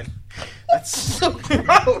God, that's so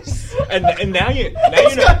gross. and now you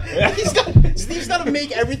He's know. got, Steve's got to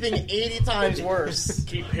make everything 80 times worse.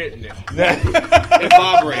 Keep hitting it. It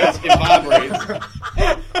vibrates.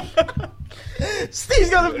 Steve's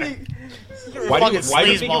got to be. Why do you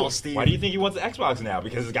sleazeball, Steve. why do you think he wants the Xbox now?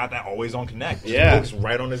 Because it's got that always on connect. Yeah. It looks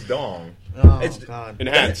right on his dong. Oh It's- God.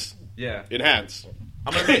 Enhance. Yeah. Enhance.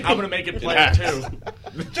 I'm gonna make it play It too.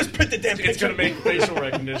 Just put the damn It's gonna make facial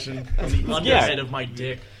recognition on the underside of my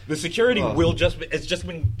dick. the security will it's just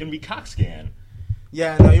gonna be cock scan.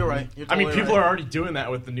 Yeah, no, you're right. You're I mean, totally people right. are already doing that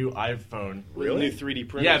with the new iPhone. New 3D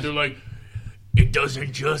printers. Yeah, they're like, it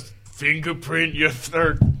doesn't just fingerprint your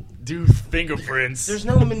do fingerprints. There's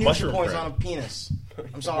no minutia Mushroom points print. on a penis.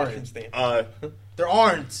 I'm sorry. Uh, There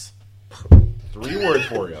aren't. 3 words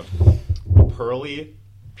for you: pearly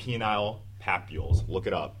penile papules. Look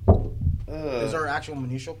it up. Those are actual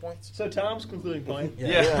minutia points. So Tom's concluding point.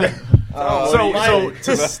 Yeah. Oh,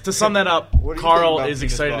 So to sum that up, What do you Carl think about is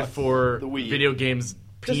penis excited box? for The Wii U. video games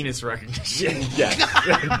penis recognition Yes.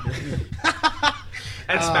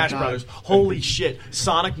 and Smash Brothers. Holy shit!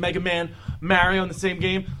 Sonic, Mega Man, Mario in the same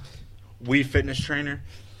game. Wii Fitness Trainer.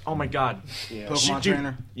 Oh my god! Yeah. Pokemon Dude,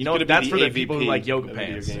 trainer. you know It's what? gonna That's be for the the people who AVP like yoga of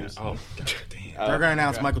video pants. games. Oh god damn. They're gonna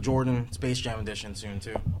announce Michael Jordan Space Jam edition soon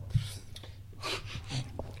too.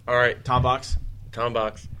 All right, Tom Box. Tom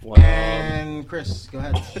Box. And Chris, go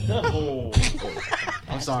ahead. Oh.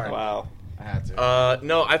 I'm sorry. Wow. I had to.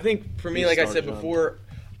 No, I think for me, You like I start, said John. before,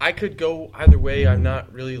 I could go either way. I'm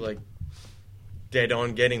not really like dead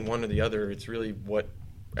on getting one or the other. It's really what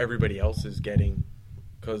everybody else is getting,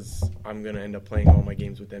 because I'm gonna end up playing all my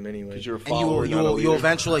games with them anyway. Because you're a And follower, not a you'll leader.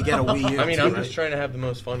 eventually get a Wii U. I mean, too, I'm right? just trying to have the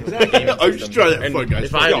most fun with my gaming I'm just system. trying to have And fun, guys.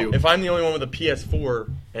 If, Fuck you. if I'm the only one with a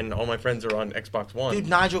PS4 and all my friends are on Xbox One, Dude,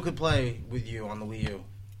 Nigel could play with you on the Wii U.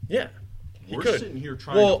 yeah, he We're could. sitting here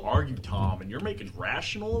trying Well- to argue, Tom, and you're making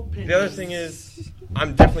rational opinions. The other thing is,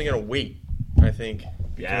 I'm definitely gonna wait. I think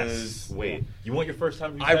Yes. because Wait. You want your first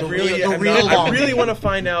time? I The really, real- the am real not- I long really game. want to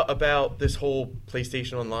find out about this whole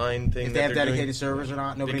PlayStation Online thing. If that they have they're dedicated doing. servers or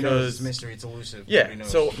not, nobody Because- knows. It's a mystery. It's elusive. Yeah, Nobody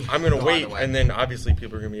knows. so I'm gonna Go wait, either way. and then obviously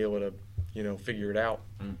people are gonna be able to, figure it out.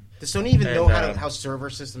 Does Sony even know and, how server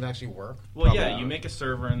systems actually work? Well, Probably yeah, not. you make a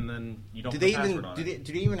server and then you don't Do put they a password even on do it.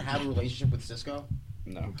 they even have a relationship with Cisco?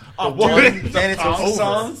 No. Oh, one- Then it's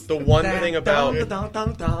over. The one thing about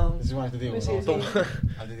This is what I have to deal with. all day. the,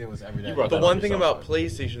 I have to deal with this every day. You brought the that one on thing yourself, about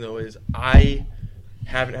PlayStation though is I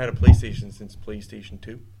haven't had a PlayStation since PlayStation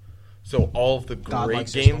 2. So all of the Godlike great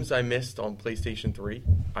system. games I missed on PlayStation 3,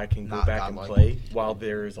 I can go Not back godlike. and play while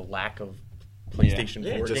there is a lack of PlayStation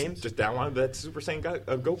 4 just, games. Just download that Super Saiyan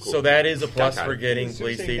Goku. So that is a plus Gakai. for getting Super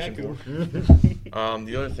Saiyan PlayStation 4.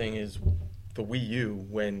 The other thing is the Wii U,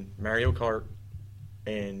 when Mario Kart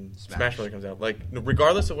and Smash Bros. Comes out. Like,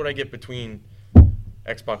 regardless of what I get between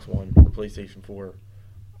Xbox One or PlayStation 4,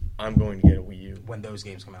 I'm going to get a Wii U when those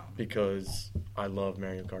games come out. because I love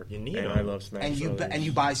Mario Kart You need and them. I love Smash Brothers. And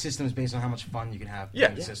you buy systems based on how much fun you can have Yeah.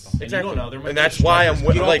 in the Yes. system. And you don't know, there might and be that's a why I'm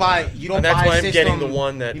strike. You don't like, buy. You don't and that's buy why a I'm system, getting the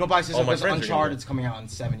one that you don't buy a all system my because friends are gonna Uncharted's coming out in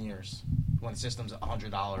 7 years when the system's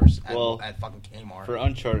 $100 Well, at fucking Kmart. For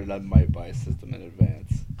Uncharted, I might buy a system in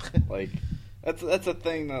advance. Like, That's a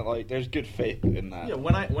thing that like there's good faith in that. Yeah,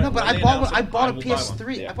 I bought a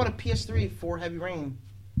PS3. Yeah. I bought a PS3 for Heavy Rain,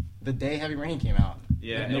 the day Heavy Rain came out.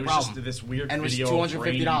 Yeah, no it was problem. just this weird And it was video $250. of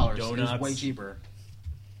rainy It was donuts. way cheaper.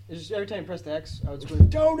 It's just every time you press the X, I would scream,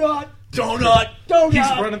 "Donut! Donut! Donut!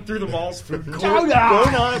 He's running through the malls for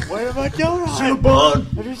Donut! What about donut?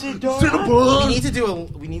 Cinnabon! Have you seen donut? Cinnabon! We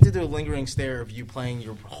need to do a lingering stare of you playing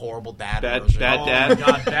your horrible dad version. Oh my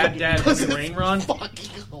god, Bad Dad Heavy Rain Run. Fucking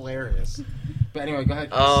hilarious. But anyway, go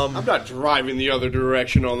ahead. Chris. I'm not driving the other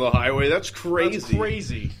direction on the highway. That's crazy. That's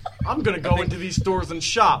crazy. I'm gonna go into these stores and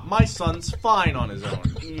shop. My son's fine on his own.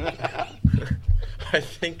 I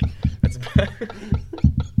think that's better.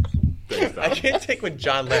 I can't take when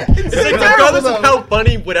John left. It's like, regardless of how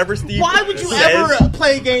funny whatever Steve Why would you says, ever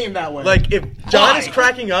play a game that way? like, if John Why? is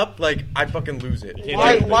cracking up, like, I fucking lose it.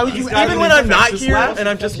 Why would you Even ever when I'm not just here laugh? and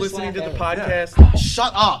I'm just Just listening to the laugh podcast,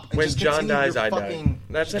 shut up. and when just John continue dies, your I die. fucking-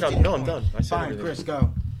 That's it. just No, I'm keep done. going. I said Fine, everything. Chris,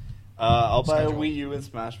 go. I'll buy a Schedule. Wii U when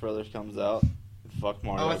Smash Brothers comes out. Fuck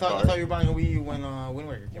Mario Oh, I Kart. thought you were buying a Wii U when Wind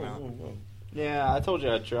Waker came out. Yeah, I told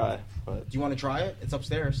you I'd try, but Do you want to try it? It's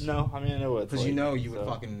upstairs. no. I mean, I know it's Because you like, know you would so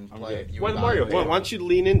fucking I'm play good. it. You Why would the buy Mario it. Why don't you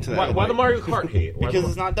lean into that? Why the Mario Kart hate? Why Because the-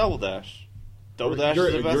 it's not Double Dash. Double Dash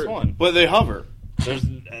is the best you're- one. But they hover. There's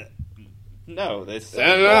no. They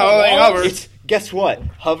hover. It's guess what?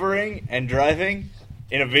 Hovering and driving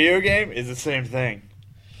in a video game is the same thing.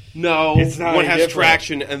 No, It's not one any has different.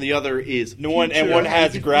 traction and the other is. One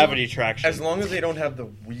has gravity traction. As long as they don't have the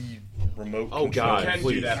Wii remote Oh, control, God, You can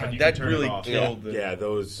please. do that, but you that can turn really it off. killed Yeah,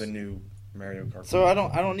 those. the new Mario Kart. So I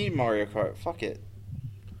don't need Mario Kart. Fuck it.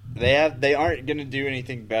 They aren't gonna do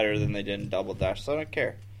anything better than they did in Double Dash, so I don't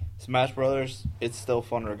care. Smash Brothers, it's still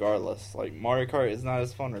fun regardless. Like Mario Kart is not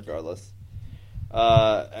as fun regardless.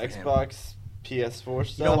 Xbox, PS4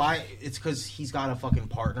 stuff. You know why? It's because he's got a fucking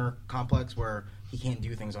partner complex where he can't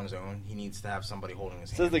do things on his own. He needs to have somebody holding his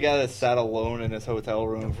hand. Says the guy that sat alone in his hotel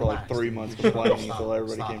room for like Relax, 3 dude. months complaining Stop, until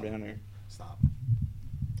everybody stop. came down here. Stop.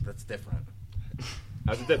 That's different.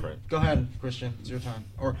 How's it different? Go ahead, Christian. It's your time.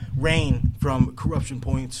 Or Rain from Corruption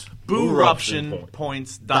Points.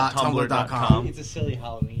 Booruptionpoints.tumblr.com. It's a silly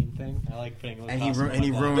Halloween thing. I like putting. And he ruined. He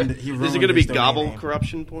ruined. Is it going to be his domain Gobble name.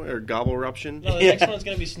 Corruption Point or Gobble Eruption? No, the next one's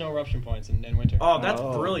gonna be Snow Eruption Points in winter. Oh, that's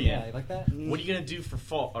Yeah, brilliant. you like that? What are you gonna do for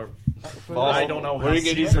fall? Or Fall. I don't know. What how are you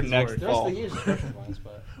gonna do for seasons next work. The rest fall? of the year's eruption points,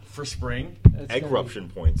 but For spring, it's Egg gonna be- eruption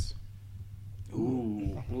points.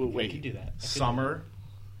 Ooh, I could wait. do that. summer,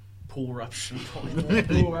 pool eruption point.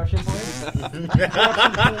 Pool eruption points.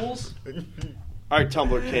 Eruption pools. All right,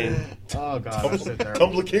 Tumblr King. Oh god, that's so terrible.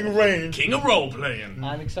 Tumblr King Rain. King of role playing.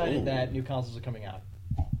 I'm excited that new consoles are coming out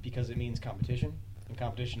because it means competition, and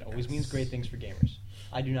competition always means great things for gamers.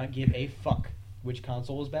 I do not give a fuck which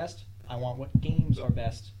console is best. I want what games are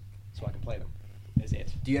best so I can play them. Is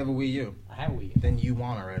it? Do you have a Wii U? I have a Wii. Then you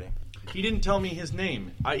won already. He didn't tell me his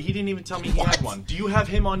name. He didn't even tell me he had one. Do you have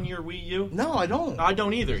him on your Wii U? No, I don't. I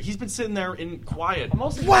don't either. He's been sitting there in quiet. I'm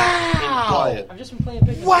mostly Wow! I've just been playing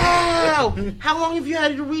Pikmin Wow! How long have you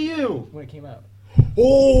had your Wii U? when it came out.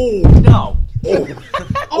 Oh No.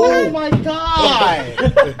 Oh my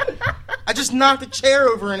god! I just knocked the chair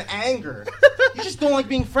over in anger. You just don't like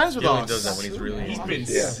being friends with He only us. does that when he's really He's angry. been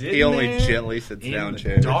sitting He only there gently sits in down the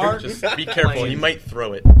chair. dark. Just be careful. Playing- He might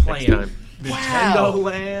throw it next playing time. Nintendo Wow.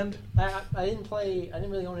 Land. I didn't play. I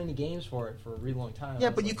didn't really own any games for it for a really long time. Yeah,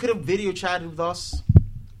 but you could have video chatted with us.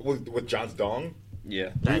 with John's dong. Yeah.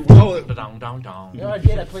 Dong, dong, dong. You know what I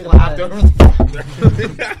did? I played a lot Laughed of, over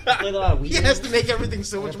the played a lot of Wii. He has to make everything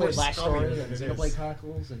so I much more played Black Story scummy. and Xenoblade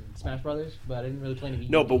Chronicles and Smash Brothers, but I didn't really play any Wii.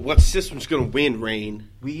 No, but what system's going to win, Rain?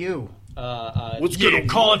 Wii U. What's Yeah, going to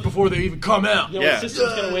call it before they even come out. You know Yeah. what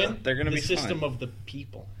system's gonna win? They're gonna the be system fine. of the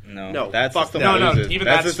people. No, No, fuck system that. No, loses. even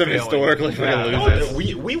that that's system failing. historically Yeah. fucking Oh,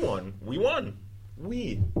 loses. We won. We won.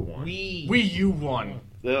 We won. Wii U won.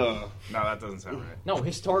 Ugh. No, that doesn't sound right. No,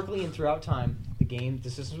 historically and throughout time, the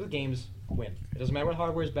systems with games win. It doesn't matter what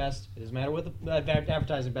hardware is best. It doesn't matter what the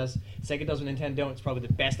advertising best. Sega does what Nintendo don't. It's probably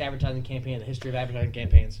the best advertising campaign in the history of advertising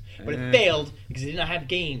campaigns. But it failed because it did not have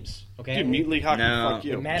games. Okay, Dude, Mutely Hockey, No. fuck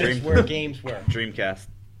you. it matters where games were. Dreamcast.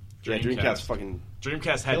 Yeah, Dreamcast fucking.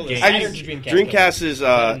 Dreamcast had It games. mattered to Dreamcast. Dreamcast is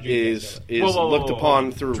Dreamcast, is Whoa, whoa, looked whoa, whoa.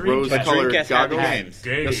 upon through Dreamcast- rose-colored Dreamcast had goggles. games.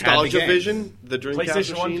 Games. Nostalgia Had the games. Vision, the Dreamcast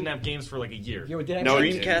PlayStation 1 machine. didn't have games for like a year. You know, it did have No,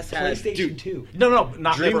 games. Dreamcast had- PlayStation dude. 2. No,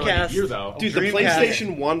 not for like a Dreamcast- year though. Dude, the Dreamcast-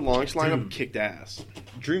 PlayStation 1 launch lineup Dude. kicked ass.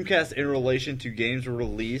 Dreamcast, in relation to games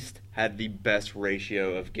released, had the best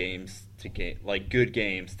ratio of games to game, like good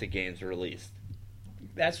games to games released.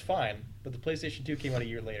 That's fine, but the PlayStation 2 came out a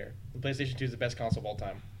year later. The PlayStation 2 is the best console of all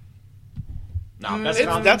time.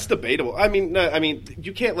 No, that's debatable. I mean,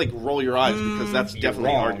 you can't like roll your eyes because that's definitely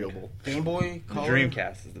wrong. arguable. Game Boy The Color.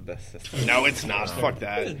 Dreamcast is the best system. No, it's not. Fuck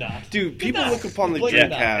that. It's not. Dude, people not. look upon the Completely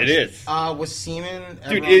Dreamcast. It is. Was Seaman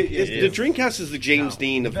ever Dude, on the PS2? Dreamcast is the James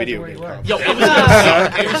Dean of video game February consoles. Yo, it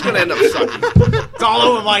was It's going to end up sucking. it's all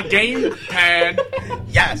over my gamepad.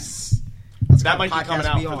 Yes. That might be coming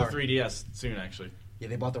out VR. for the 3DS soon, actually. Yeah,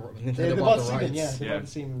 they bought the They Nintendo bought bought the Seaman, rights. yeah. They Yeah. bought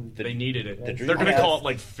Seaman. They needed it. the They're gonna Dreamcast. call it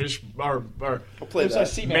like fish or I'll play It's a that.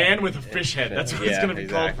 Seaman. man with a fish head. That's what it's Yeah, gonna be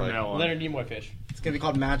called exactly. from now on. Leonard Nimoy fish. It's gonna be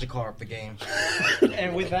called Magikarp, the game.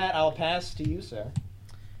 And with that, I'll pass to you, sir.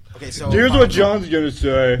 Okay, so Here's what John's gonna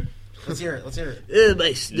say. Let's hear it. Let's hear it. My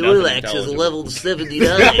Snorlax is a level 79.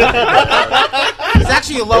 It's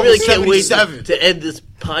actually a I level really can't wait 77. to end this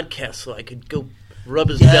podcast so I could go rub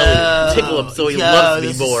his belly and tickle him so he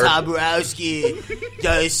loves me more. Saburowski.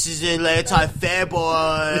 Yo, this is Atlanta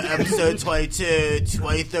Fanboy, episode 22,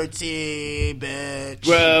 2013, bitch.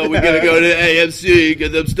 Well, we're going to go to AMC,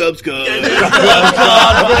 get them stubs cut.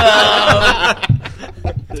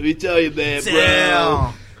 Let me tell you, man, bro.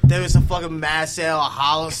 Damn. There was a fucking mass sale at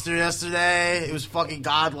Hollister yesterday. It was fucking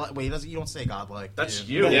godlike. Wait, you don't say godlike. That's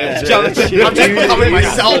you. you. Yeah, I'm just becoming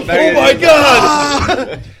myself. Oh my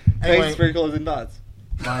god! Anyway, Thanks for closing dots.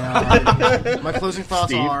 my closing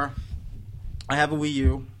thoughts Steve? are: I have a Wii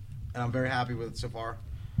U, and I'm very happy with it so far.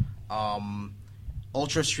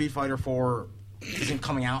 Ultra Street Fighter 4 isn't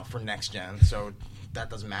coming out for next gen, so that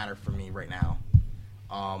doesn't matter for me right now.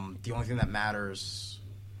 The only thing that matters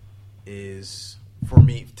is for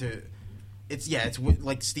me to. It's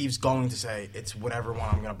like Steve's going to say. It's whatever one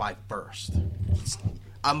I'm gonna buy first.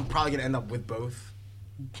 I'm probably gonna end up with both.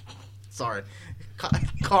 Sorry.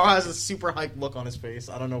 Carl has a super hyped look on his face.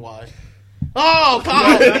 I don't know why. Oh,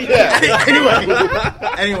 God!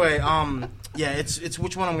 Anyway, yeah, it's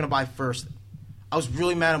which one I'm gonna buy first. I was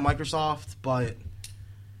really mad at Microsoft, but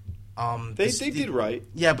They did right.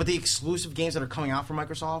 Yeah, but the exclusive games that are coming out from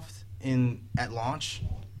Microsoft at launch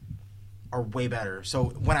are way better. So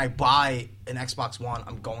when I buy an Xbox One,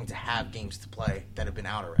 I'm going to have games to play that have been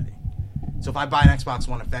out already. So if I buy an Xbox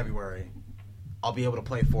One in February, I'll be able to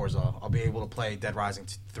play Forza. I'll be able to play Dead Rising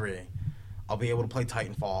 3. I'll be able to play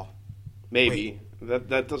Titanfall. Maybe.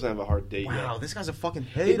 That doesn't have a hard date Wow, yet. this guy's a fucking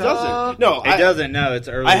hater. It doesn't. No, It doesn't. No, it's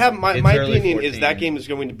early. I have my it's early opinion 14. is that game is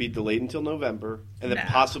going to be delayed until November and then Nah.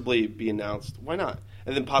 possibly be announced. Why not?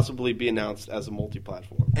 And then possibly be announced as a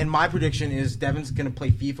multi-platform. And my prediction is Devin's going to play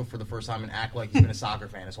FIFA for the first time and act like he's been a soccer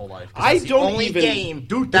fan his whole life. 'Cause I that's the don't only even- game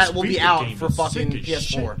Dude, that this will be FIFA out game for is fucking sick as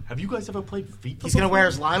PS4. shit. Have you guys ever played FIFA? He's going to wear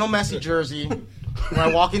his Lionel Messi jersey when I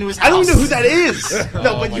walk into his house. I don't know who that is.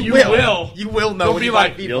 No, but You you will. will. You will know You'll when be you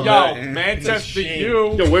like, play yo, FIFA. Manchester Machine.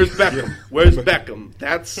 U. Where's Beckham? Where's Beckham?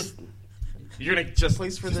 That's You're gonna just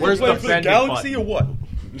Plays for the- where's Wait, the for the bend Galaxy button? or what?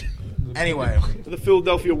 Anyway, the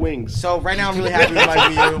Philadelphia Wings. so right now I'm really happy with my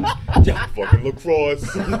Wii U. Fucking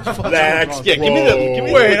lacrosse. Lax. Yeah, give me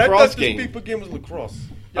the Wait, I lacrosse thought game. this FIFA game was lacrosse.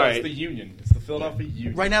 Yeah, All it's right. the Union. It's the Philadelphia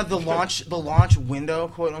Union. Right now, the launch window,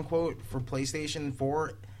 quote unquote, for PlayStation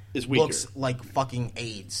 4 Is weaker. looks like fucking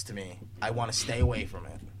AIDS to me. I want to stay away from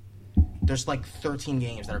it. There's like 13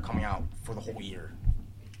 games that are coming out for the whole year.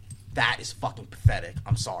 That is fucking pathetic.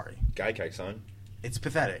 I'm sorry. Gaikai, son. It's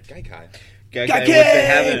pathetic. Gaikai. Which Gake! they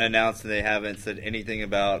haven't announced and they haven't said anything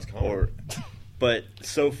about coming. but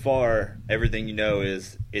so far everything you know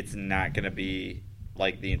is it's not going to be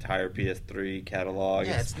like the entire PS3 catalog.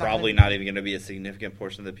 Yeah, it's it's not probably gonna- not even going to be a significant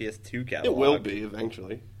portion of the PS2 catalog. It will be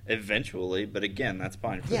eventually. Eventually, but again, that's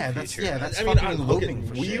fine for Yeah, the that's future. that's I mean, fucking look at looping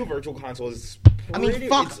for Wii shit. U Virtual Console is. I mean, pretty-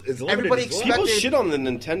 fuck. it's limited Everybody as well. expected- People shit on the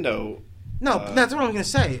Nintendo. No, that's what I'm gonna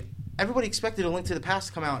say. Everybody expected A Link to the Past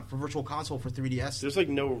to come out for Virtual Console for 3DS There's like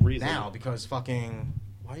no reason. now because fucking.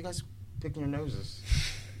 Why are you guys picking your noses?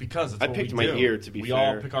 Because it's I what picked we my do. ear, to be we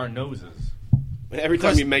fair. all pick our noses. Every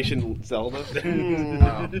time you mention Zelda.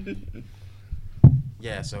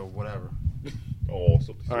 Yeah, so whatever. Oh,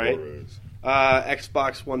 so All right.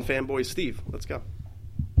 Xbox One fanboy Steve, let's go.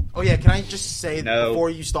 Oh yeah, can I just say No. before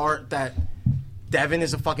you start that Devin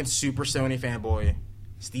is a fucking super Sony fanboy.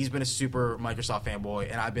 Steve's been a super Microsoft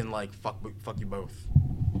fanboy, and I've been like fuck you both.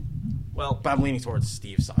 Well, But I'm leaning towards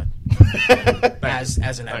Steve's side as in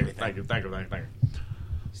thank you, everything. thank you.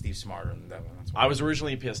 Steve's smarter than Devin. That's why. I was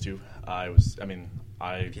originally a PS2. I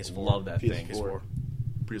PS4. love that thing. PS4.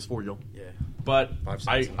 PS4, yo. Yeah. But 5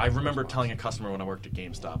 I cents on remember Xbox. telling a customer when I worked at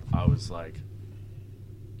GameStop, I was like,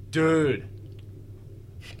 dude,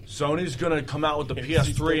 Sony's going to come out with the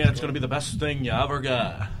PS3 and it's going to be the best thing you ever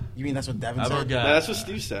got. You mean that's what Devin said? No, that's what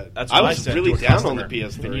Steve said. That's what I was said really to a down on the customer.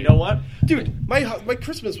 PS3. And you know what? Dude, my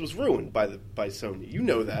Christmas was ruined by Sony. You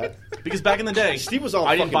know that. Because back in the day, Steve was all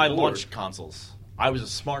I didn't buy fucking bored. launch consoles. I was a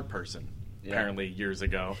smart person, apparently, years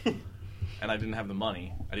ago. And I didn't have the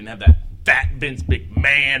money. I didn't have that fat Vince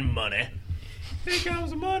McMahon money. Here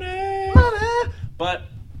comes the money. But,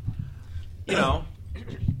 you know,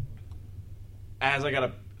 as I got a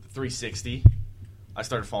 360, I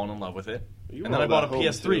started falling in love with it. You And then I bought a brought that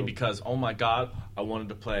home, PS3 too. because, oh my God, I wanted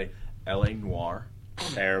to play L.A. Noire.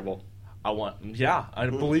 Terrible.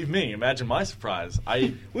 Believe me, imagine my surprise.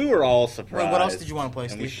 We were all surprised. Wait, what else did you want to play,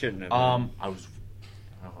 And we Steve? shouldn't have.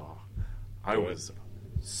 I was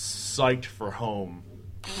psyched for home.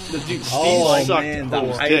 The dude, Steve Oh, sucked man,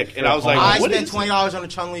 Home's the dick, and I was like, I what spent is $20 on a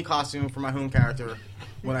Chun-Li costume for my home character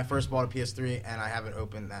when I first bought a PS3, and I haven't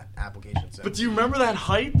opened that application since. But do you remember that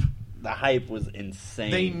hype? The hype was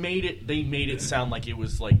insane. They made it sound like it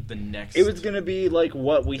was like the next. It was gonna be like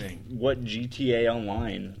what thing. what GTA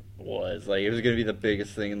Online was. Like it was gonna be the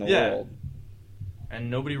biggest thing in the Yeah. world. And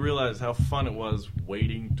nobody realized how fun it was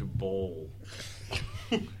waiting to bowl.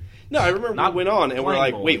 No, I remember Not we went on and we're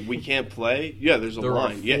like, playing wait, we can't play? Yeah, there's a There are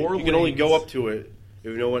line. Yeah, 4 you can only go lanes. up to it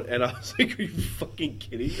if no one. And I was like, are you fucking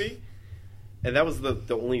kidding me? And that was the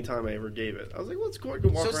only time I ever gave it. I was like, let's go and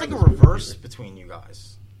walk So it's around like a this movie reverse theater. between you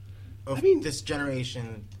guys. Of I mean- this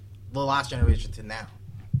generation, the last generation to now.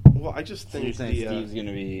 Well, I just So you're think saying the Steve's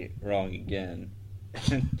gonna be wrong again?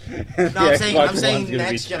 No, I'm saying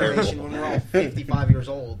next generation, when we're all 55 years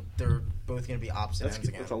old, they're both going to be opposite ends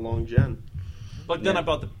again. that's a long gen. But then I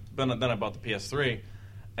bought the PS3,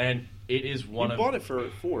 and it is one You of bought it for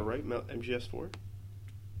 4, right? MGS 4.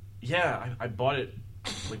 Yeah, I bought it.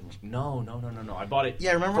 Like no. I bought it.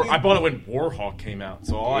 Yeah, remember I bought it when Warhawk came out,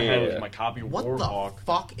 so all I had was my copy of What Warhawk. the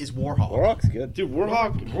fuck is Warhawk? Warhawk's good. Dude,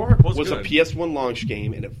 Warhawk was good. a PS1 launch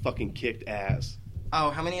game and it fucking kicked ass. Oh,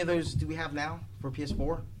 how many of those do we have now for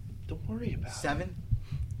PS4? Don't worry about 7? it.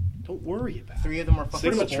 Don't worry about it. 3 of them are fucking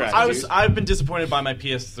Cinema sports. Track. I've been disappointed by my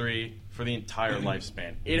PS3 for the entire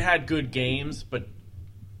lifespan. It had good games, but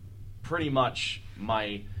pretty much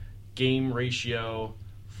my game ratio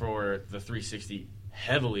for the 360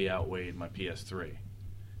 heavily outweighed my PS3.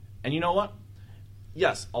 And you know what?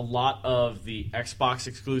 Yes, a lot of the Xbox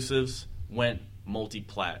exclusives went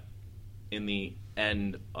multi-plat in the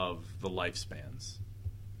end of the lifespans.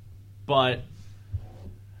 But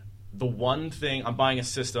the one thing, I'm buying a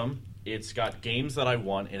system. It's got games that I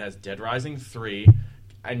want. It has Dead Rising 3.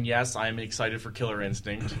 And yes, I am excited for Killer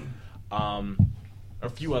Instinct. A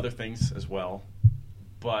few other things as well.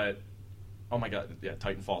 But, oh my god, yeah,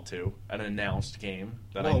 Titanfall 2. An announced game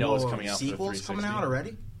that I know is coming out for the 360. Sequels coming out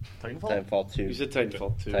already? Titanfall? Titanfall 2. You said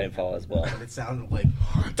Titanfall 2. Titanfall as well. It sounded like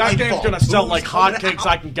That game's Titanfall gonna sell 2's like coming hotcakes, out.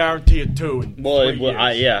 I can guarantee it too. In Well, 3 years.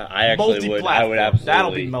 I actually would. I would Multi-platform. absolutely.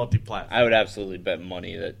 That'll be multi-platform. I would absolutely bet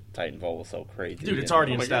money that Titanfall will sell crazy. Dude, it's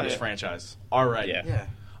already Oh an my established God, yeah. franchise. Already. Yeah. Yeah,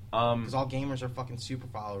 because all gamers are fucking super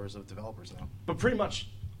followers of developers now. But pretty much,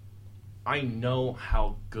 I know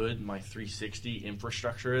how good my 360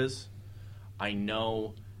 infrastructure is. I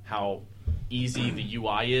know how easy the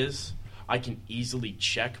UI is. I can easily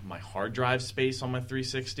check my hard drive space on my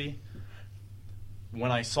 360.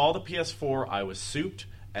 When I saw the PS4, I was souped,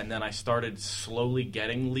 and then I started slowly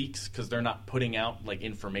getting leaks because they're not putting out like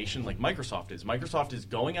information like Microsoft is. Microsoft is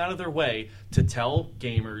going out of their way to tell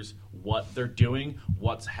gamers what they're doing,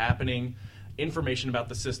 what's happening, information about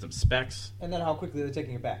the system, specs. And then how quickly they're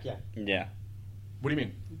taking it back. Yeah, Yeah. What do you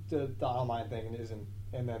mean? the online thing isn't,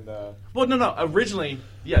 and then the Well, no. Originally,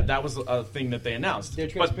 yeah, that was a thing that they announced. Their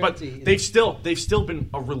But transparency they've still been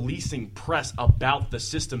releasing press about the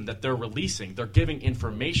system that they're releasing. They're giving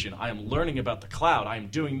information. I am learning about the cloud. I am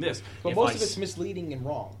doing this. but If most I of it's misleading and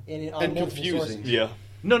wrong and And multiple confusing. sources. Yeah.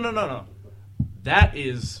 No. That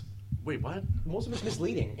is. Wait, what? Most of it's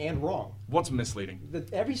misleading and wrong. What's misleading?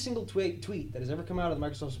 Every single tweet that has ever come out of the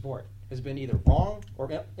Microsoft support has been either wrong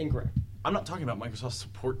or incorrect. I'm not talking about Microsoft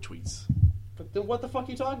support tweets. But then what the fuck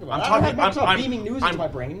are you talking about? I'm I don't talking. have Microsoft I'm beaming news into my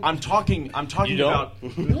brain. I'm talking You don't?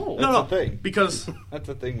 about. No, No, that's the thing. because That's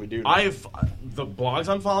the thing we do. I've the blogs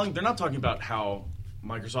I'm following. They're not talking about how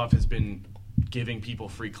Microsoft has been giving people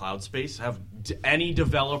free cloud space. Have any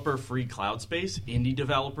developer free cloud space? Indie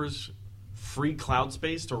developers free cloud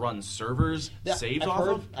space to run servers Yeah, saved off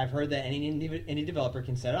of? I've heard that any developer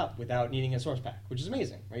can set up without needing a source pack, which is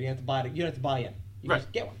amazing. Right? You don't have to buy it. You don't have to buy in. You Right.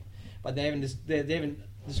 just get one. But they haven't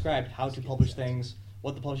described how to publish things,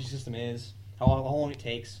 what the publishing system is, how long it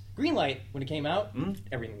takes. Greenlight, when it came out,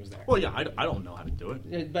 everything was there. Well, yeah, I don't know how to do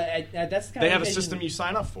it. But that's the kind They of have a information- system you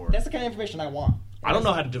sign up for. That's the kind of information I want. I don't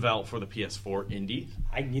know how to develop for the PS4 indie.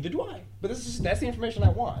 Neither do I. But that's the information I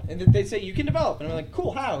want. And they say, you can develop. And I'm like,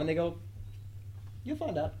 cool, how? And they go, you'll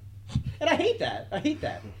find out. And I hate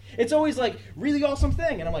that. It's always like, really awesome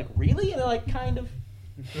thing. And I'm like, really? And they're like, kind of.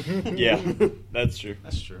 Yeah, that's true.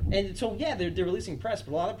 That's true. And so, yeah, they're releasing press,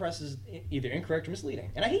 but a lot of the press is either incorrect or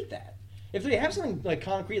misleading. And I hate that. If they have something like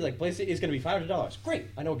concrete, like PlayStation is going to be $500, great.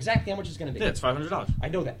 I know exactly how much it's going to be. Yeah, it's $500. I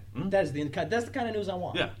know that. Mm-hmm. That's the kind of news I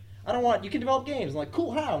want. Yeah. I don't want, you can develop games. I'm like,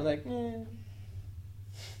 cool, how? I'm like, Don't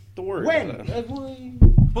worry. when?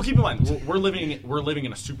 Well, keep in mind, we're living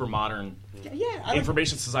in a super modern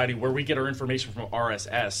information society where we get our information from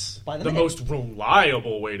RSS, the most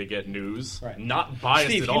reliable way to get news, not biased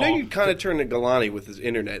Steve, at all. you know you kind of turned to Galani with his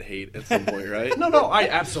internet hate at some point, right? No, I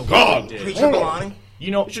absolutely did. Preacher Galani. You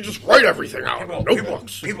know, you should just write everything out.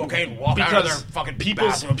 People can't walk out of their fucking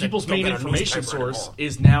people's main information source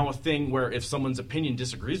is now a thing where if someone's opinion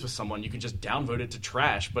disagrees with someone, you can just downvote it to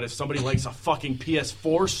trash. But if somebody likes a fucking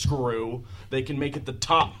PS4 screw, they can make it the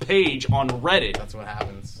top page on Reddit. That's what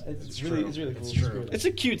happens. It's really cool. It's true. It's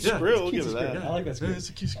a cute screw. I'll give it that. I like that screw. It's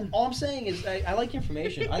a cute screw. All I'm saying is I like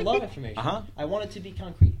information. I love information. Uh-huh. I want it to be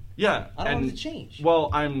concrete. Yeah. I don't want it to change. Well,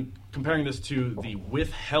 I'm comparing this to the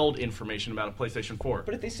withheld information about a PlayStation 4.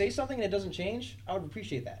 But if they say something and it doesn't change, I would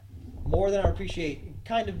appreciate that. More than I would appreciate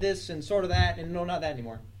kind of this and sort of that and no, not that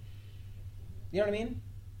anymore. You know what I mean?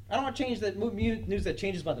 I don't want to change that news that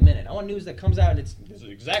changes by the minute. I want news that comes out and this is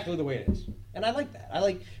exactly the way it is. And I like that. I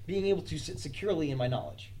like being able to sit securely in my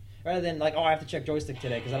knowledge. Rather than like, I have to check joystick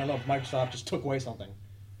today because I don't know if Microsoft just took away something.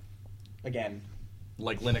 Again.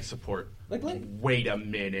 Like Linux support. Like Linux. Wait a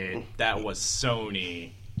minute. That was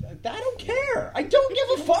Sony. I don't care. I don't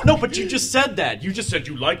give a fuck. No, but you just said that. You just said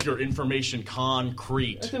you like your information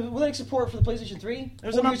concrete. The Linux support for the PlayStation 3?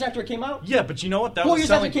 4 years after it came out? Yeah, but you know what? That 4 was years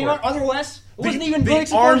a after it selling came point. out, other OS? It wasn't even the Linux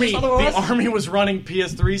support, just other OS? The Army was running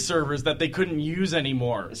PS3 servers that they couldn't use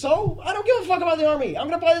anymore. So? I don't give a fuck about the Army. I'm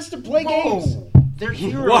going to buy this to play games. They're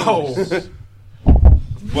heroes. Whoa.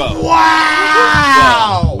 Whoa.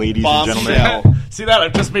 Wow! Ladies and gentlemen. Bombshell. See that?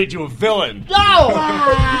 I've just made you a villain. No!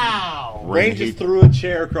 Wow! Rain just threw a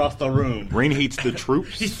chair across the room. Rain hates the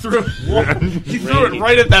troops. He threw it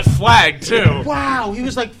right at that flag, too. Wow, he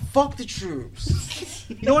was like, fuck the troops.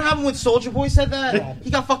 You know what happened when Soulja Boy said that?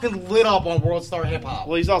 He got fucking lit up on World Star Hip Hop.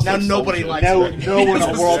 Well, he's also now like nobody Soulja. likes him. No one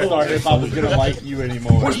on World Star Hip Hop is gonna like you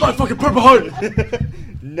anymore. Where's my fucking Purple Heart?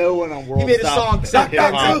 No one on World He made a Star song, Hip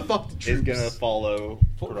Hop fuck the is troops. gonna follow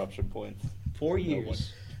corruption points. 4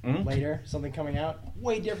 years later, something coming out,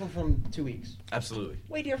 way different from 2 weeks. Absolutely.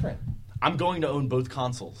 Way different. I'm going to own both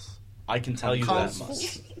consoles. I can tell you that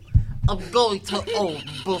much. I'm going to own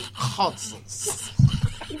both consoles.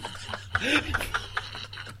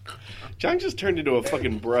 John just turned into a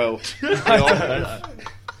fucking bro.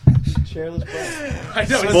 Chairless bro. I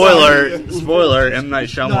know. Spoiler, M. Night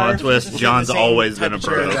Shyamalan twist, John's always been a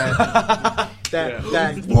bro.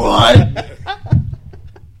 What?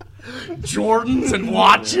 Jordans and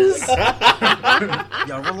watches?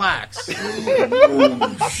 Yo, relax.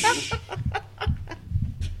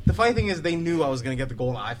 The funny thing is, they knew I was gonna get the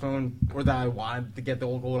gold iPhone, or that I wanted to get the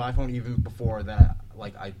old gold iPhone even before that.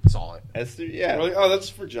 Like I saw it. Yeah. Really? Oh, that's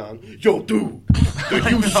for John. Yo, dude, did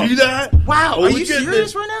you see that? Wow, Oh, are we you get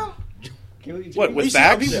serious this- right now? What, with Are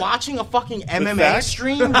facts? you watching a fucking MMA facts?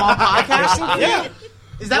 stream while podcasting? Yeah.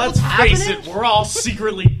 Is that Let's what's face happening? it, we're all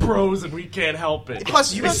secretly bros and we can't help it.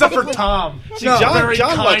 Plus, you guys Except for fucking- Tom. See, John Very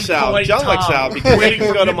likes kind, out. polite John likes Tom. out because he Waiting can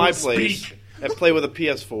for go to people my to place speak. and play with a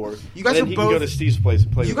PS4. You guys and then are he can go both- to Steve's place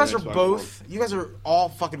and play You with guys an are Xbox both. One. You guys are all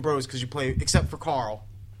fucking bros because you play, except for Carl,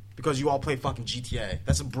 because you all play fucking GTA.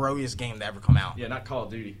 That's the broiest game to ever come out. Yeah, not Call of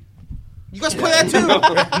Duty. You guys play that too?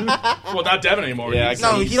 Well, not Devin anymore. Yeah,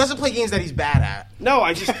 No, he doesn't play games that he's bad at. No,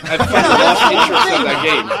 I fucking lost interest in that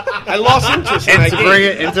game. I lost interest in that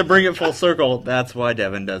game. To bring it full circle, that's why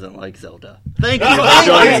Devin doesn't like Zelda. Thank you for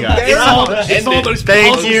joining us. It's all those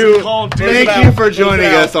Thank puzzles you. in Call of Duty. Thank you for joining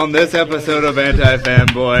us on this episode of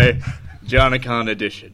Anti-Fanboy, Johnacon Edition.